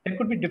out. There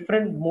could be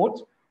different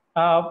modes.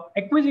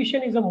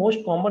 Acquisition is the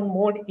most common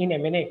mode in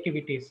M&A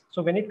activities.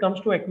 So when it comes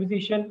to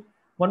acquisition,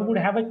 one would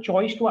have a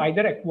choice to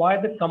either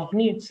acquire the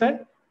company itself,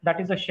 that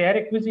is a share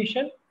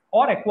acquisition,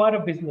 or acquire a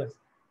business.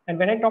 And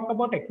when I talk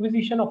about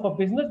acquisition of a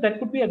business, there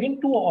could be again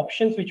two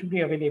options which would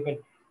be available.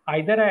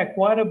 Either I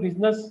acquire a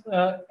business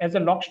as a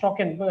lock, stock,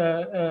 and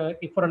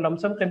for a lump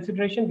sum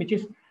consideration, which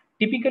is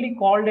typically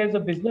called as a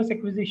business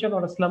acquisition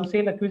or a slump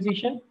sale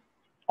acquisition,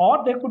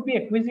 or there could be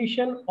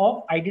acquisition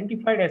of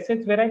identified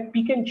assets where I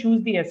pick and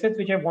choose the assets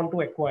which I want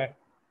to acquire.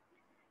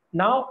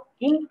 Now,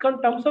 in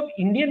terms of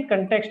Indian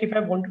context, if I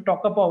want to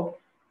talk about,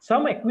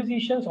 some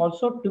acquisitions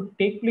also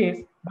take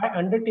place by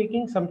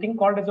undertaking something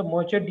called as a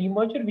merger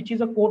demerger, which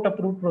is a court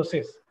approved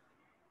process.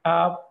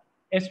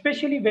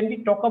 Especially when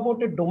we talk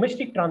about a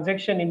domestic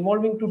transaction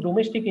involving two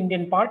domestic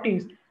Indian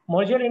parties,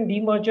 merger and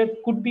demerger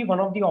could be one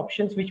of the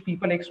options which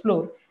people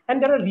explore.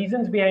 And there are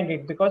reasons behind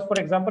it, because,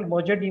 for example,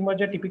 merger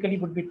demerger typically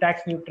would be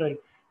tax neutral.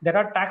 There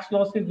are tax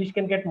losses which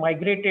can get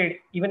migrated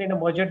even in a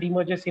merger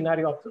demerger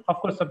scenario, of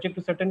course, subject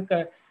to certain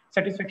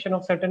satisfaction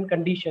of certain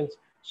conditions.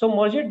 So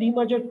merger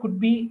demerger could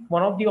be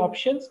one of the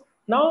options.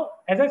 Now,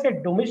 as I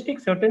said, domestic,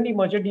 certainly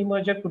merger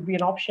demerger could be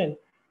an option.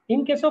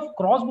 In case of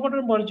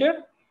cross-border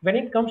merger, when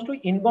it comes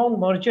to inbound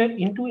merger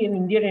into an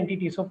Indian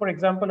entity, so for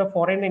example, a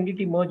foreign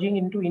entity merging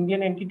into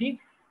Indian entity,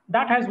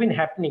 that has been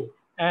happening.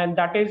 And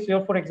that is,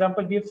 for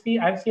example,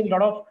 I've seen a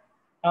lot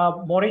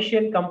of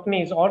Mauritian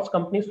companies or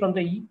companies from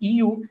the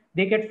EU,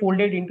 they get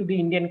folded into the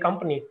Indian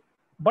company.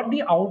 But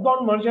the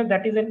outbound merger,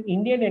 that is an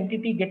Indian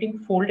entity getting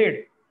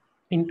folded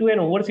into an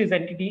overseas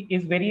entity,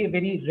 is very,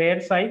 very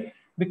rare sight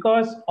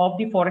because of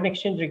the foreign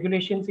exchange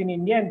regulations in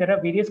India, and there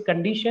are various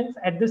conditions.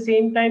 At the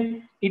same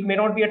time, it may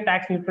not be a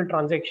tax neutral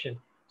transaction.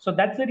 So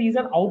that's the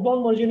reason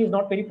outbound merger is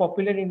not very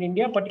popular in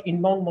India, but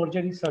inbound merger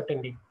is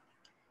certainly.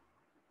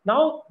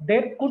 Now,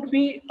 there could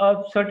be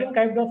a certain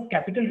kind of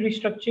capital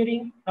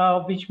restructuring,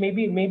 which may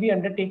be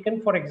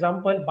undertaken. For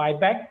example,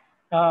 buyback.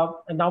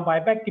 Now,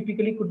 buyback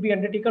typically could be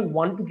undertaken,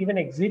 one, to give an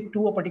exit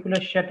to a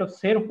particular set of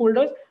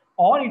shareholders,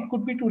 or it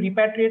could be to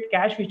repatriate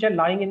cash which are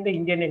lying in the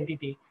Indian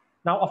entity.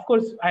 Now, of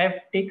course, I have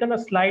taken a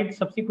slide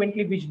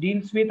subsequently which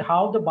deals with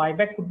how the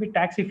buyback could be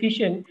tax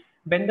efficient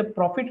when the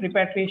profit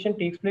repatriation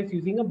takes place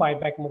using a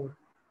buyback mode.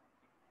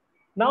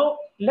 Now,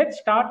 let's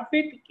start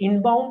with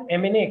inbound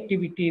M&A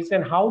activities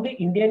and how the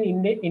Indian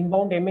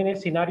inbound M&A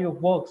scenario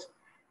works.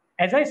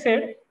 As I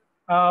said,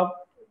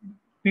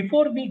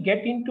 before we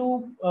get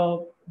into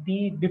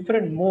the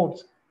different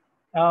modes,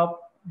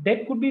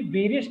 there could be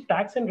various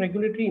tax and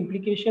regulatory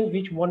implications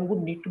which one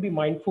would need to be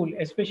mindful,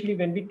 especially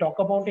when we talk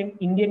about an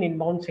Indian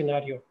inbound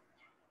scenario.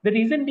 The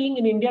reason being,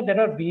 in India, there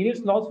are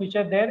various laws which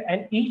are there,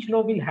 and each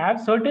law will have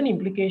certain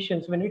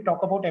implications when we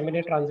talk about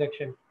M&A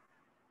transaction.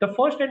 The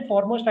first and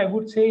foremost, I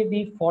would say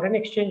the foreign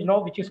exchange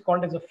law, which is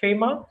called as a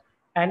FEMA,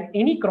 and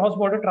any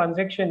cross-border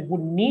transaction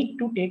would need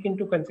to take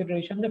into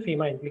consideration the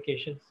FEMA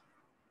implications.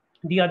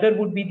 The other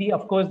would be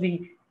of course,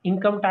 the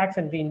income tax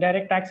and the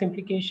indirect tax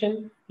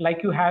implication.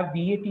 Like you have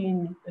VAT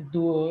in the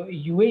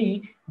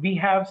UAE, we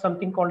have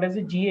something called as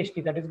a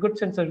GST, that is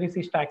goods and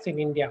services tax in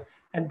India,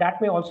 and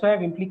that may also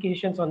have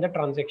implications on the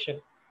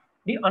transaction.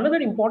 The another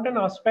important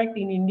aspect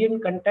in Indian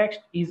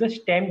context is a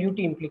stamp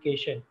duty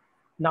implication.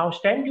 Now,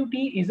 stamp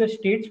duty is a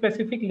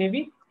state-specific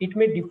levy. It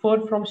may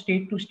differ from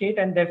state to state,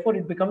 and therefore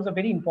it becomes a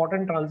very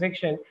important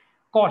transaction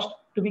cost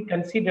to be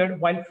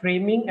considered while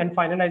framing and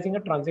finalizing a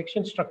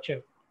transaction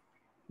structure.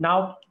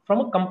 Now,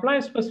 from a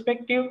compliance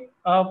perspective,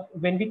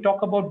 when we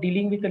talk about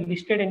dealing with a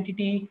listed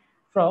entity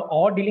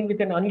or dealing with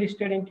an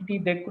unlisted entity,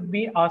 there could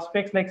be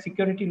aspects like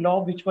security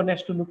law, which one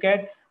has to look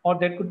at, or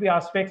there could be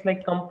aspects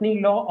like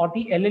company law or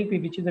the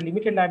LLP, which is a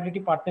Limited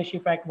Liability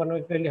Partnership Act, one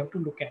will have to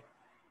look at.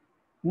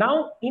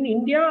 Now, in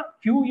India,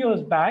 few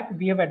years back,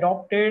 we have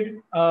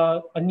adopted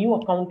a new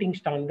accounting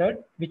standard,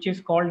 which is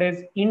called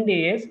as Ind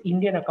AS,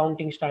 Indian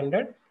Accounting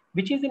Standard,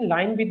 which is in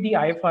line with the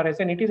IFRS,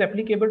 and it is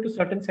applicable to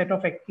certain set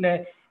of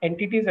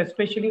entities,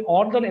 especially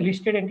all the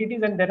listed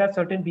entities, and there are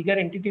certain bigger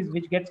entities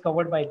which gets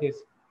covered by this.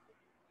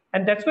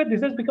 And that's why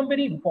this has become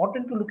very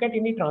important to look at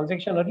any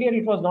transaction. Earlier,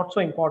 it was not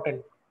so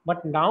important.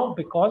 But now,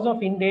 because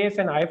of Ind AS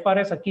and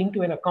IFRS akin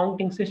to an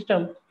accounting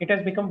system, it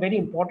has become very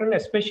important,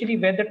 especially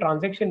where the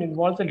transaction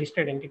involves a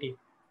listed entity.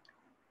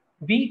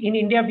 In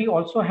India, we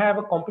also have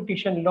a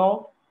competition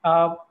law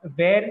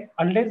where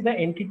unless the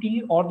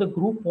entity or the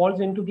group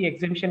falls into the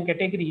exemption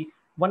category,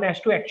 one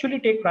has to actually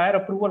take prior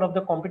approval of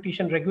the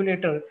competition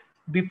regulator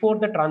before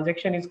the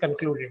transaction is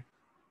concluded.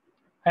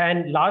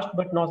 And last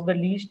but not the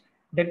least,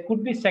 there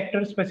could be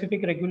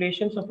sector-specific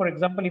regulations. So, for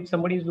example, if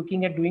somebody is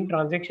looking at doing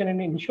transaction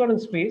in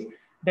insurance space,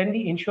 then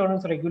the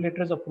insurance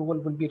regulator's approval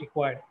will be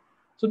required.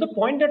 So the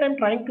point that I'm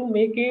trying to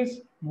make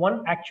is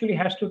one actually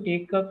has to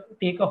take a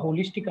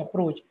holistic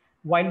approach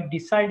while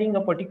deciding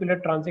a particular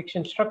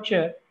transaction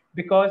structure,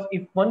 because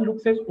if one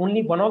looks at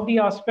only one of the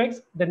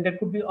aspects, then there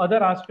could be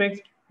other aspects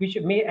which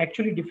may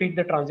actually defeat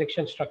the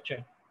transaction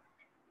structure.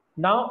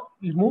 Now,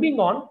 moving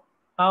on,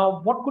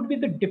 what could be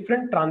the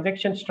different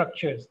transaction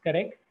structures,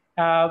 correct?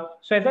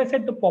 So as I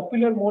said, the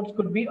popular modes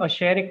could be a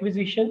share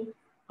acquisition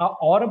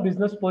or a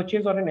business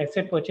purchase or an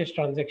asset purchase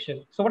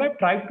transaction. So what I've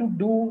tried to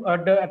do,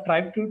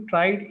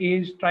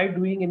 try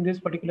doing in this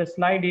particular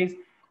slide is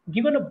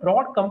given a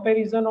broad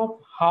comparison of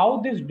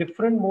how these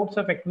different modes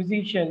of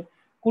acquisition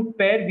could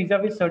pair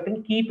vis-a-vis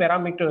certain key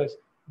parameters,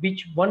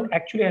 which one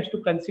actually has to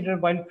consider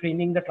while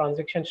framing the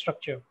transaction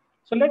structure.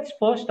 So let's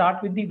first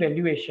start with the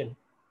valuation.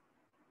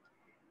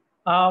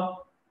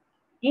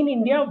 In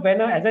India,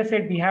 as I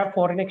said, we have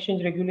foreign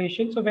exchange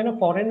regulations. So when a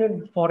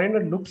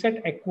foreigner looks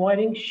at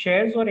acquiring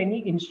shares or any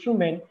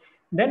instrument,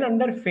 then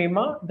under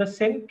FEMA, the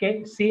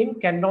same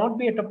cannot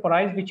be at a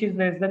price which is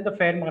less than the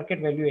fair market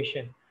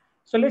valuation.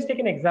 So let's take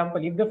an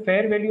example. If the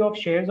fair value of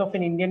shares of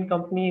an Indian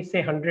company is say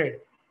 100,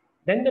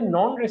 then the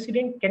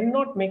non-resident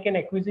cannot make an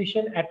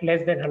acquisition at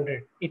less than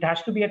 100. It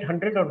has to be at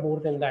 100 or more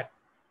than that.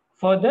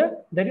 Further,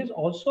 there is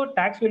also a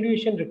tax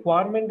valuation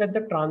requirement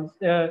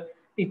that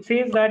it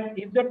says that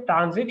if the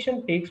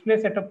transaction takes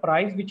place at a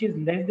price which is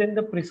less than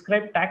the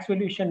prescribed tax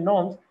valuation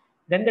norms,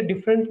 then the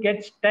difference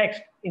gets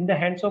taxed in the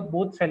hands of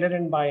both seller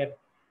and buyer.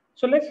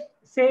 So let's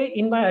say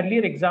in my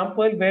earlier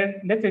example,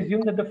 where let's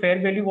assume that the fair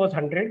value was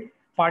 100,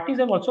 parties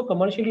have also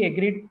commercially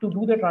agreed to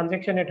do the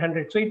transaction at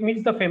 100. So it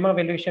meets the FEMA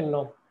valuation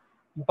norm.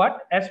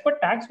 But as per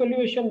tax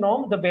valuation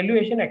norm, the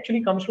valuation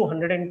actually comes to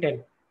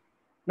 110.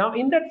 Now,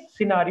 in that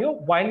scenario,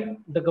 while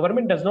the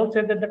government does not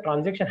say that the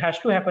transaction has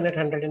to happen at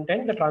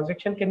 110, the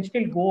transaction can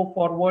still go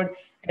forward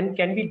and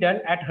can be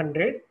done at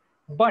 100.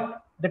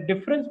 But the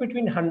difference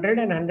between 100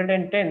 and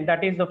 110,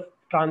 that is the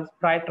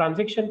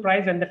transaction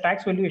price and the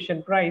tax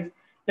valuation price,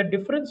 the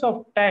difference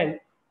of 10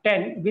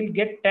 will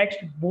get taxed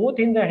both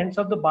in the hands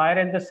of the buyer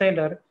and the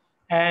seller,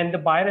 and the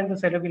buyer and the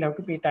seller will have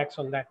to pay tax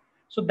on that.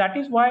 So that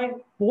is why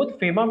both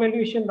FEMA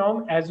valuation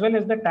norm as well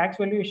as the tax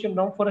valuation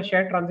norm for a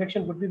share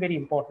transaction would be very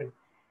important.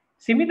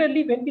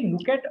 Similarly, when we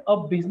look at a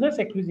business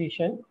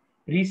acquisition,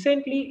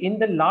 recently in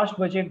the last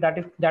budget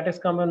that has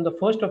come on the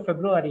 1st of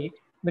February,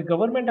 the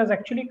government has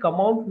actually come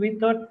out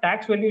with a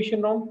tax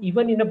valuation norm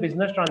even in a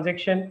business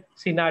transaction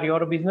scenario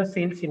or a business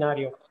sales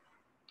scenario.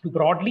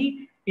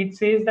 Broadly, it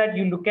says that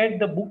you look at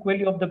the book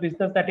value of the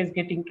business that is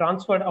getting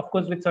transferred, of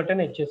course, with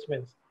certain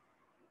adjustments.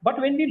 But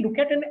when we look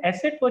at an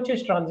asset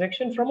purchase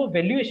transaction from a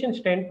valuation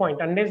standpoint,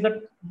 unless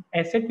the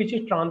asset which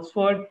is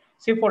transferred,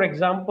 say, for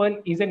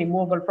example, is an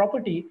immovable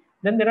property,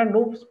 then there are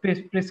no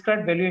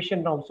prescribed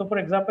valuation norms. So, for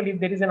example, if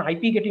there is an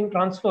IP getting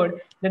transferred,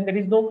 then there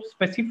is no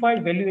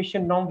specified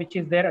valuation norm which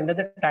is there under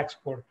the tax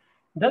code.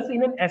 Thus,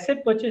 in an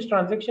asset purchase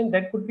transaction,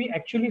 there could be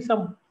actually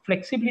some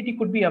flexibility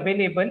could be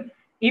available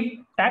if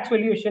tax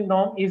valuation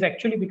norm is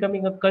actually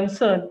becoming a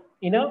concern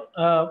in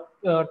a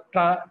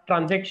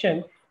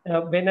transaction,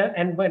 when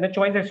a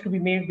choice has to be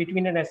made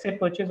between an asset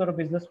purchase or a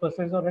business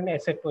purchase or an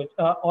asset purchase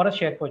or a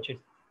share purchase.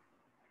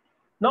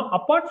 Now,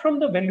 apart from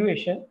the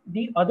valuation,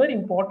 the other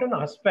important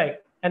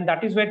aspect, and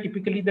that is where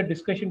typically the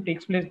discussion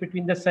takes place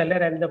between the seller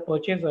and the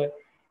purchaser,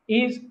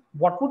 is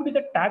what would be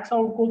the tax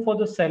outgo for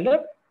the seller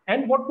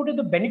and what would be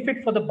the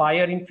benefit for the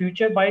buyer in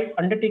future by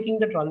undertaking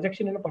the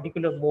transaction in a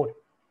particular mode.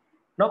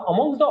 Now,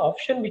 amongst the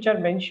options which are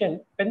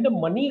mentioned, when the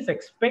money is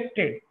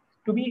expected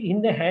to be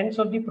in the hands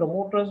of the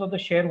promoters or the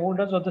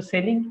shareholders or the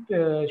selling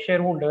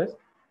shareholders,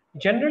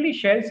 generally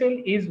share sale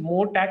is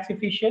more tax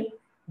efficient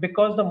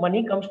because the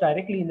money comes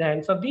directly in the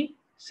hands of the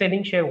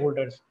selling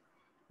shareholders.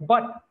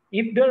 But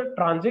if the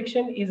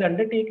transaction is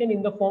undertaken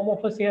in the form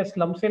of a, say, a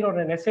slump sale or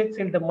an asset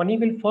sale, the money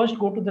will first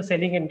go to the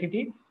selling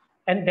entity,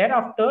 and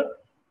thereafter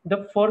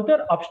the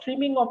further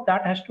upstreaming of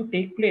that has to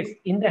take place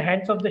in the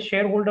hands of the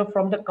shareholder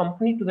from the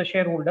company to the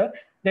shareholder.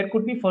 There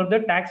could be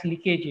further tax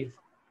leakages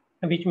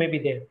which may be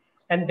there.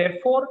 And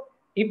therefore,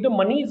 if the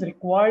money is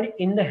required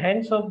in the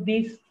hands of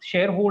these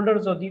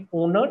shareholders or the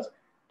owners,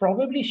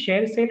 probably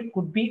share sale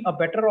could be a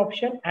better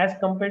option as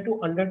compared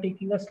to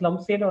undertaking a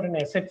slump sale or an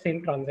asset sale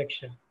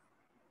transaction.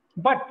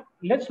 But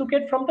let's look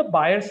at from the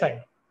buyer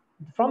side.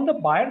 From the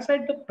buyer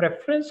side, the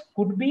preference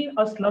could be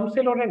a slump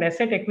sale or an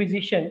asset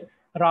acquisition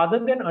rather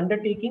than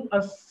undertaking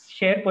a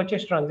share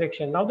purchase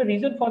transaction. Now, the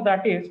reason for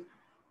that is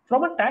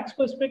from a tax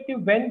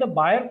perspective, when the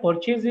buyer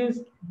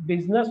purchases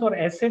business or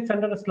assets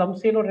under a slump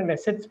sale or an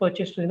assets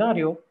purchase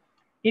scenario,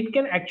 it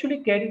can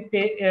actually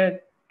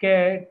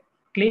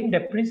claim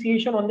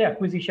depreciation on the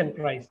acquisition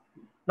price.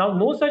 Now,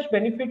 no such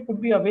benefit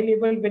would be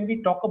available when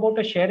we talk about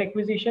a share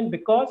acquisition,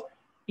 because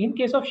in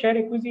case of share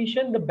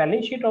acquisition, the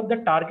balance sheet of the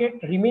target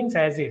remains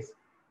as is.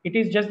 It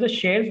is just the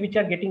shares which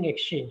are getting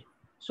exchanged.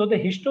 So the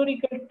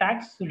historical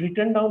tax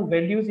written down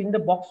values in the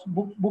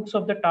books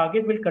of the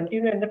target will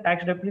continue, and the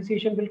tax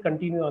depreciation will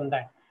continue on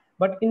that.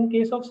 But in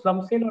case of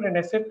slump sale or an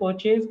asset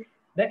purchase,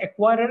 the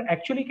acquirer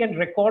actually can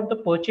record the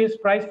purchase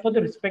price for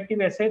the respective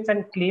assets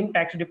and claim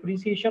tax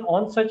depreciation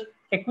on such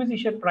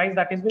acquisition price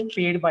that has been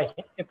paid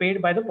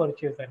by the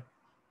purchaser.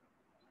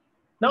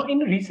 Now, in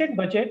recent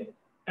budget,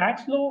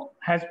 tax law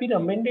has been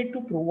amended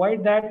to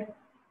provide that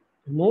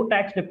no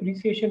tax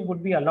depreciation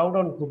would be allowed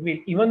on goodwill,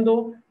 even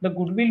though the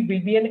goodwill will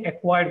be an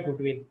acquired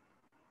goodwill.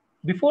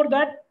 Before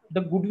that,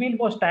 the goodwill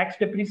was tax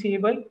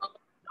depreciable.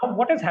 Now,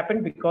 what has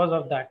happened because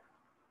of that?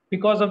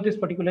 Because of this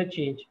particular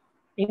change.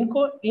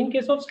 In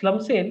case of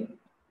slump sale,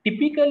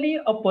 typically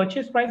a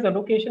purchase price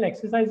allocation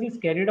exercise is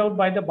carried out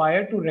by the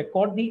buyer to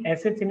record the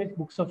assets in its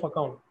books of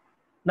account.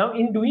 Now,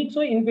 in doing so,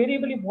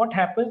 invariably what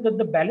happens that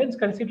the balance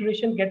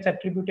consideration gets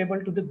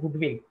attributable to the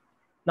goodwill.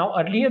 Now,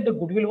 earlier the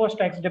goodwill was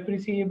tax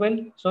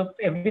depreciable, so if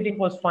everything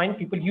was fine,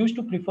 people used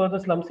to prefer the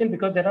slump sale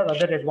because there are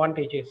other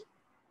advantages.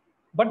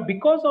 But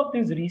because of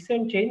this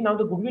recent change, now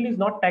the goodwill is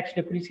not tax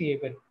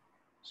depreciable.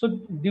 So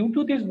due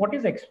to this, what we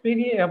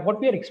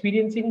are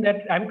experiencing,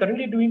 that I'm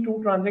currently doing two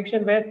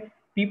transactions where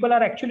people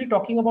are actually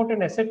talking about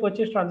an asset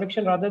purchase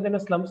transaction rather than a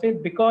slump sale,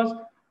 because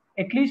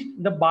at least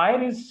the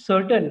buyer is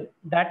certain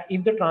that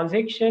if the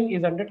transaction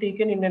is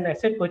undertaken in an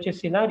asset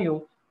purchase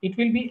scenario, it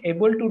will be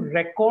able to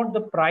record the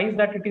price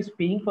that it is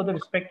paying for the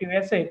respective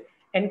asset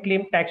and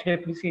claim tax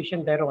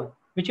depreciation thereon,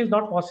 which is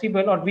not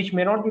possible, or which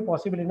may not be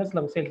possible in a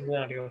slump sale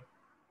scenario.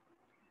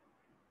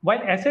 While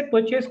asset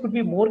purchase could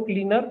be more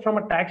cleaner from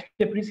a tax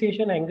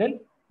depreciation angle,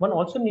 one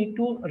also need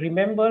to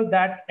remember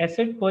that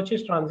asset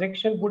purchase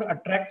transaction would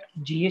attract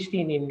GST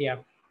in India.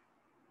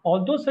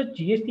 Although such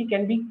GST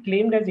can be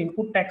claimed as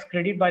input tax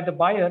credit by the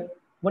buyer,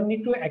 one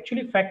need to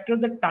actually factor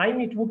the time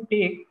it would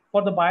take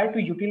for the buyer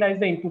to utilize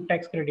the input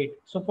tax credit.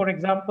 So for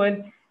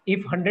example, if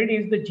 100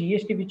 is the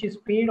GST which is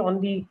paid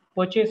on the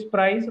purchase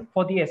price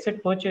for the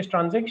asset purchase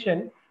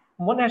transaction,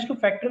 one has to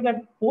factor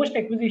that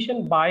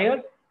post-acquisition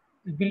buyer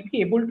will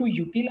be able to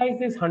utilize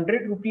this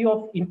 100 rupee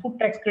of input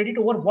tax credit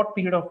over what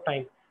period of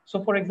time.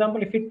 So for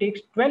example, if it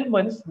takes 12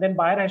 months, then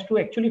buyer has to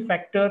actually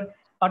factor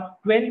a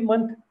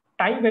 12-month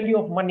time value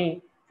of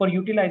money for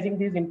utilizing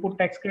these input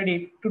tax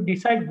credit to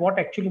decide what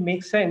actually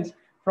makes sense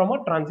from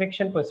a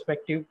transaction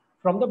perspective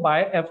from the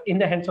buyer, in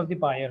the hands of the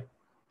buyer.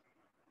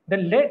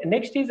 The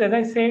next is, as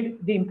I said,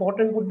 the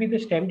important would be the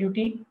stamp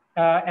duty.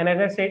 And as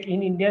I said,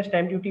 in India,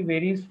 stamp duty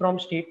varies from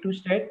state to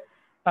state.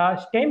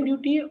 Stamp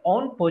duty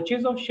on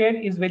purchase of share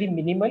is very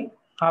minimal.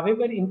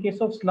 However, in case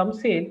of slump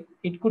sale,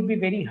 it could be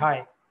very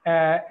high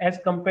as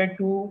compared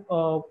to,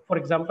 for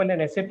example,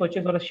 an asset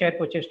purchase or a share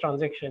purchase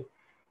transaction.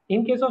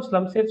 In case of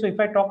slump sale, so if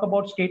I talk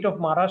about state of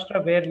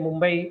Maharashtra, where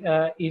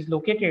Mumbai is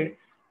located,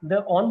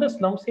 on the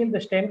slump sale,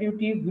 the stamp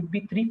duty would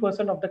be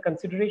 3% of the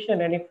consideration.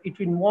 And if it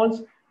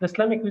involves the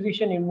slum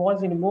acquisition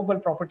involves in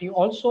immovable property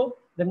also,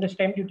 then the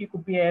stamp duty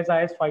could be as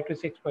high as 5 to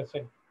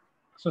 6%.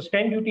 So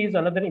stamp duty is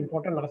another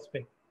important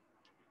aspect.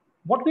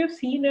 What we have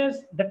seen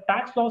is the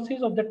tax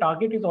losses of the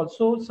target is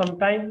also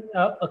sometimes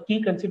a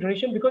key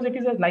consideration, because it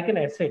is like an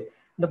asset.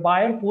 The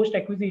buyer post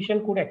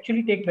acquisition could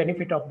actually take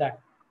benefit of that.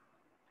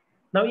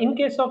 Now, in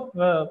case of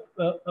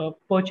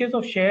purchase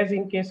of shares,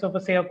 in case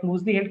of say a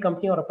closely held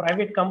company or a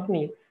private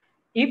company,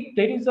 if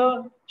there is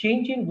a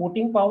change in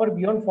voting power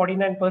beyond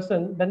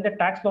 49%, then the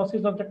tax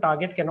losses of the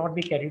target cannot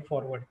be carried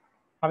forward.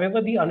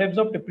 However, the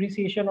unabsorbed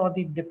depreciation or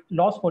the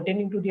loss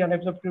pertaining to the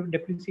unabsorbed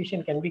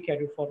depreciation can be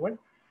carried forward.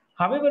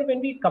 However,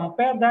 when we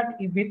compare that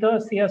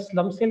with say a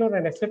slum sale or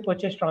an asset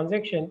purchase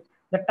transaction,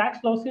 the tax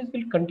losses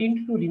will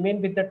continue to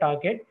remain with the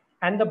target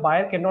and the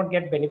buyer cannot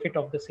get benefit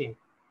of the same.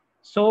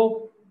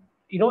 So,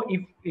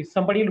 if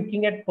somebody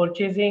looking at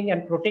purchasing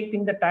and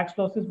protecting the tax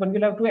losses, one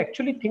will have to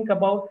actually think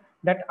about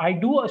that I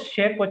do a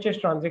share purchase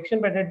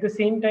transaction, but at the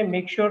same time,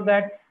 make sure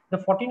that the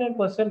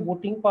 49%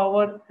 voting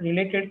power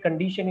related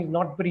condition is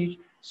not breached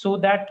so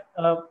that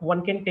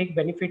one can take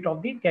benefit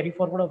of the carry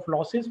forward of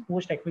losses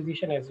post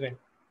acquisition as well.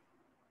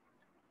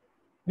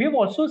 We have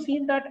also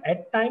seen that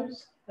at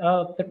times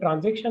the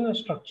transaction is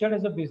structured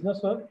as a business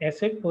or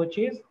asset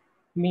purchase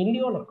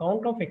mainly on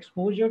account of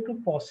exposure to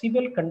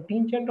possible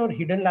contingent or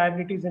hidden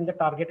liabilities in the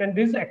target. And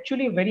this is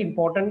actually a very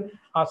important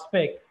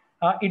aspect.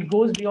 It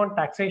goes beyond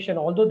taxation.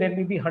 Although there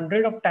may be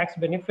hundreds of tax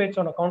benefits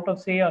on account of,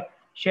 say, a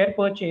share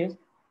purchase,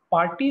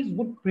 parties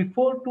would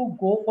prefer to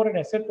go for an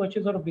asset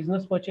purchase or a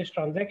business purchase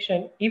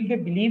transaction if they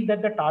believe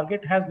that the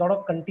target has a lot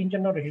of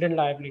contingent or hidden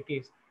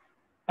liabilities.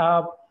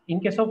 In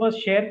case of a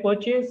share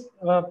purchase,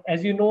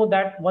 as you know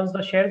that once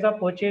the shares are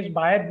purchased,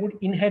 buyer would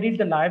inherit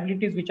the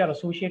liabilities which are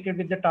associated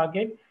with the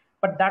target,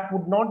 but that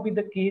would not be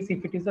the case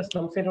if it is a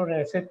slum sale or an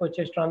asset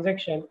purchase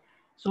transaction.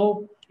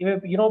 So,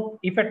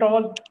 if at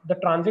all the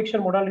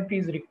transaction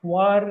modalities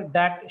require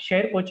that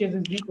share purchase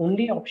is the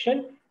only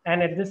option,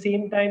 and at the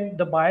same time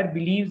the buyer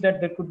believes that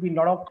there could be a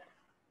lot of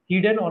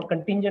hidden or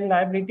contingent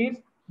liabilities,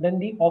 then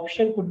the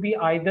option could be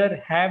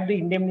either have the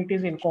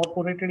indemnities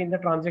incorporated in the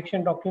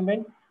transaction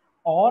document,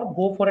 or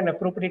go for an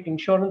appropriate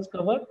insurance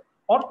cover,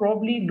 or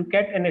probably look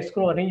at an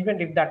escrow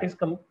arrangement if that is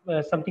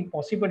something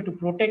possible to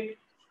protect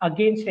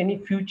against any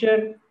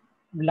future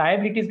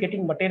liabilities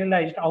getting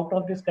materialized out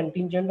of this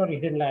contingent or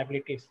hidden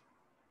liabilities.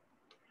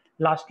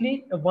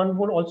 Lastly, one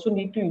would also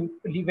need to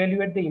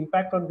evaluate the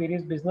impact on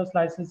various business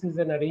licenses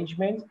and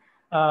arrangements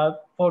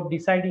for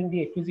deciding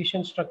the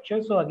acquisition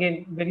structure. So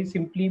again, very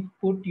simply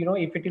put,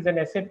 if it is an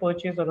asset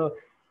purchase or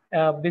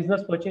a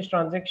business purchase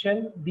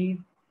transaction, the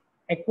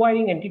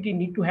acquiring entity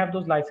need to have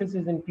those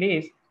licenses in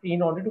place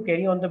in order to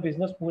carry on the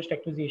business post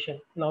acquisition.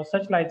 Now,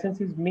 such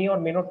licenses may or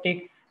may not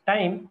take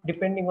time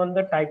depending on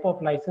the type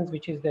of license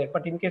which is there.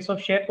 But in case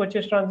of share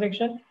purchase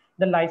transaction,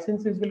 the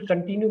licenses will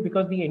continue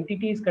because the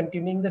entity is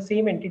continuing, the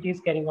same entity is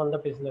carrying on the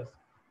business.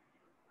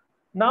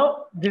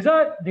 Now,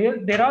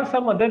 there are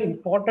some other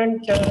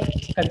important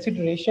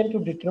consideration to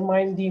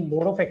determine the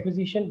mode of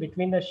acquisition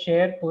between a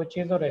share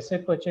purchase or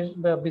asset purchase,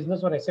 the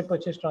business or asset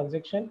purchase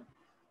transaction.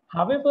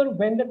 However,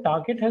 when the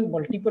target has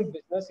multiple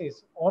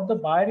businesses or the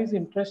buyer is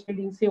interested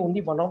in, say, only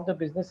one of the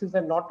businesses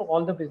and not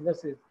all the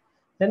businesses,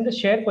 then the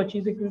share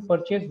purchase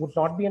would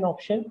not be an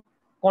option.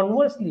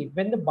 Conversely,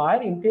 when the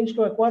buyer intends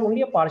to acquire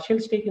only a partial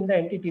stake in the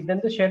entity, then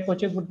the share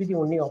purchase would be the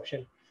only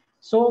option.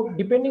 So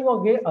depending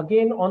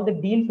again on the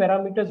deal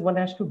parameters, one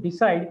has to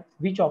decide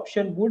which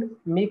option would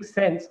make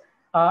sense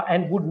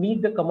and would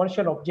meet the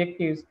commercial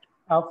objectives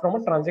from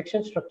a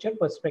transaction structure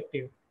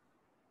perspective.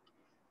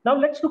 Now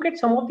let's look at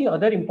some of the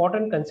other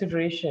important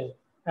consideration.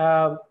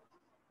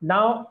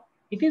 Now,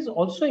 it is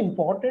also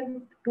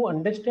important to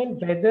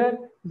understand whether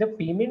the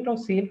payment of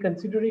sale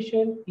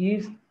consideration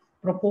is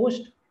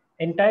proposed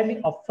entirely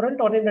upfront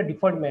or in a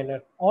deferred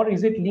manner, or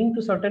is it linked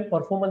to certain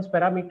performance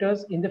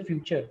parameters in the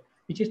future,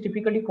 which is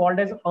typically called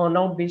as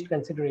earn-out based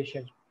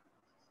consideration.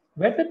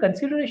 Where the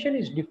consideration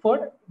is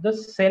deferred, the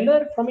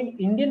seller from an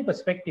Indian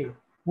perspective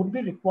would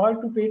be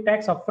required to pay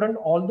tax upfront,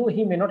 although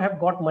he may not have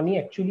got money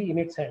actually in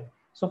its hand.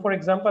 So for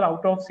example,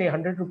 out of say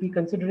 100 rupee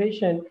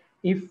consideration,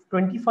 if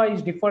 25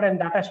 is deferred and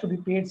that has to be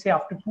paid say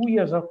after 2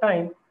 years of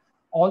time,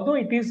 although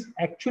it is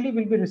actually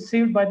will be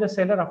received by the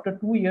seller after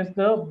 2 years,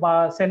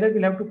 the seller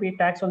will have to pay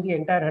tax on the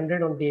entire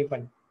 100 on day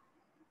one.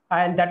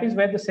 And that is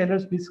where the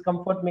seller's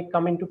discomfort may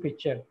come into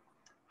picture.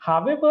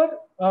 However,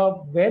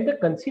 where the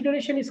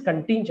consideration is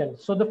contingent,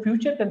 so the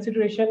future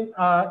consideration,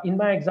 in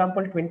my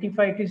example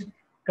 25, it is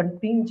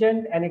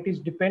contingent and it is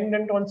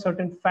dependent on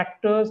certain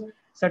factors,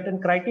 certain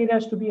criteria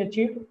to be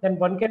achieved, then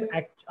one can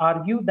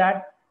argue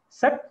that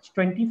such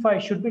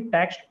 25 should be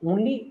taxed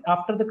only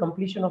after the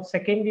completion of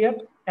second year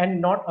and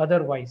not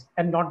otherwise,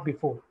 and not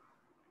before.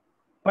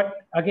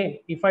 But again,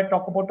 if I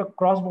talk about a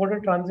cross-border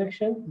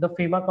transaction, the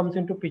FEMA comes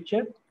into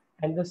picture,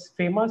 and this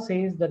FEMA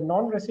says the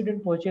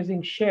non-resident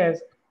purchasing shares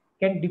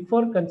can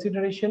defer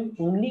consideration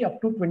only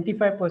up to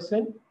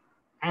 25%,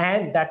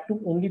 and that too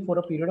only for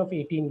a period of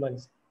 18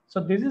 months. So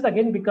this is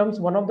again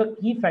becomes one of the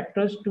key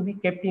factors to be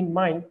kept in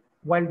mind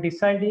while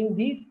deciding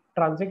the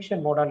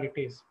transaction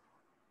modalities.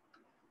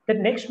 The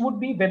next would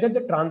be whether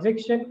the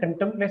transaction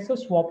contemplates a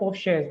swap of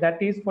shares.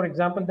 That is, for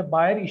example, the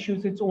buyer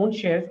issues its own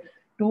shares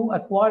to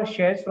acquire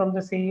shares from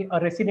the, say, a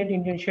resident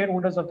Indian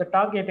shareholders of the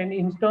target, and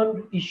in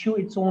turn issue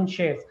its own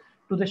shares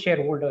to the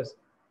shareholders.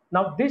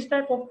 Now, this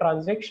type of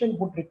transaction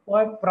would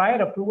require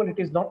prior approval. It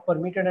is not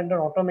permitted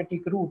under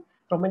automatic route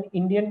from an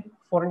Indian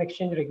foreign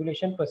exchange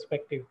regulation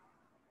perspective.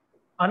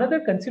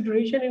 Another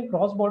consideration in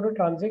cross-border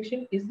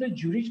transaction is the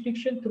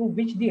jurisdiction through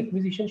which the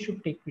acquisition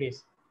should take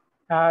place.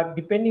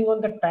 Depending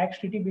on the tax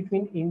treaty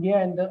between India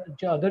and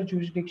the other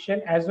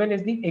jurisdiction, as well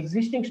as the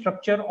existing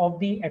structure of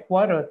the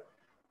acquirer,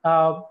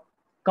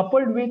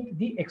 coupled with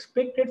the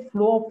expected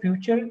flow of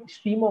future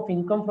stream of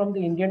income from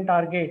the Indian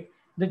target,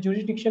 the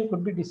jurisdiction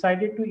could be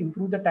decided to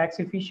improve the tax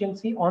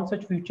efficiency on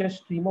such future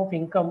stream of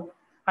income.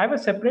 I have a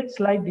separate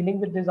slide dealing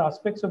with this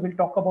aspect, so we'll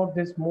talk about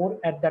this more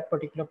at that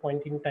particular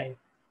point in time.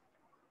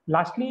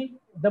 Lastly,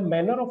 the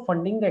manner of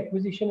funding the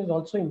acquisition is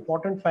also an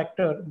important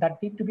factor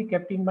that need to be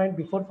kept in mind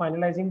before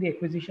finalizing the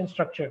acquisition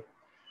structure.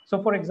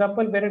 So for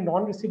example, where a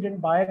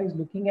non-resident buyer is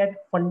looking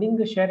at funding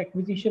the share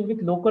acquisition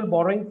with local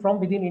borrowing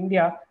from within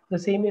India, the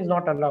same is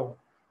not allowed.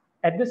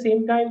 At the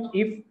same time,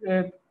 if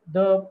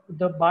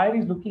the buyer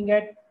is looking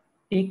at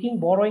taking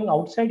borrowing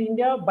outside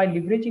India by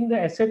leveraging the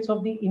assets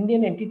of the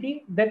Indian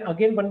entity, then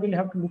again one will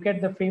have to look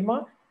at the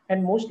FEMA,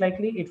 and most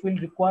likely it will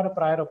require a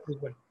prior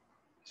approval.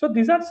 So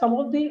these are some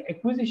of the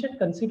acquisition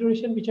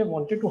consideration which I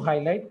wanted to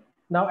highlight.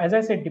 Now, as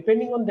I said,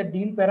 depending on the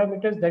deal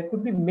parameters, there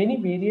could be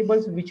many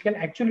variables which can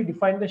actually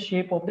define the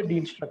shape of the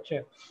deal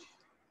structure.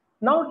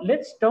 Now,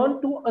 let's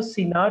turn to a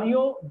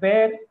scenario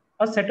where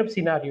a setup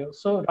scenario.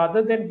 So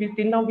rather than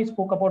till now we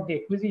spoke about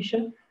the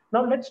acquisition.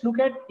 Now let's look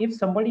at if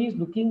somebody is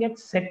looking at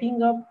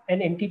setting up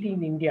an entity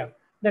in India,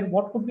 then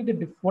what could be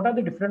what are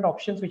the different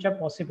options which are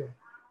possible?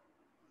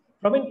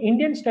 From an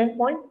Indian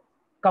standpoint,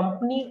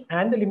 company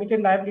and the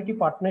limited liability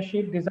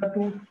partnership, these are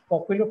two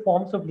popular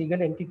forms of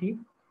legal entity.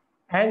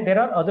 And there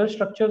are other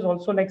structures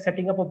also like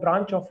setting up a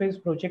branch office,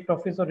 project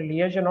office, or a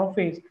liaison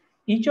office.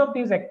 Each of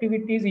these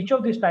activities, each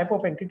of these type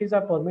of entities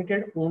are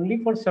permitted only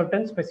for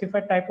certain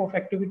specified type of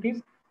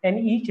activities, and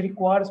each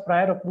requires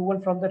prior approval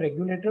from the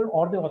regulator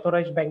or the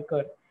authorized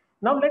banker.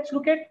 Now let's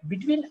look at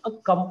between a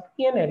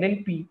company and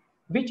LLP,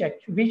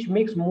 which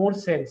makes more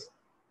sense.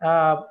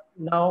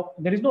 Now,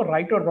 there is no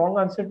right or wrong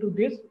answer to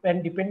this,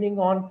 and depending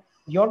on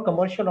your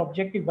commercial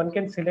objective, one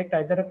can select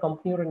either a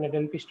company or an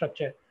LLP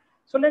structure.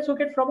 So let's look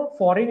at from a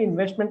foreign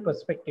investment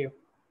perspective.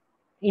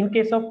 In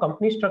case of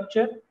company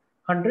structure,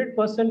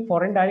 100%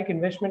 foreign direct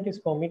investment is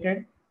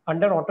permitted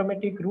under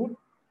automatic route,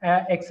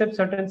 except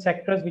certain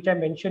sectors which I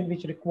mentioned,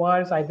 which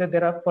requires either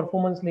there are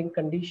performance linked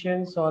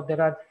conditions or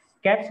there are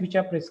caps which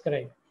are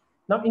prescribed.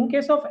 Now, in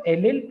case of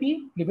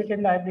LLP,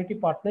 limited liability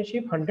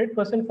partnership,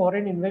 100%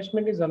 foreign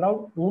investment is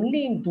allowed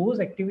only in those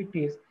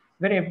activities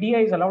where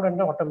FDI is allowed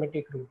under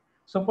automatic route.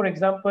 So, for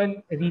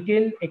example,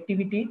 retail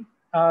activity,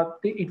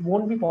 it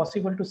won't be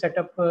possible to set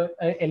up a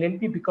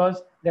LLP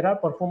because there are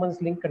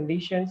performance-linked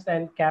conditions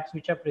and caps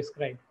which are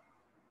prescribed.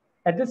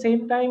 At the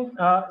same time,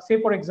 say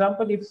for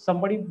example, if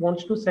somebody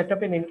wants to set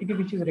up an entity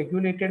which is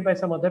regulated by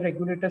some other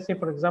regulator, say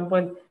for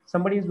example,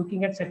 somebody is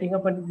looking at setting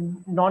up a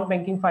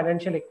non-banking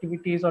financial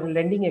activities or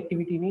lending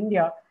activity in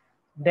India,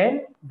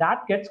 then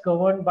that gets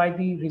governed by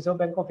the Reserve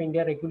Bank of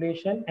India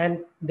regulation, and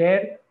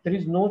there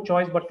is no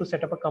choice but to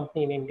set up a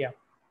company in India.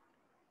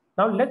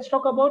 Now let's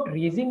talk about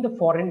raising the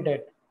foreign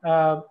debt.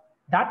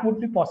 That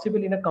would be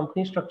possible in a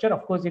company structure.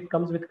 Of course, it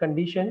comes with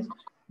conditions,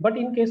 but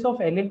in case of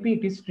LLP,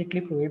 it is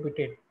strictly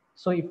prohibited.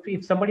 So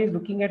if somebody is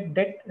looking at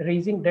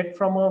raising debt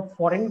from a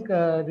foreign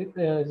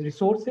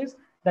resources,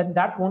 then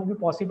that won't be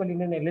possible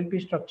in an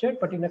LLP structure,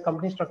 but in a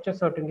company structure,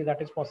 certainly that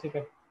is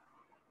possible.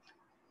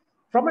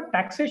 From a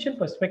taxation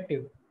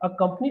perspective, a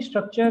company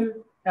structure,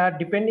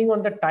 depending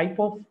on the type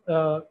of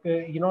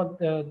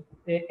the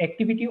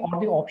activity or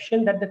the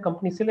option that the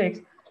company selects,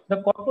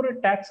 the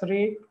corporate tax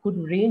rate could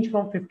range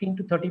from 15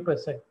 to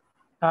 30%.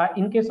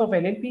 In case of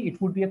LLP,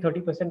 it would be a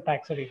 30%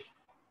 tax rate.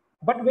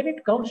 But when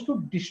it comes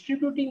to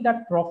distributing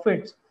that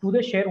profits to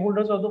the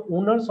shareholders or the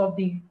owners of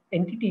the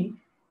entity,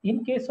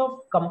 in case of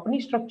company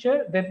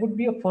structure, there would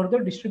be a further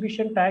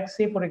distribution tax,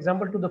 say, for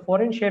example, to the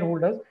foreign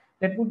shareholders,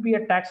 that would be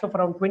a tax of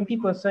around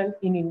 20%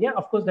 in India.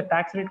 Of course, the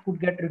tax rate could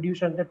get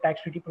reduced under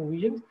tax treaty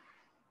provisions.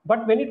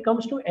 But when it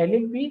comes to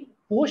LLP,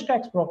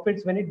 post-tax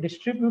profits, when it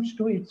distributes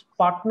to its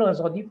partners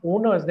or the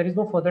owners, there is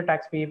no further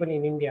tax payable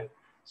in India.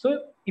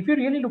 So if you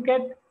really look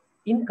at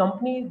in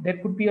company, there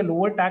could be a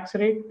lower tax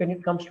rate when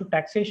it comes to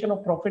taxation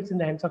of profits in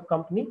the hands of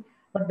company,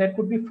 but there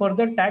could be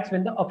further tax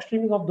when the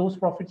upstreaming of those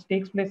profits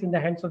takes place in the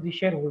hands of the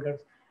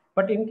shareholders.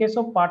 But in case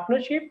of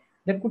partnership,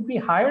 there could be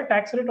higher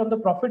tax rate on the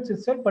profits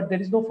itself, but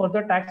there is no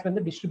further tax when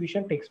the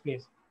distribution takes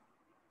place.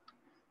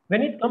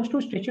 When it comes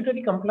to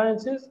statutory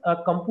compliances,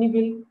 a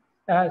company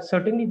will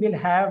certainly will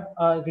have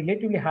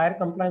relatively higher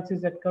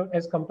compliances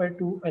as compared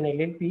to an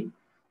LLP.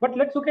 But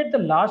let's look at the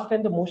last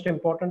and the most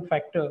important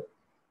factor,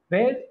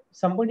 where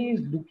somebody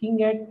is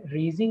looking at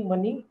raising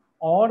money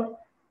or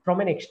from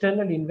an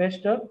external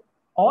investor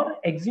or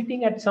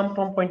exiting at some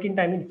point in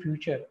time in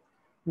future.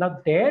 Now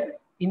there,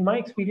 in my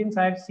experience,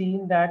 I have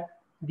seen that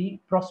the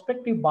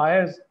prospective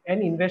buyers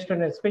and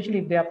investors, especially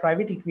if they are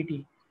private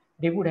equity,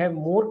 they would have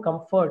more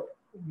comfort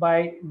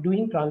by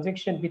doing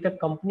transaction with a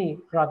company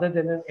rather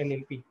than an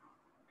LLP.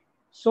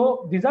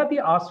 So these are the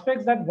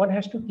aspects that one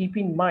has to keep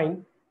in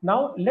mind.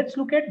 Now let's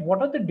look at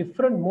what are the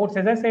different modes.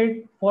 As I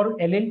said, for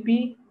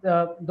LLP,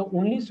 the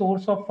only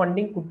source of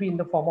funding could be in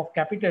the form of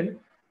capital.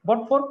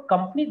 But for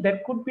company,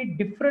 there could be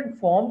different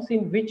forms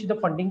in which the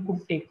funding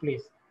could take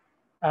place.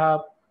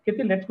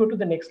 Kirti, let's go to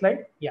the next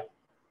slide. Yeah.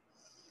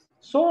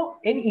 So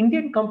an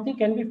Indian company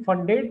can be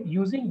funded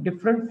using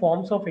different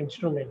forms of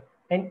instrument,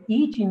 and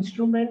each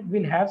instrument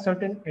will have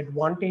certain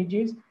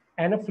advantages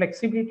and a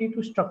flexibility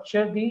to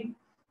structure the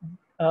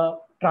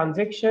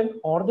transaction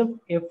or the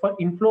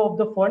inflow of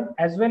the fund,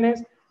 as well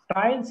as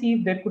try and see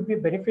if there could be a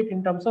benefit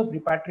in terms of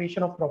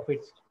repatriation of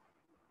profits.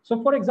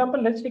 So for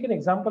example, let's take an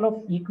example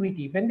of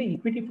equity. When the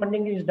equity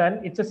funding is done,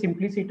 it's a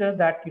simpliciter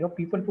that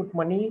people put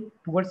money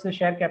towards the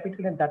share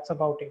capital and that's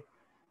about it.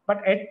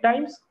 But at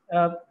times,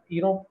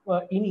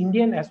 in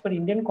Indian, as per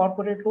Indian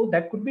corporate law,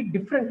 there could be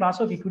different class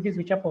of equities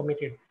which are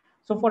permitted.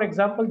 So for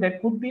example, there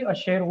could be a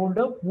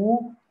shareholder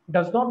who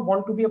does not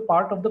want to be a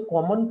part of the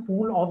common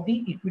pool of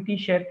the equity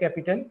share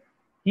capital.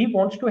 He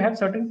wants to have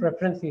certain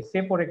preferences.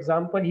 Say, for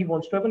example, he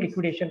wants to have a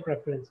liquidation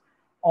preference,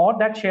 or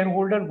that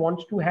shareholder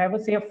wants to have a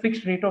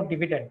fixed rate of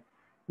dividend.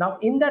 Now,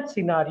 in that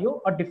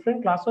scenario, a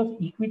different class of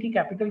equity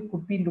capital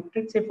could be looked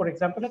at, say, for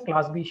example, a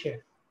class B share.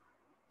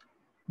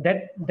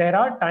 That there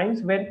are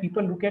times where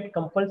people look at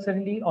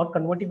compulsorily or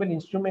convertible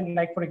instrument,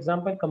 like for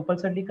example,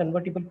 compulsorily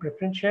convertible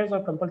preference shares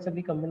or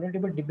compulsorily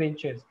convertible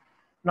debentures.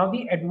 Now,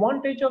 the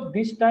advantage of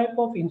this type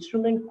of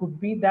instrument could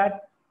be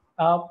that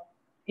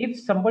if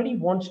somebody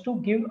wants to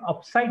give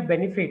upside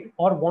benefit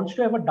or wants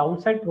to have a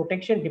downside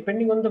protection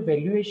depending on the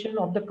valuation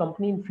of the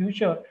company in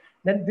future,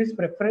 then this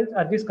preference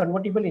this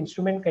convertible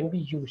instrument can be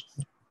used.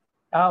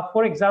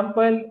 For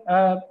example,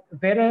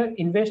 where an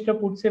investor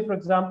puts, say, for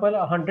example,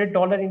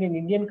 $100 in an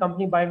Indian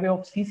company by way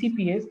of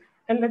CCPS,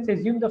 and let's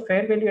assume the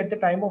fair value at the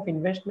time of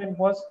investment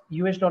was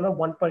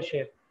 $1 per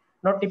share.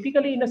 Now,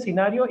 typically in a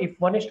scenario, if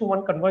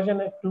 1:1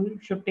 conversion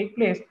should take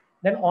place,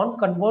 then on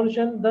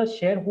conversion, the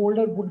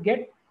shareholder would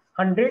get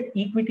 100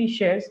 equity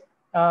shares,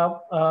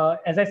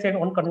 as I said,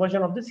 on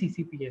conversion of the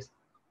CCPS.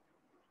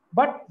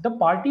 But the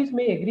parties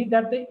may agree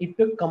that if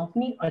the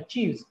company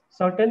achieves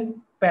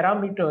certain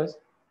parameters,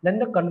 then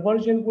the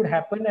conversion would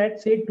happen at,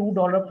 say,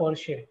 $2 per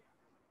share.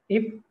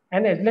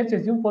 And let's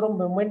assume for a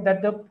moment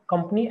that the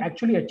company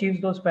actually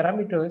achieves those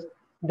parameters,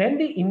 then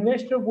the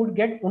investor would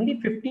get only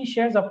 50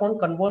 shares upon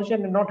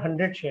conversion and not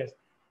 100 shares.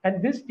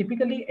 And this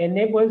typically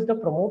enables the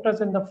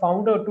promoters and the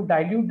founder to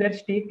dilute their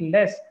stake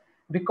less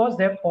because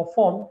they have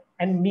performed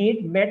and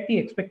met the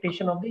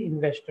expectation of the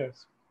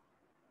investors.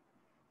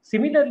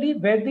 Similarly,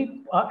 where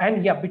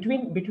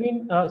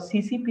between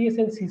CCPS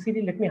and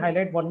CCD, let me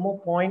highlight one more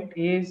point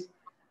is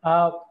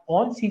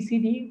on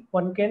CCD,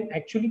 one can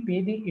actually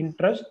pay the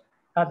interest.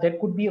 There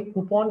could be a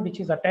coupon which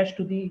is attached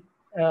to the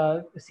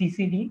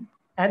CCD,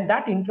 and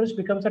that interest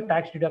becomes a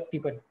tax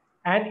deductible.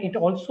 And it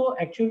also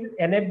actually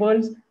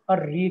enables a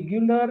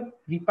regular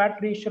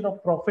repatriation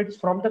of profits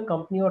from the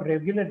company or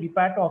regular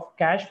repat of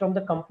cash from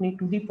the company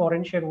to the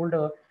foreign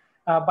shareholder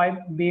by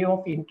way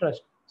of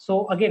interest.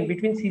 So again,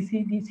 between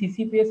CCD,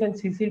 CCPS and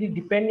CCD,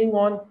 depending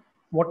on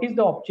what is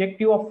the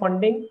objective of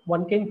funding,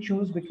 one can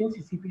choose between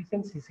CCPS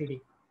and CCD.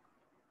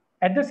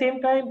 At the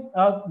same time,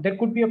 there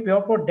could be a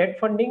pure debt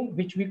funding,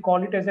 which we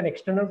call it as an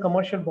external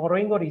commercial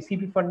borrowing or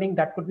ECB funding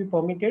that could be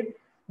permitted,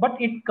 but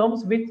it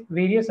comes with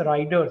various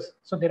riders.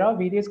 So there are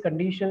various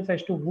conditions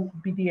as to who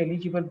could be the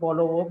eligible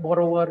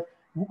borrower,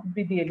 who could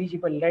be the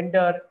eligible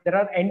lender. There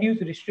are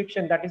end-use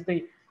restriction, that is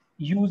the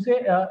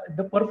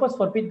the purpose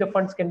for which the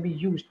funds can be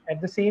used.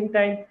 At the same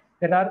time,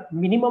 there are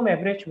minimum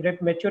average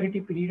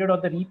maturity period or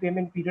the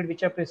repayment period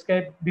which are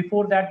prescribed.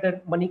 Before that, the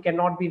money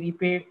cannot be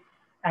repaid.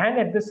 And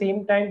at the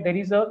same time, there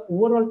is a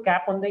overall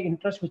cap on the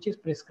interest which is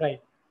prescribed.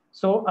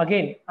 So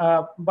again,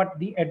 but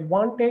the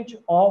advantage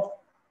of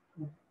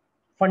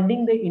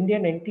funding the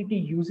Indian entity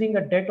using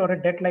a debt or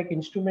a debt-like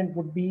instrument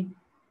would be,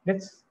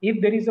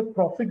 if there is a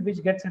profit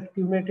which gets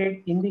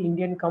accumulated in the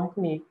Indian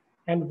company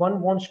and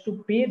one wants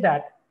to pay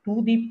that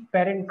to the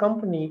parent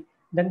company,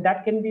 then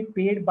that can be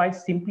paid by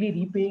simply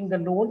repaying the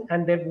loan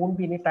and there won't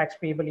be any tax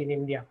payable in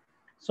India.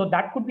 So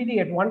that could be the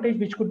advantage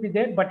which could be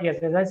there. But yes,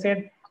 as I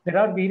said, there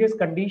are various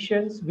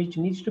conditions which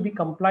needs to be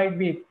complied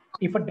with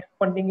if a debt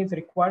funding is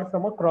required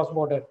from a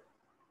cross-border.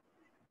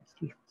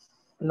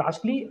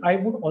 Lastly, I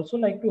would also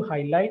like to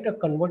highlight a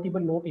convertible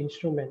note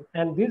instrument.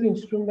 And this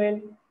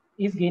instrument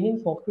is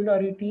gaining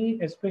popularity,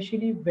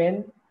 especially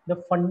when the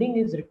funding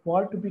is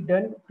required to be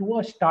done to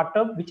a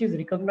startup which is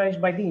recognized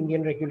by the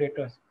Indian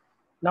regulators.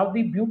 Now,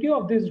 the beauty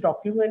of this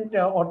document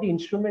or the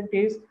instrument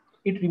is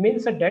it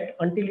remains a debt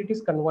until it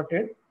is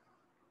converted.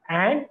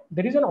 And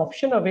there is an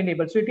option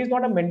available. So it is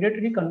not a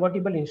mandatory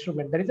convertible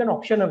instrument. There is an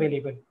option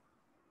available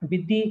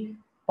with the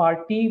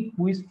party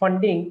who is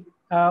funding,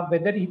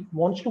 whether he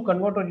wants to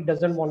convert or he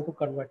doesn't want to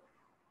convert.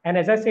 And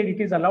as I said, it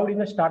is allowed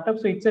in a startup,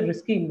 so it's a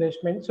risky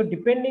investment. So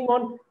depending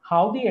on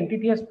how the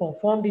entity has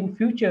performed in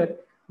future,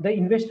 the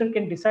investor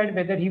can decide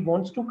whether he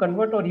wants to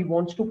convert or he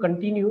wants to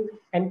continue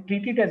and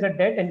treat it as a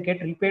debt and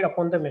get repaid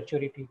upon the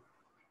maturity.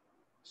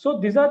 So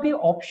these are the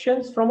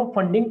options from a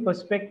funding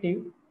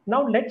perspective.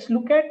 Now let's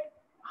look at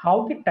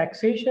how the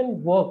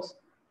taxation works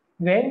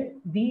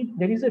when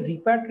there is a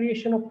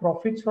repatriation of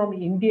profits from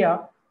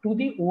India to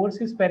the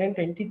overseas parent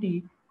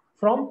entity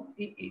from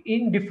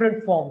in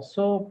different forms.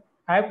 So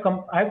I've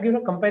given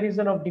a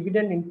comparison of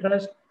dividend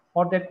interest,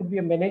 or there could be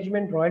a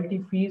management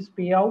royalty fees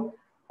payout,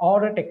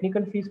 or a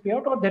technical fees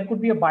payout, or there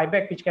could be a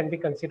buyback which can be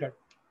considered.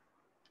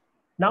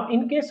 Now,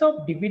 in case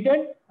of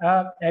dividend,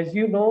 as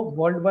you know,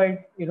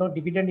 worldwide,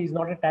 dividend is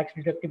not a tax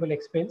deductible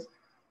expense.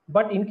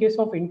 But in case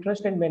of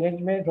interest and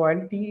management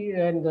royalty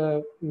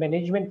and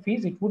management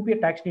fees, it would be a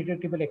tax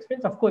deductible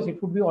expense. Of course,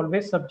 it would be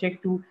always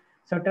subject to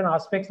certain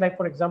aspects. Like,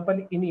 for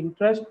example, in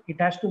interest, it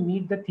has to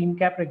meet the thin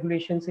cap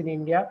regulations in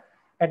India.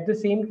 At the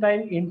same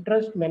time,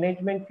 interest,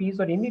 management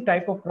fees, or any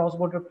type of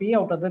cross-border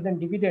payout other than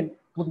dividend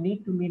would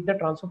need to meet the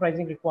transfer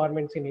pricing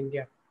requirements in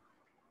India.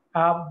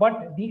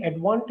 But the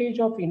advantage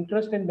of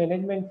interest and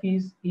management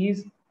fees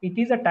is it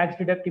is a tax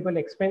deductible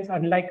expense,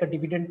 unlike a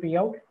dividend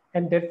payout,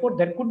 and therefore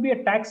there could be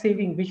a tax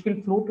saving which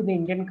will flow to the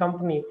Indian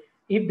company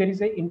if there is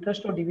an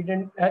interest or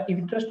dividend,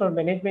 interest or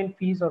management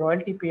fees or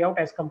royalty payout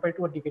as compared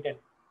to a dividend.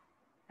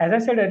 As I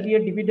said earlier,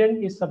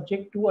 dividend is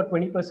subject to a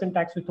 20%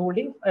 tax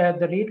withholding.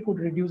 The rate could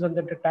reduce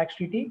under the tax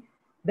treaty.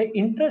 The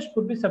interest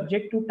could be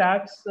subject to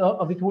tax,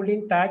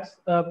 withholding tax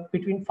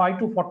between 5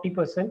 to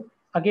 40%.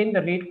 Again,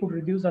 the rate could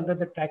reduce under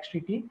the tax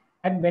treaty.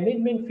 And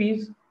management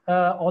fees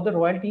or the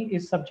royalty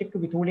is subject to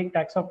withholding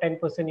tax of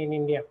 10% in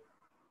India.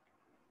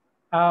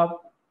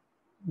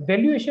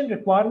 Valuation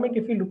requirement,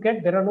 if you look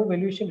at, there are no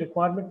valuation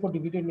requirement for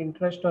dividend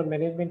interest or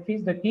management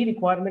fees. The key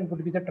requirement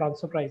would be the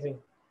transfer pricing.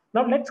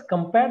 Now let's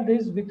compare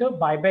this with a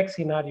buyback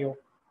scenario.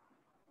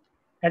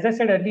 As I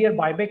said earlier,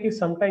 buyback is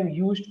sometimes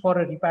used for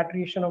a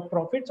repatriation of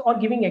profits or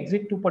giving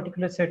exit to a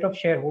particular set of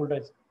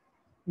shareholders.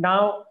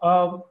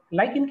 Now,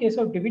 like in case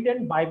of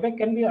dividend, buyback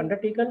can be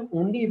undertaken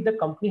only if the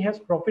company has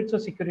profits or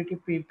security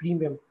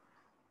premium.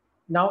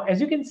 Now, as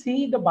you can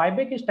see, the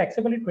buyback is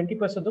taxable at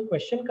 20%. The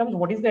question comes,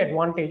 what is the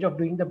advantage of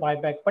doing the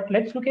buyback? But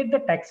let's look at the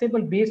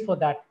taxable base for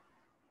that.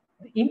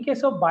 In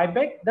case of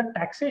buyback, the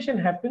taxation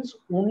happens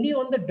only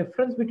on the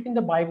difference between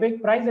the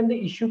buyback price and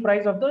the issue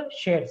price of the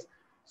shares.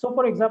 So,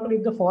 for example,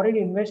 if the foreign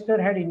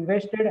investor had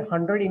invested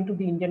 100 into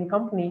the Indian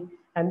company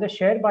and the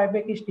share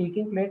buyback is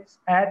taking place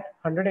at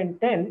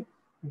 110,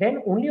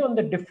 then only on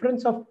the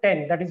difference of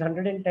 10, that is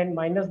 110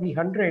 minus the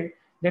 100,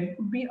 there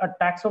could be a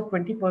tax of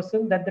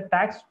 20%, that the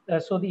tax,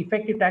 so the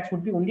effective tax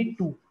would be only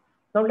 2.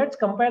 Now let's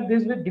compare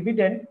this with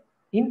dividend.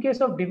 In case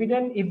of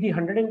dividend, if the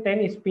 110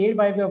 is paid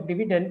by way of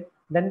dividend,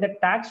 then the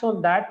tax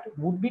on that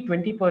would be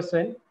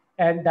 20%,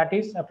 and that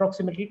is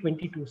approximately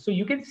 22. So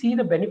you can see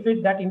the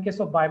benefit that in case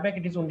of buyback,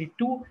 it is only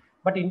 2,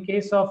 but in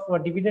case of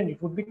dividend, it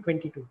would be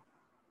 22.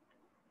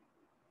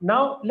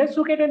 Now let's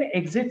look at an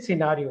exit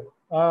scenario.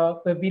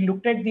 We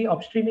looked at the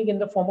upstreaming in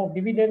the form of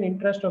dividend,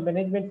 interest or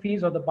management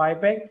fees or the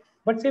buyback.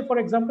 But say, for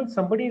example,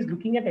 somebody is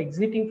looking at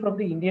exiting from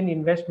the Indian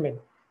investment.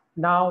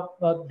 Now,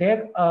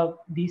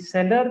 the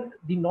seller,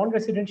 the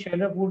non-resident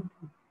seller would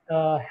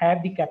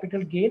have the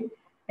capital gain.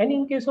 And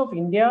in case of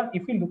India,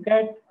 if you look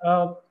at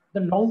the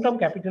long-term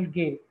capital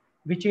gain,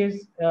 which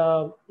is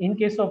in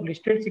case of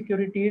listed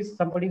securities,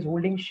 somebody is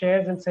holding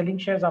shares and selling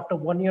shares after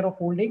 1 year of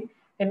holding.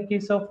 In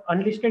case of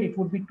unlisted, it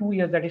would be 2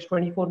 years, that is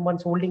 24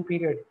 months holding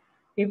period.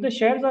 If the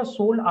shares are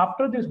sold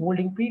after this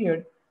holding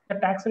period, the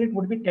tax rate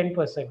would be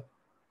 10%.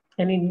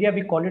 And in India,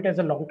 we call it as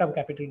a long-term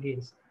capital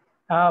gains.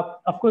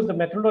 Of course, the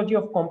methodology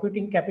of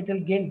computing capital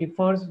gain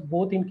differs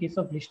both in case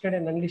of listed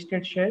and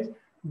unlisted shares.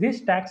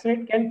 This tax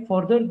rate can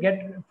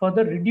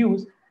further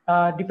reduce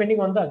depending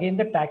on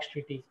the tax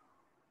treaty.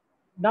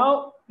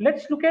 Now,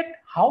 let's look at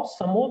how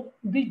some of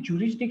the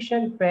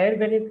jurisdiction pair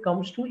when it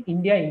comes to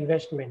India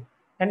investment.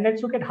 And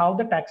let's look at how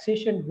the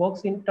taxation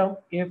works in term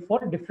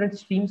for different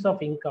streams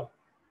of income.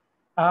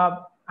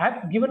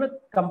 I've given a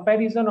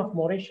comparison of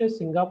Mauritius,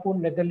 Singapore,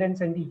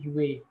 Netherlands, and the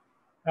UAE.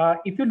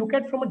 If you look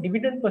at from a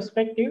dividend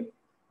perspective,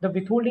 the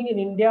withholding in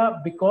India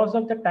because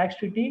of the tax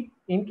treaty,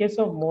 in case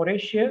of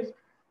Mauritius,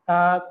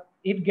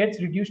 it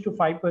gets reduced to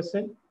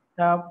 5%.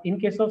 In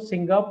case of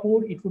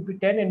Singapore, it would be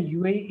 10, and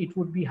UAE, it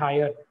would be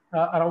higher,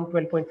 around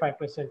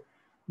 12.5%.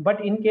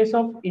 But in case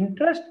of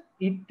interest,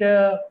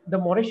 the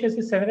Mauritius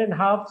is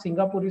 7.5%,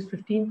 Singapore is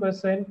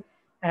 15%,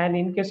 and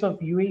in case of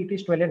UAE, it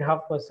is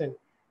 12.5%.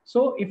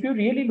 So if you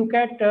really look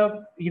at,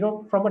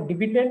 from a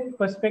dividend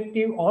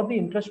perspective or the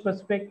interest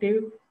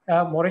perspective,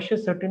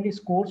 Mauritius certainly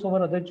scores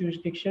over other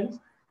jurisdictions.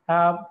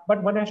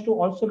 But one has to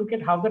also look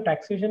at how the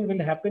taxation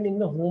will happen in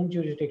the home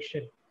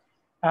jurisdiction.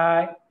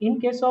 In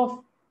case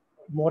of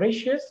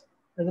Mauritius,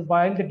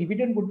 while the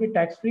dividend would be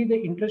tax-free, the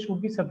interest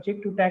would be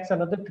subject to tax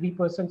another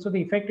 3%. So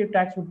the effective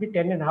tax would be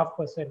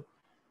 10.5%.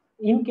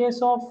 In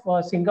case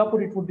of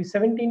Singapore, it would be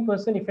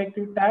 17%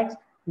 effective tax.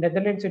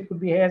 Netherlands, it could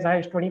be as high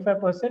as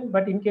 25%.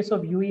 But in case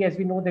of UAE, as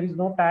we know, there is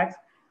no tax.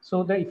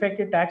 So the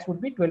effective tax would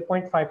be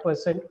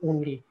 12.5%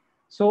 only.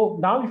 So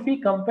now if we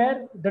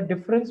compare the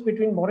difference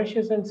between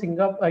Mauritius and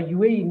Singapore,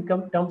 UAE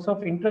income terms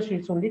of interest,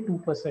 it's only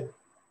 2%.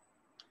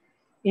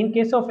 In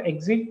case of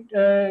exit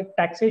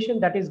taxation,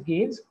 that is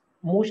gains,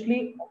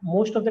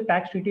 most of the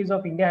tax treaties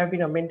of India have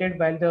been amended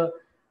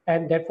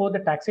and therefore the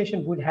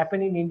taxation would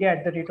happen in India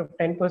at the rate of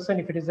 10%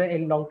 if it is a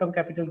long-term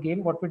capital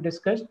gain, what we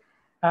discussed.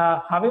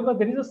 However,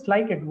 there is a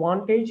slight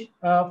advantage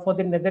for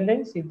the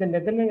Netherlands. If the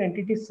Netherlands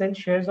entity sells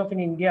shares of in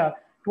India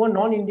to a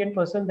non-Indian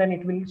person, then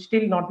it will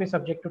still not be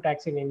subject to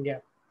tax in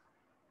India.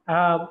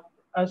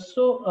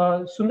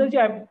 Sundarji,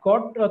 I've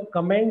got a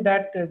comment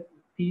that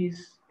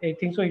I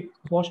think so it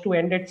was to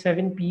end at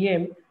 7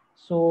 p.m.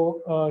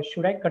 So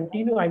should I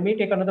continue? I may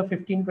take another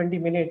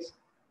 15-20 minutes.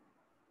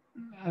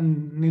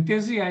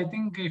 Niteshji, I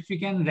think if we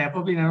can wrap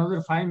up in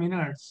another 5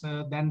 minutes,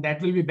 then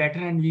that will be better,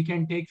 and we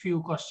can take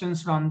few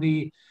questions from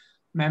the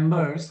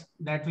members.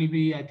 That will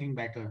be, I think,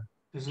 better.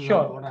 This is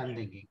what I'm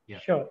thinking. Yeah.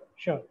 Sure.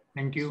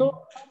 Thank you.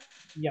 So,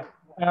 yeah.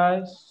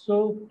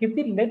 So,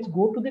 Kirti, let's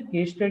go to the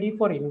case study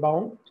for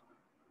inbound.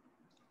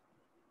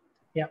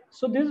 Yeah,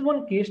 so this is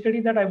one case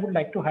study that I would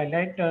like to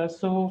highlight.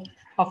 So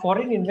a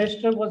foreign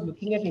investor was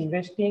looking at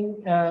investing,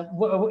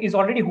 is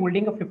already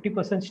holding a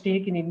 50%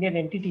 stake in Indian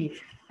entity,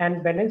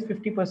 and balance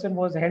 50%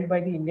 was held by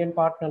the Indian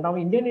partner. Now,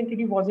 Indian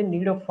entity was in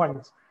need of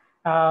funds.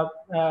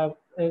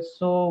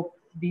 So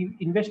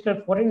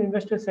the foreign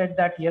investor said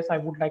that, yes, I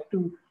would like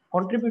to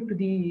contribute to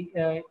the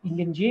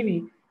Indian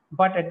JV,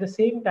 but at the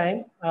same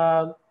time,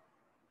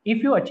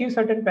 if you achieve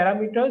certain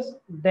parameters,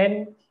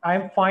 then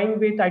I'm fine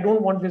with, I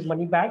don't want this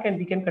money back, and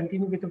we can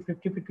continue with a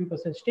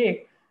 50%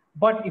 stake.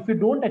 But if you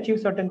don't achieve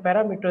certain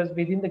parameters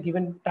within the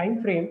given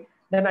time frame,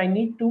 then I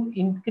need to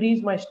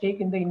increase my stake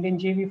in the Indian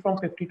JV from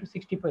 50 to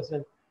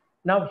 60%.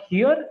 Now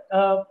here,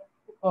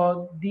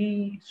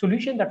 the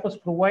solution that was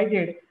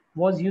provided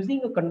was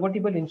using a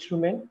convertible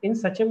instrument in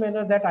such a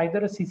manner that either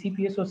a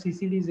CCPS or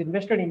CCD is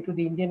invested into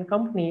the Indian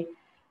company,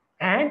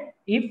 and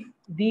if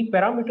the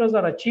parameters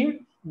are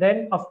achieved,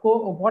 then of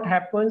course what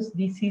happens,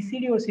 the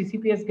CCD or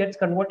CCPS gets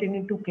converted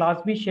into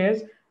Class B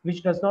shares,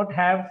 which does not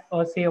have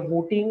say a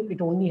voting. It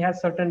only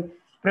has certain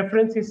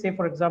preferences, say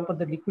for example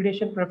the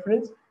liquidation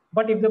preference.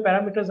 But if the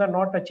parameters are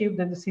not achieved,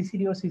 then the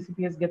CCD or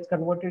CCPS gets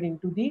converted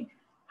into the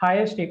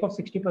higher stake of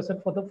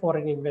 60% for the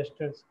foreign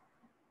investors.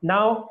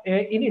 Now,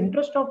 in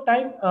interest of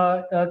time,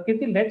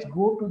 Kirti, let's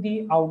go to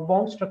the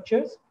outbound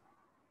structures.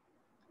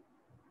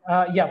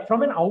 Yeah,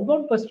 from an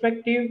outbound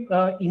perspective,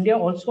 India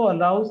also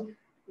allows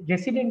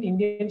resident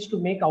Indians to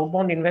make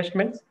outbound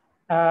investments.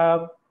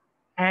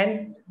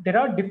 And there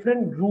are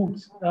different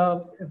routes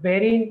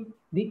wherein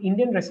the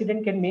Indian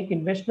resident can make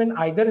investment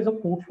either as a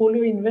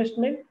portfolio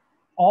investment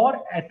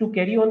or to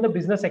carry on the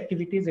business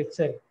activities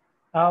itself.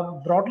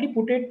 Broadly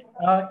put it,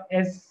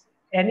 as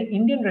an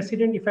Indian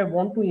resident, if I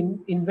want to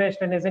invest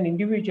and as an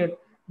individual,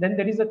 then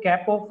there is a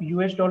cap of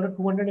US dollar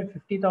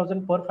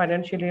 250,000 per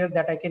financial year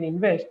that I can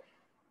invest.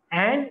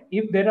 And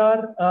if there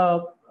are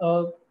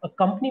a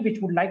company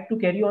which would like to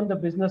carry on the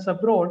business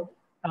abroad,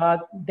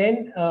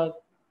 then a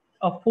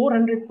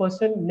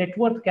 400% net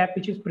worth cap,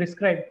 which is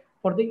prescribed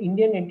for the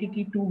Indian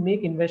entity to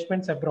make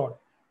investments abroad.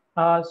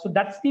 So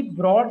that's the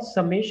broad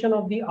summation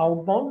of the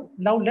outbound.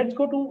 Now let's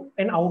go to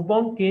an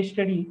outbound case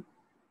study.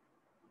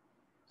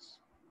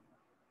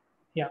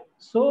 Yeah,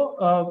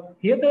 so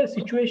here the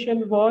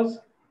situation was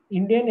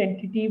Indian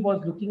entity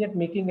was looking at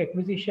making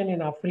acquisition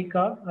in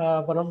Africa,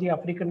 one of the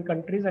African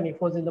countries, and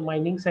it was in the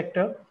mining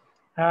sector.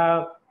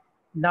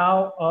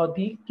 Now,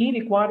 the key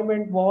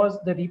requirement was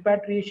the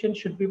repatriation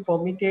should be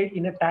permitted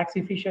in a tax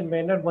efficient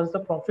manner once the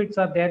profits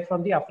are there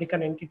from the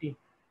African entity.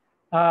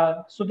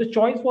 So the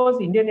choice was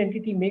Indian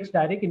entity makes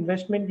direct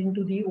investment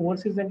into the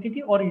overseas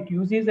entity, or it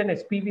uses an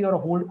SPV or a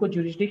holdco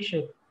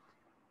jurisdiction.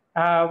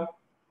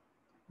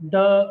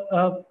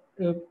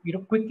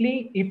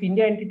 Quickly, if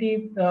India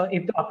entity,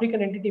 if the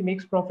African entity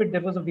makes profit,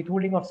 there was a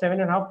withholding of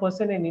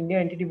 7.5%, and India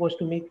entity was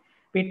to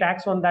pay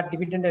tax on that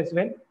dividend as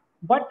well.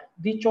 But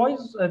the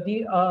choice,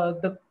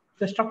 the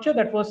structure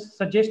that was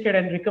suggested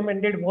and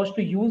recommended was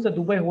to use a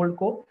Dubai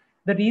holdco.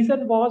 The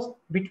reason was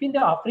between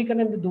the African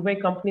and the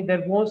Dubai company,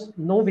 there was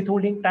no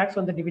withholding tax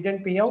on the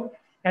dividend payout.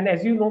 And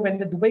as you know, when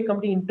the Dubai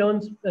company in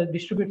turn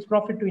distributes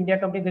profit to India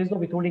company, there is no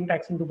withholding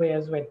tax in Dubai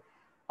as well.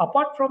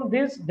 Apart from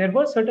this, there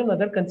were certain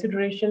other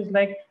considerations,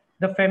 like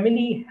the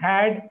family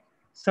had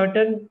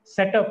certain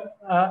setup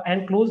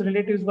and close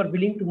relatives were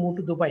willing to move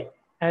to Dubai.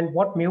 And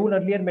what Mehul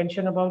earlier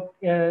mentioned about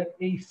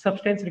a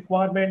substance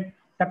requirement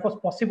that was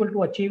possible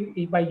to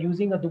achieve by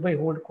using a Dubai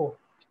holdco.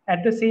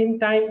 At the same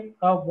time,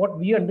 what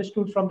we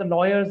understood from the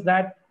lawyers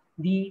that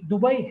the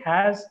Dubai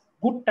has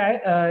good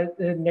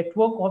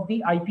network of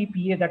the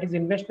IPPA, that is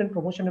Investment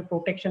Promotion and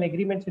Protection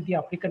Agreements with the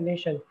African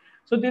nation.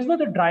 So these were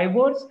the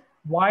drivers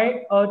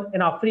why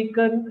an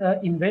African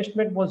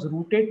investment was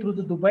routed through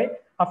the Dubai,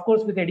 of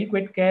course, with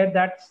adequate care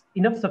that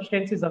enough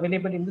substance is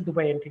available in the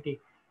Dubai entity.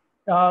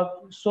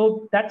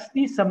 So that's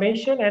the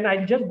summation, and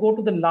I'll just go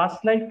to the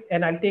last slide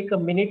and I'll take a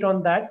minute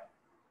on that.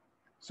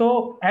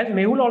 So as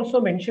Mehul also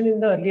mentioned in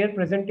the earlier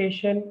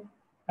presentation,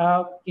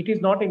 it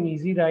is not an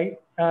easy ride.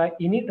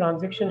 Any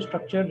transaction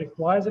structure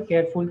requires a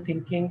careful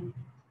thinking.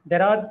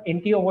 There are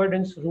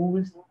anti-avoidance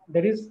rules.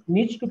 There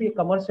needs to be a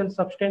commercial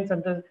substance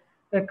and the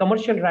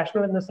commercial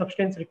rationale and the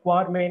substance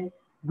requirement.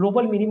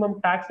 Global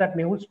minimum tax that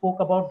Mehul spoke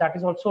about, that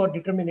is also a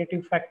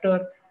determinative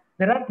factor.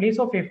 There are place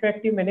of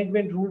effective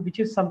management rule, which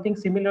is something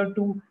similar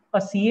to a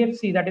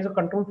CFC, that is a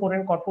control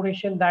foreign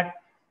corporation, that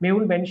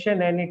Mehul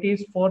mentioned, and it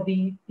is for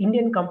the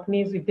Indian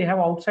companies if they have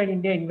outside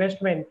India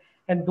investment,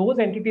 and those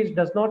entities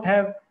does not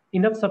have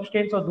enough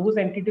substance, or those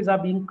entities are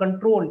being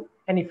controlled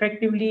and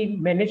effectively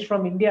managed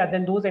from India,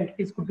 then those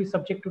entities could be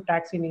subject to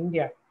tax in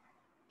India.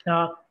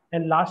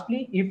 And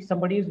lastly, if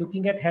somebody is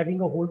looking at having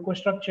a whole co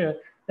structure,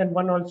 then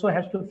one also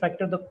has to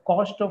factor the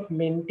cost of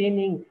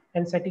maintaining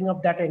and setting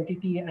up that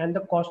entity and the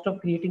cost of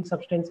creating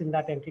substance in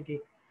that entity.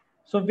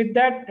 So with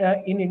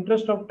that, in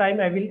interest of time,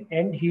 I will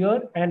end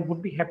here and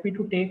would be happy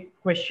to take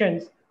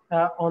questions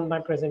on my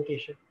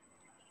presentation.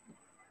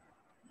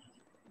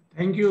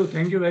 Thank you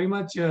very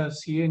much,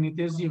 CA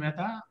Niteshji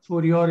Mehta,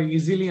 for your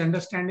easily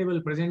understandable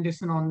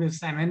presentation on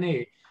this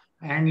M&A.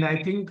 And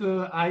I think,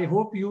 I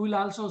hope you will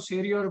also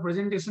share your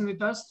presentation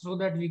with us so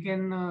that we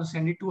can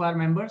send it to our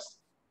members.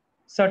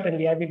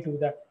 Certainly, I will do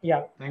that.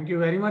 Yeah. Thank you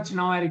very much.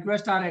 Now I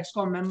request our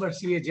ExCom member,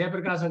 CA Jay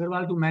Prakash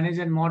Agarwal, to manage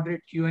and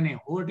moderate Q&A.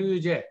 Over to you,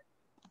 Jay.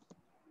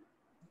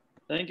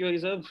 Thank you,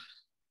 Arisab.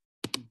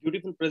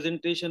 Beautiful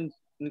presentation,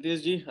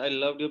 Niteshji. I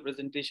loved your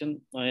presentation,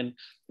 and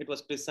it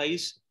was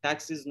precise.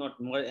 Tax is not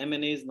more,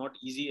 M&A is not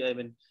easy. I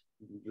mean,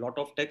 lot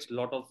of text,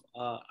 lot of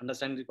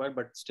understanding required,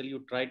 but still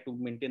you try to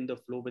maintain the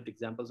flow with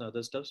examples and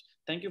other stuff.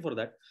 Thank you for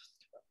that.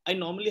 I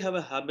normally have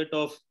a habit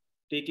of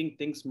taking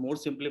things more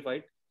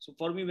simplified. So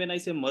for me, when I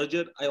say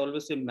merger, I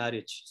always say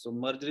marriage. So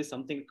merger is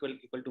something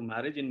equal to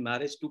marriage. In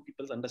marriage, two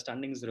people's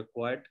understanding is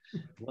required.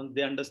 Once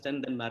they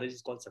understand, then marriage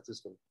is called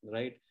successful,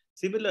 right?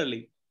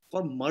 Similarly,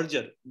 for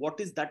merger, what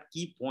is that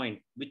key point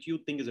which you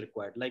think is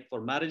required? Like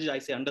for marriage, I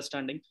say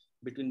understanding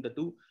between the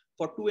two.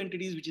 For two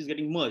entities which is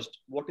getting merged,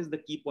 what is the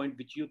key point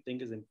which you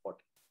think is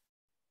important?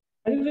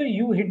 I think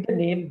you hit the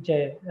nail,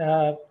 Jay.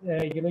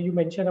 You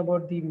mentioned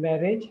about the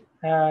marriage,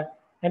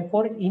 and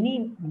for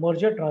any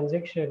merger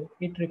transaction,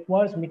 it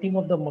requires meeting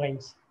of the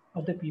minds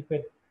of the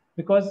people,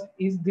 because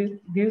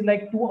these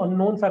like two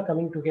unknowns are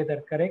coming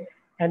together, correct?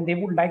 And they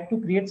would like to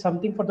create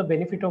something for the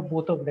benefit of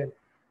both of them.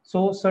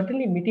 So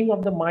certainly meeting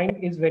of the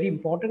mind is very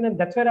important, and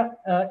that's where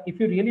if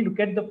you really look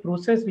at the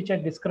process which I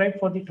described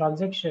for the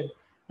transaction,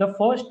 the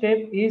first step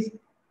is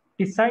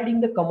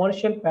deciding the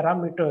commercial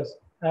parameters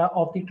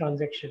of the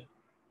transaction.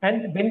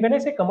 And when I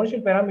say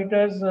commercial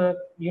parameters,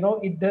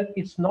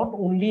 it's not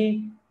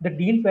only the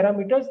deal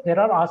parameters. There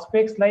are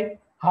aspects like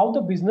how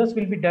the business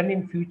will be done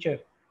in future.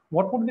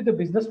 What would be the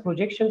business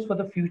projections for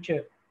the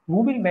future? Who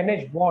will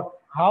manage what?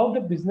 How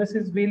the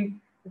businesses will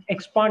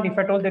expand, if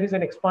at all there is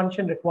an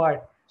expansion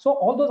required. So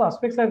all those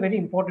aspects are very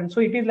important.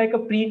 So it is like a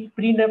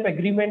prenup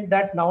agreement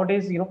that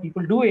nowadays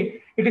people do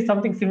it. It is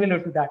something similar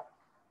to that.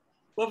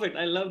 Perfect.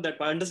 I love that.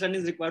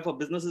 Understanding is required for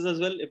businesses as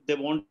well if they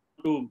want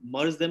to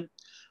merge them.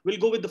 We'll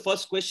go with the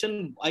first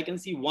question. I can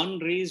see one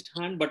raised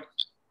hand, but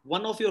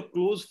one of your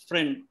close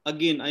friend,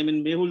 again, I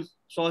mean, Mehul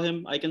saw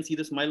him. I can see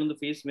the smile on the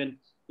face when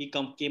he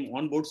came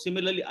on board.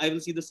 Similarly, I will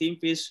see the same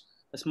face,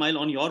 a smile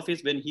on your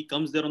face when he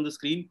comes there on the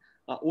screen.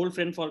 Old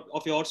friend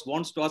of yours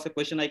wants to ask a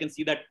question. I can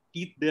see that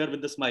teeth there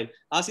with the smile.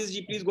 Ashish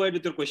ji, please go ahead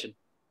with your question.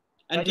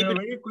 And keep a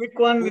very quick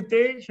one,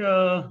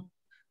 Nitesh.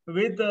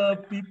 With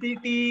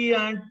PPT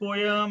and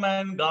POEM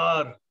and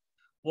GAR,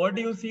 what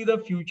do you see the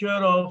future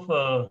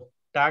of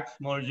tax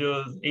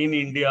mergers in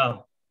India?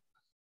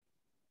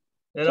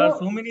 There are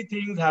so many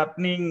things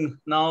happening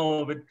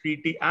now with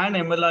treaty and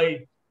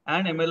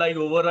MLI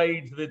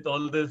overrides with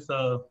all this.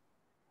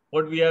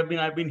 What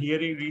I've been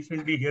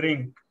recently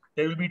hearing,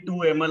 there will be 2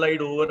 MLI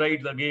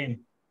overrides again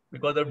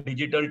because of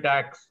digital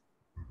tax.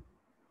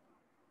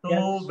 So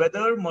yes,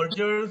 whether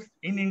mergers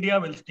in India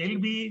will still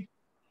be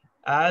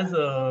as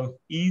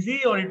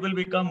easy or it will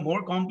become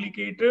more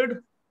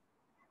complicated?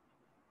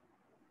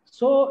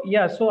 So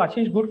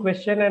Ashish, good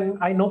question, and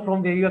I know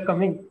from where you are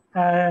coming.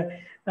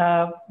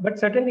 But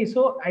certainly,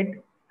 so I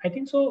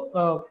think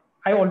so.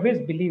 I always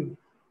believe,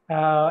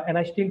 and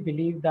I still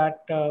believe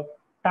that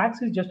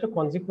tax is just a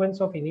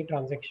consequence of any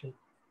transaction.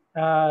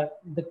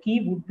 The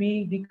key would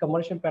be the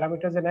commercial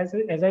parameters, and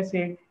as I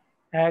said,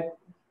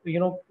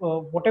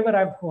 whatever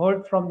I've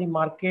heard from the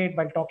market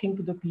by talking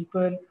to the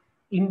people,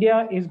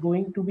 India is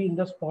going to be in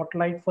the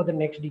spotlight for the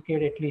next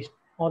decade at least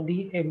on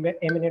the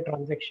M&A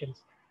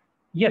transactions.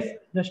 Yes,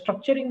 the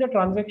structuring the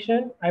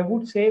transaction, I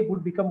would say,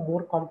 would become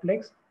more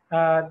complex.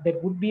 There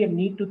would be a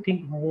need to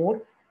think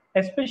more,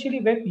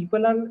 especially where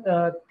people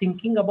are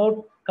thinking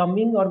about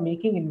coming or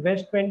making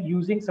investment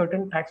using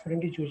certain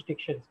tax-friendly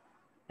jurisdictions.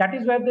 That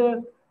is where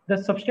the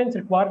substance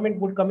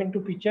requirement would come into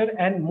picture,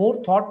 and more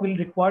thought will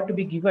require to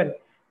be given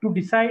to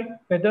decide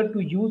whether to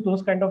use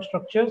those kind of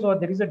structures or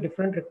there is a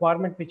different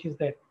requirement which is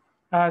there.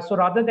 So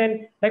rather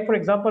than, like for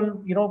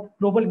example,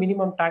 global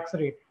minimum tax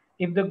rate.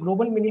 If the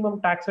global minimum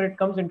tax rate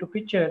comes into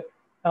picture,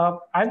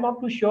 I'm not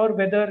too sure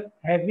whether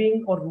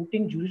having or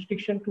routing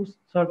jurisdiction to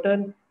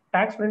certain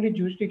tax-friendly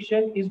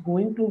jurisdiction is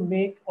going to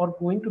make or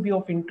going to be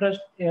of interest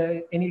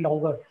any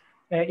longer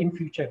in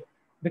future.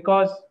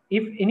 Because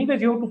if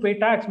anyways you have to pay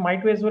tax,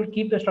 might as well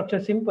keep the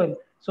structure simple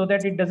so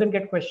that it doesn't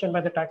get questioned by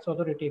the tax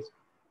authorities.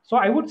 So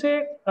I would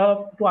say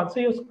to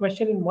answer your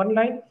question in one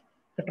line,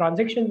 the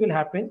transaction will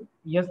happen.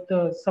 Yes,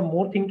 some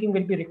more thinking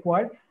will be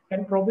required.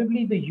 and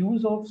probably the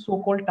use of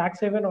so-called tax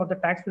haven or the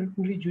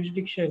tax-friendly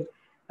jurisdiction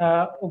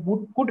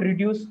could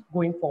reduce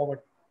going forward.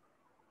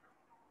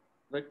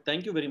 Right.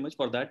 Thank you very much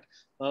for that.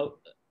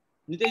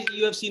 Nitesh,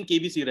 you have seen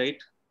KBC,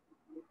 right?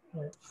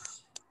 Right.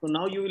 So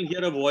now you will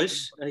hear a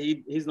voice.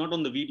 He's not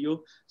on the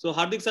video. So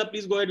Hardik sir,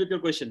 please go ahead with your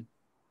question.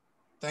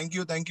 Thank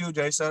you,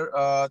 Jai sir.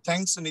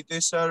 Thanks,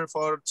 Nitesh sir,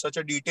 for such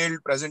a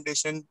detailed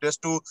presentation.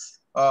 Just to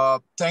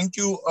thank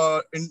you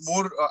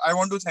I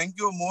want to thank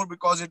you more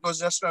because it was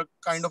just a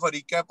kind of a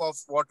recap of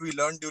what we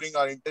learned during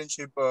our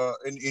internship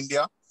in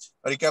India,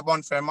 a recap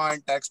on FEMA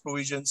and tax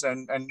provisions,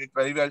 and it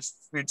very well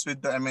fits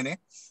with the M&A.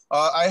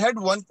 I had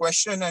one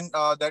question, and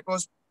that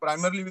was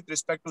primarily with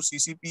respect to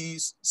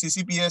CCPS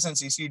and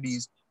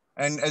CCDs.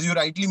 And as you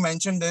rightly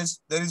mentioned, there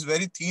is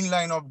very thin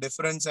line of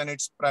difference, and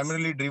it's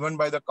primarily driven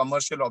by the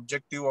commercial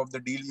objective of the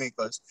deal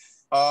makers.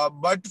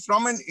 But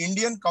from an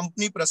Indian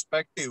company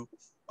perspective,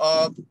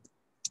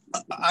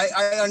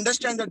 I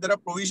understand that there are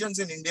provisions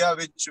in India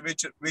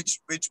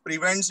which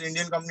prevents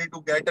Indian company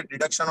to get a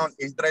deduction on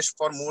interest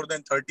for more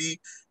than 30%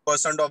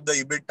 of the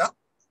EBITDA,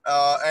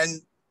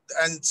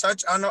 and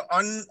such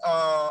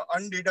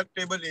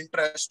undeductible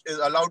interest is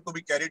allowed to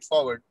be carried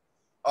forward,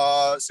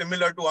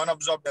 similar to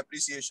unabsorbed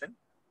depreciation.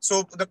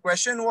 So the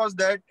question was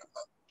that,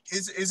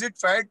 is it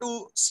fair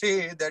to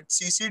say that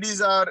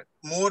CCDs are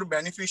more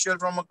beneficial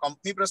from a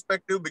company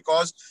perspective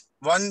because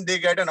one, they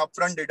get an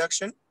upfront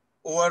deduction,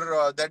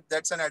 or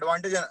that's an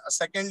advantage, and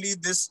secondly,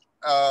 this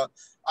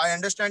I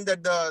understand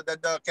that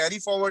the carry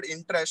forward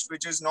interest,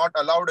 which is not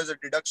allowed as a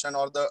deduction,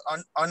 or the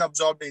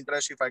unabsorbed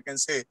interest, if I can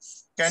say,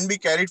 can be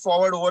carried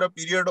forward over a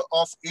period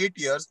of 8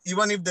 years,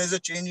 even if there's a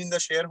change in the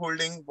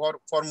shareholding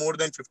for more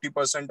than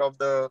 50%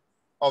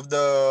 of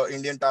the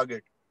Indian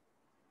target.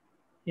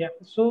 Yeah,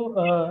 so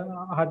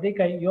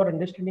Hardik, your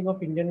understanding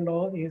of Indian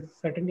law is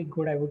certainly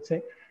good, I would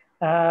say.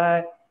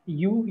 I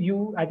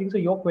think so.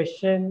 Your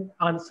question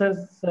answers,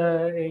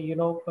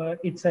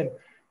 itself.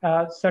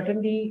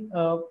 Certainly,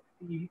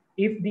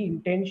 if the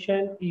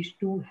intention is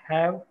to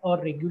have a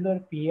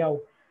regular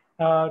payout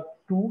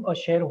to a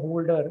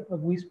shareholder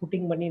who is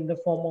putting money in the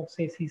form of,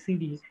 say,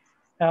 CCD,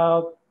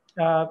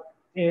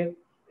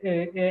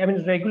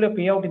 regular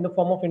payout in the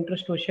form of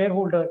interest to a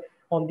shareholder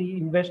on the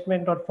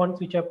investment or funds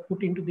which are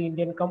put into the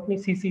Indian company,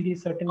 CCD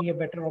is certainly a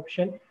better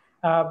option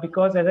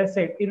because, as I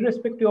said,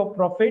 irrespective of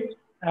profit,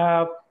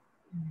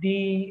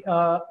 the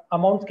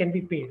amounts can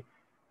be paid.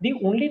 The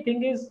only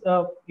thing is,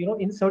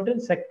 in certain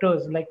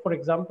sectors, like for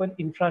example,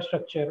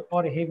 infrastructure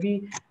or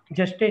heavy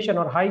gestation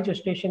or high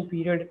gestation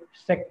period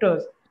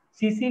sectors,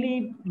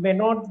 CCD may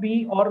not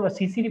be, or a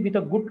CCD with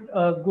a good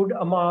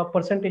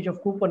percentage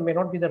of coupon may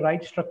not be the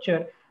right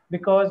structure,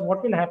 because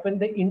what will happen,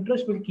 the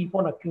interest will keep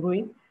on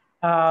accruing,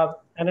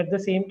 and at the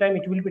same time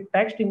it will be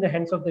taxed in the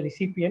hands of the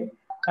recipient.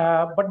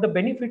 But the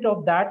benefit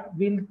of that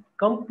will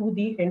come to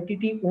the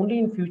entity only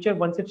in future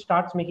once it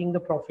starts making the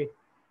profit.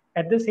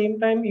 At the same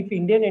time, if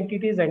Indian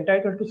entity is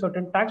entitled to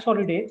certain tax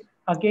holiday,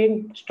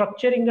 again,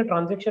 structuring the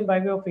transaction by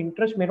way of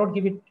interest may not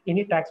give it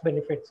any tax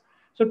benefits.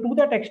 So to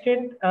that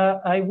extent,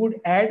 I would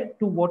add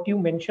to what you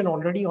mentioned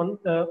already on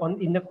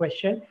in the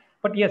question.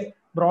 But yes,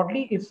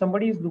 broadly, if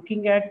somebody is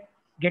looking at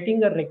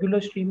getting a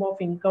regular stream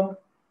of income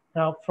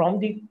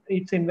from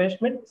its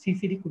investment,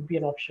 CCD could be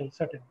an option,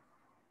 certainly.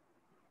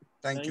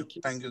 Thank you.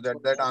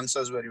 That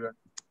answers very well.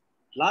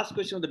 Last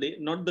question of the day,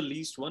 not the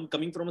least one,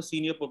 coming from a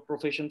senior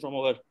profession from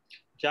our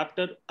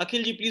chapter.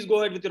 Akhilji, please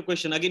go ahead with your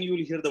question. Again, you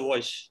will hear the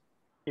voice.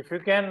 If you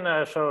can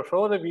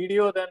show the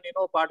video, then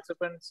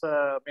participants.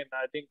 I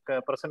think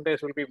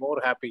percentage will be more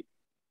happy.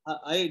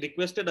 I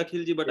requested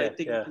Akhilji, but I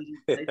think Akhilji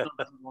right now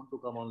doesn't want to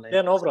come online.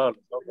 Yeah, no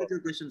problem. With your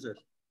question, sir.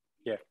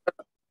 Yeah.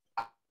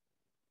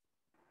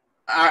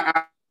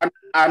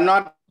 I'm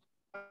not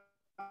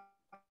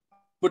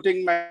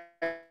putting my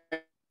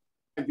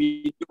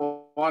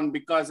video on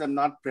because I'm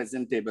not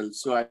presentable.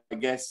 So I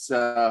guess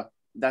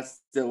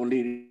that's the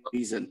only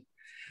reason.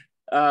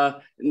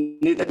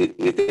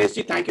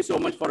 Nitesh, thank you so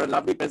much for a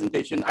lovely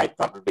presentation. I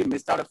probably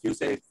missed out a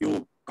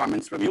few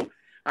comments from you.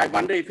 I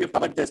wonder if you've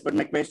covered this, but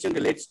my question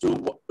relates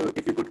to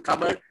if you could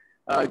cover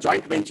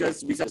joint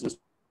ventures versus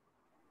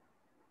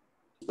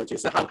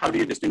purchase. How do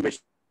you distinguish?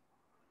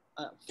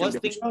 First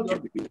thing,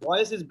 your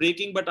voice is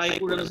breaking, but I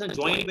could understand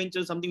joint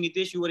venture something.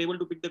 Nitesh, you were able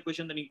to pick the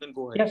question, then you can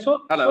go ahead. Yeah,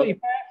 so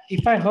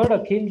if I heard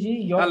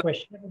Akhilji, your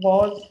question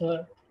was,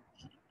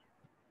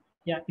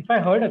 if I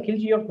heard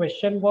Akhilji, your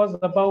question was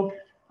about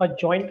a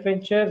joint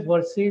venture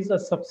versus a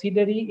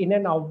subsidiary in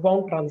an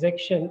outbound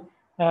transaction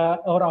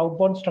or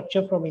outbound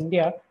structure from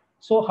India.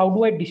 So how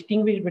do I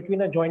distinguish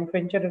between a joint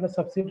venture and a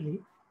subsidiary?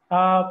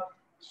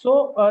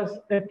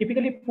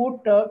 Typically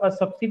put, a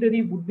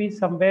subsidiary would be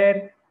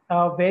somewhere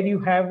where you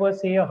have,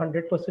 say,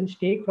 100%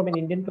 stake from an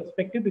Indian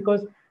perspective,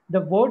 because the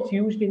words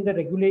used in the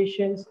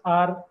regulations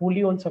are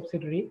wholly owned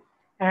subsidiary.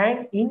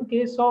 And in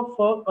case of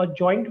a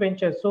joint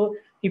venture, so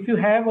if you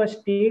have a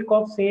stake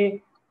of,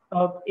 say,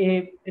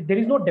 there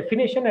is no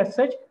definition as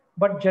such,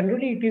 but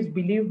generally it is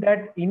believed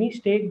that any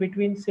stake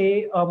between,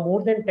 say,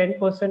 more than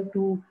 10%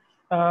 to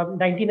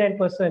 99%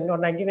 or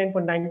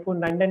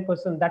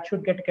 99.999%, that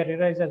should get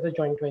categorized as a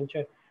joint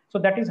venture. So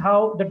that is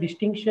how the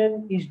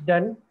distinction is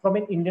done from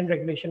an Indian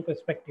regulation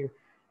perspective.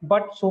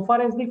 But so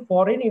far as the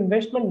foreign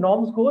investment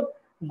norms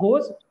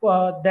goes,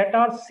 that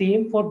are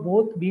same for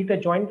both, be it a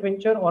joint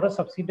venture or a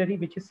subsidiary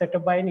which is set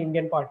up by an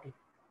Indian party.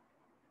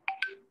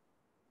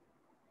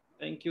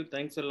 Thank you.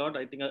 Thanks a lot.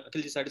 I think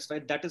Akhil is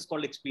satisfied. That is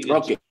called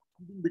experience. Okay.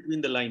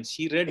 Between the lines.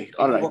 He read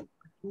All right.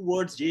 2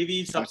 words,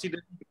 JV,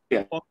 subsidiary.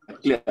 Yeah.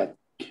 Clear.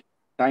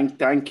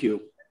 Thank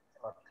you.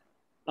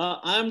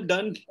 I am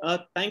done.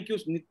 Thank you,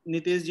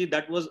 Nitesh ji.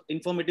 That was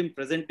informative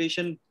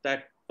presentation.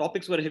 That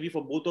topics were heavy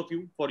for both of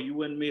you, for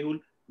you and Mehul.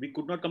 We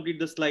could not complete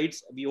the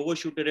slides. We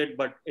overshooted it,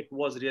 but it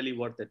was really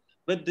worth it.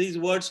 With these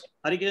words,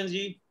 Harikishan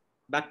ji,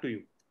 back to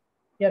you.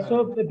 Yeah.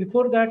 So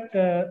before that,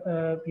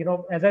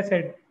 as I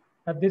said,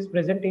 this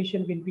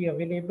presentation will be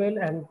available,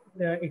 and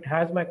it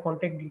has my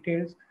contact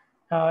details.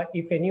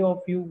 If any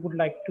of you would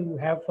like to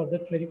have further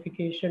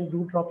clarification,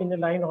 do drop in a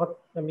line, or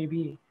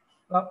maybe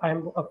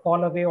I'm a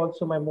call away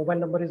also. My mobile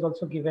number is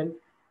also given.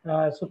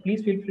 So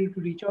please feel free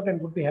to reach out,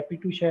 and would be happy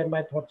to share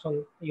my thoughts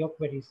on your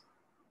queries.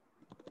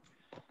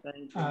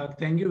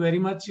 Thank you very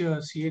much,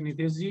 CA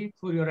Nitesh ji,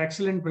 for your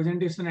excellent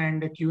presentation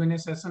and Q&A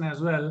session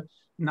as well.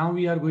 Now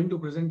we are going to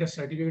present a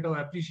certificate of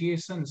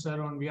appreciation,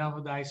 sir, on behalf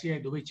of the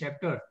ICI Dubai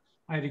chapter.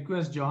 I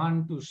request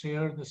Johan to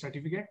share the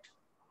certificate.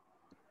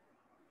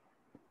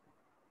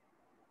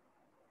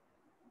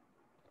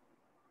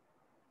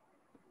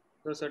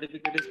 The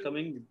certificate is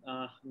coming.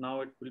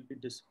 Now it will be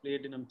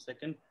displayed in a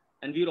second.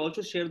 And we will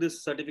also share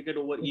this certificate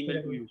over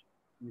email to you.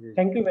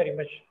 Thank you very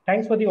much.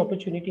 Thanks for the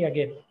opportunity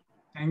again.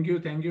 Thank you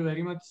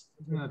very much.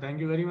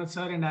 Thank you very much,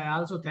 sir. And I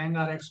also thank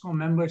our ExCom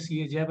member,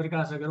 CA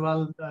Jayaprakash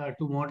Agarwal,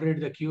 to moderate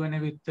the Q&A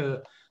with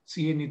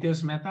CA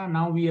Nitesh Mehta.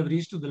 Now we have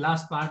reached to the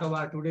last part of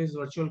our today's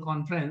virtual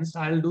conference.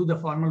 I'll do the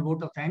formal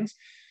vote of thanks.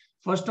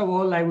 First of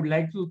all, I would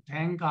like to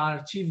thank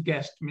our chief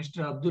guest,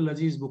 Mr. Abdul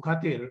Aziz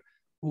Bukhatir,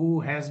 who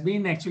has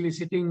been actually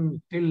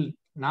sitting till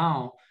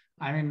now,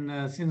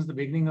 since the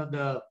beginning of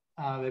the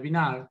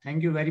webinar.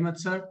 Thank you very much,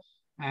 sir.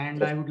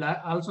 And I would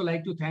also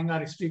like to thank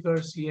our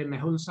speakers, CA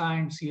Mehul Shah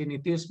and CA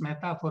Nitesh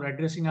Mehta, for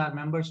addressing our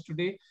members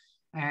today.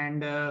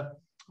 And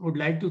would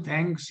like to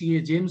thank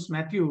CA James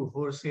Matthew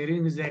for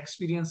sharing his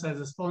experience as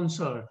a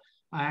sponsor.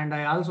 And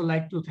I also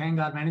like to thank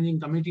our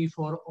managing committee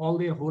for all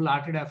their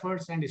wholehearted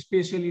efforts, and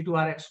especially to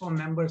our ExCom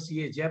members,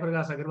 CA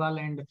Jayaprakash Agarwal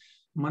and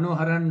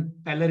Manoharan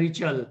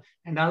Palarichal.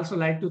 And also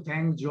like to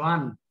thank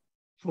Johan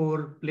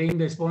for playing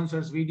the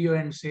sponsors video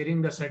and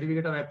sharing the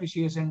certificate of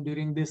appreciation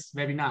during this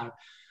webinar.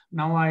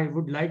 Now I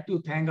would like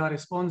to thank our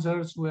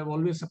sponsors who have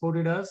always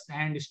supported us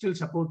and still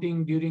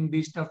supporting during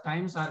these tough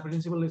times. Our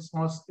principal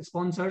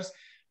sponsors,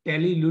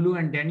 Tele, Lulu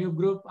and Danube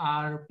Group,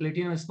 our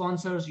platinum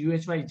sponsors,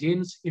 UHY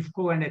James,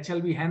 IFCO and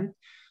HLB Hemp.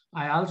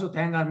 I also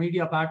thank our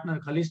media partner,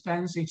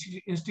 Khalistans,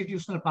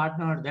 institutional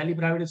partner, Delhi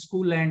Private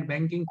School and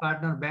banking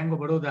partner, Bank of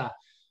Baroda.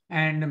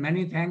 And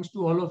many thanks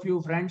to all of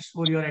you friends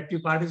for your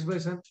active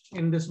participation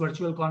in this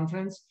virtual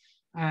conference.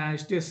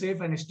 Stay safe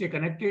and stay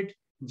connected.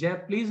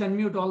 Jeb, please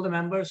unmute all the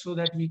members so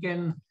that we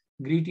can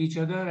greet each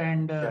other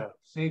and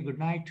say good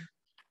night.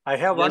 I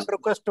have one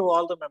request to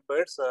all the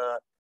members.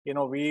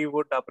 We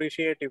would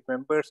appreciate if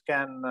members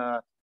can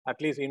at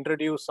least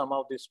introduce some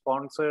of the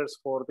sponsors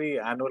for the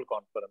annual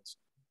conference,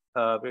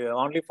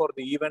 only for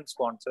the event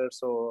sponsors.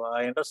 So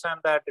I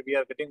understand that we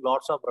are getting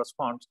lots of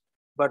response,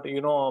 but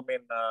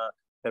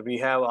we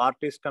have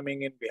artists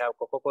coming in, we have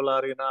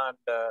Coca-Cola Arena,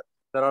 and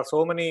there are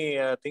so many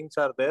things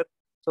are there.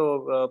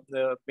 So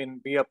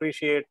we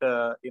appreciate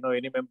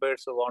any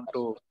members who want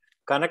to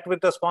connect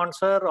with the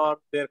sponsor or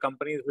their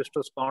companies wish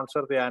to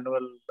sponsor the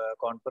annual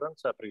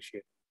conference.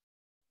 Appreciate.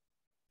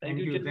 Thank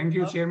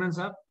you, Chairman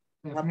sir.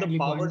 Have the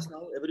powers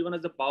now. Everyone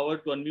has the power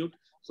to unmute.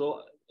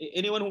 So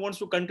anyone who wants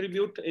to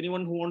contribute,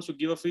 anyone who wants to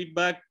give a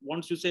feedback,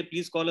 wants to say,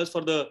 please call us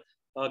for the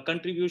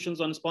contributions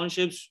on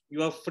sponsorships.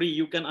 You are free.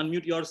 You can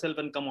unmute yourself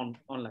and come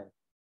online.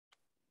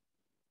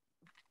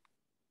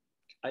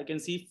 I can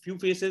see few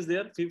faces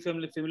there, few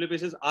familiar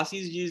faces.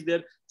 Ashish ji is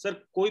there. Sir,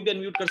 कोई भी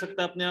unmute कर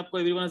सकता है अपने आप को.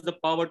 Everyone has the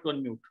power to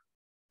unmute.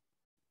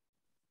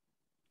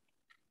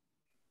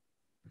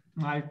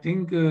 I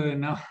think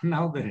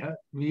now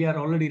we are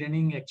already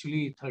running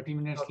actually 30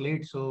 minutes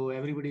late, so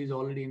everybody is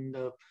already in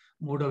the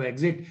mode of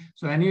exit.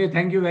 So anyway,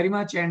 thank you very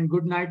much and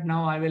good night.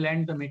 Now I will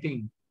end the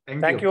meeting.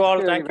 Thank you all.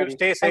 Thank you.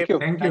 Stay safe.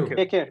 Thank you.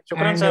 Take care.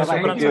 Shukran, sir.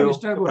 Thank you,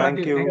 Mr.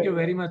 Bukhatir. Thank you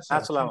very much,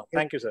 sir.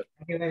 Thank you, sir.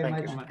 Thank you very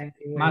much. Thank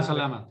you. Ma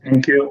salama.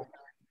 Thank you.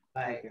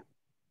 Bye.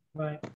 Bye.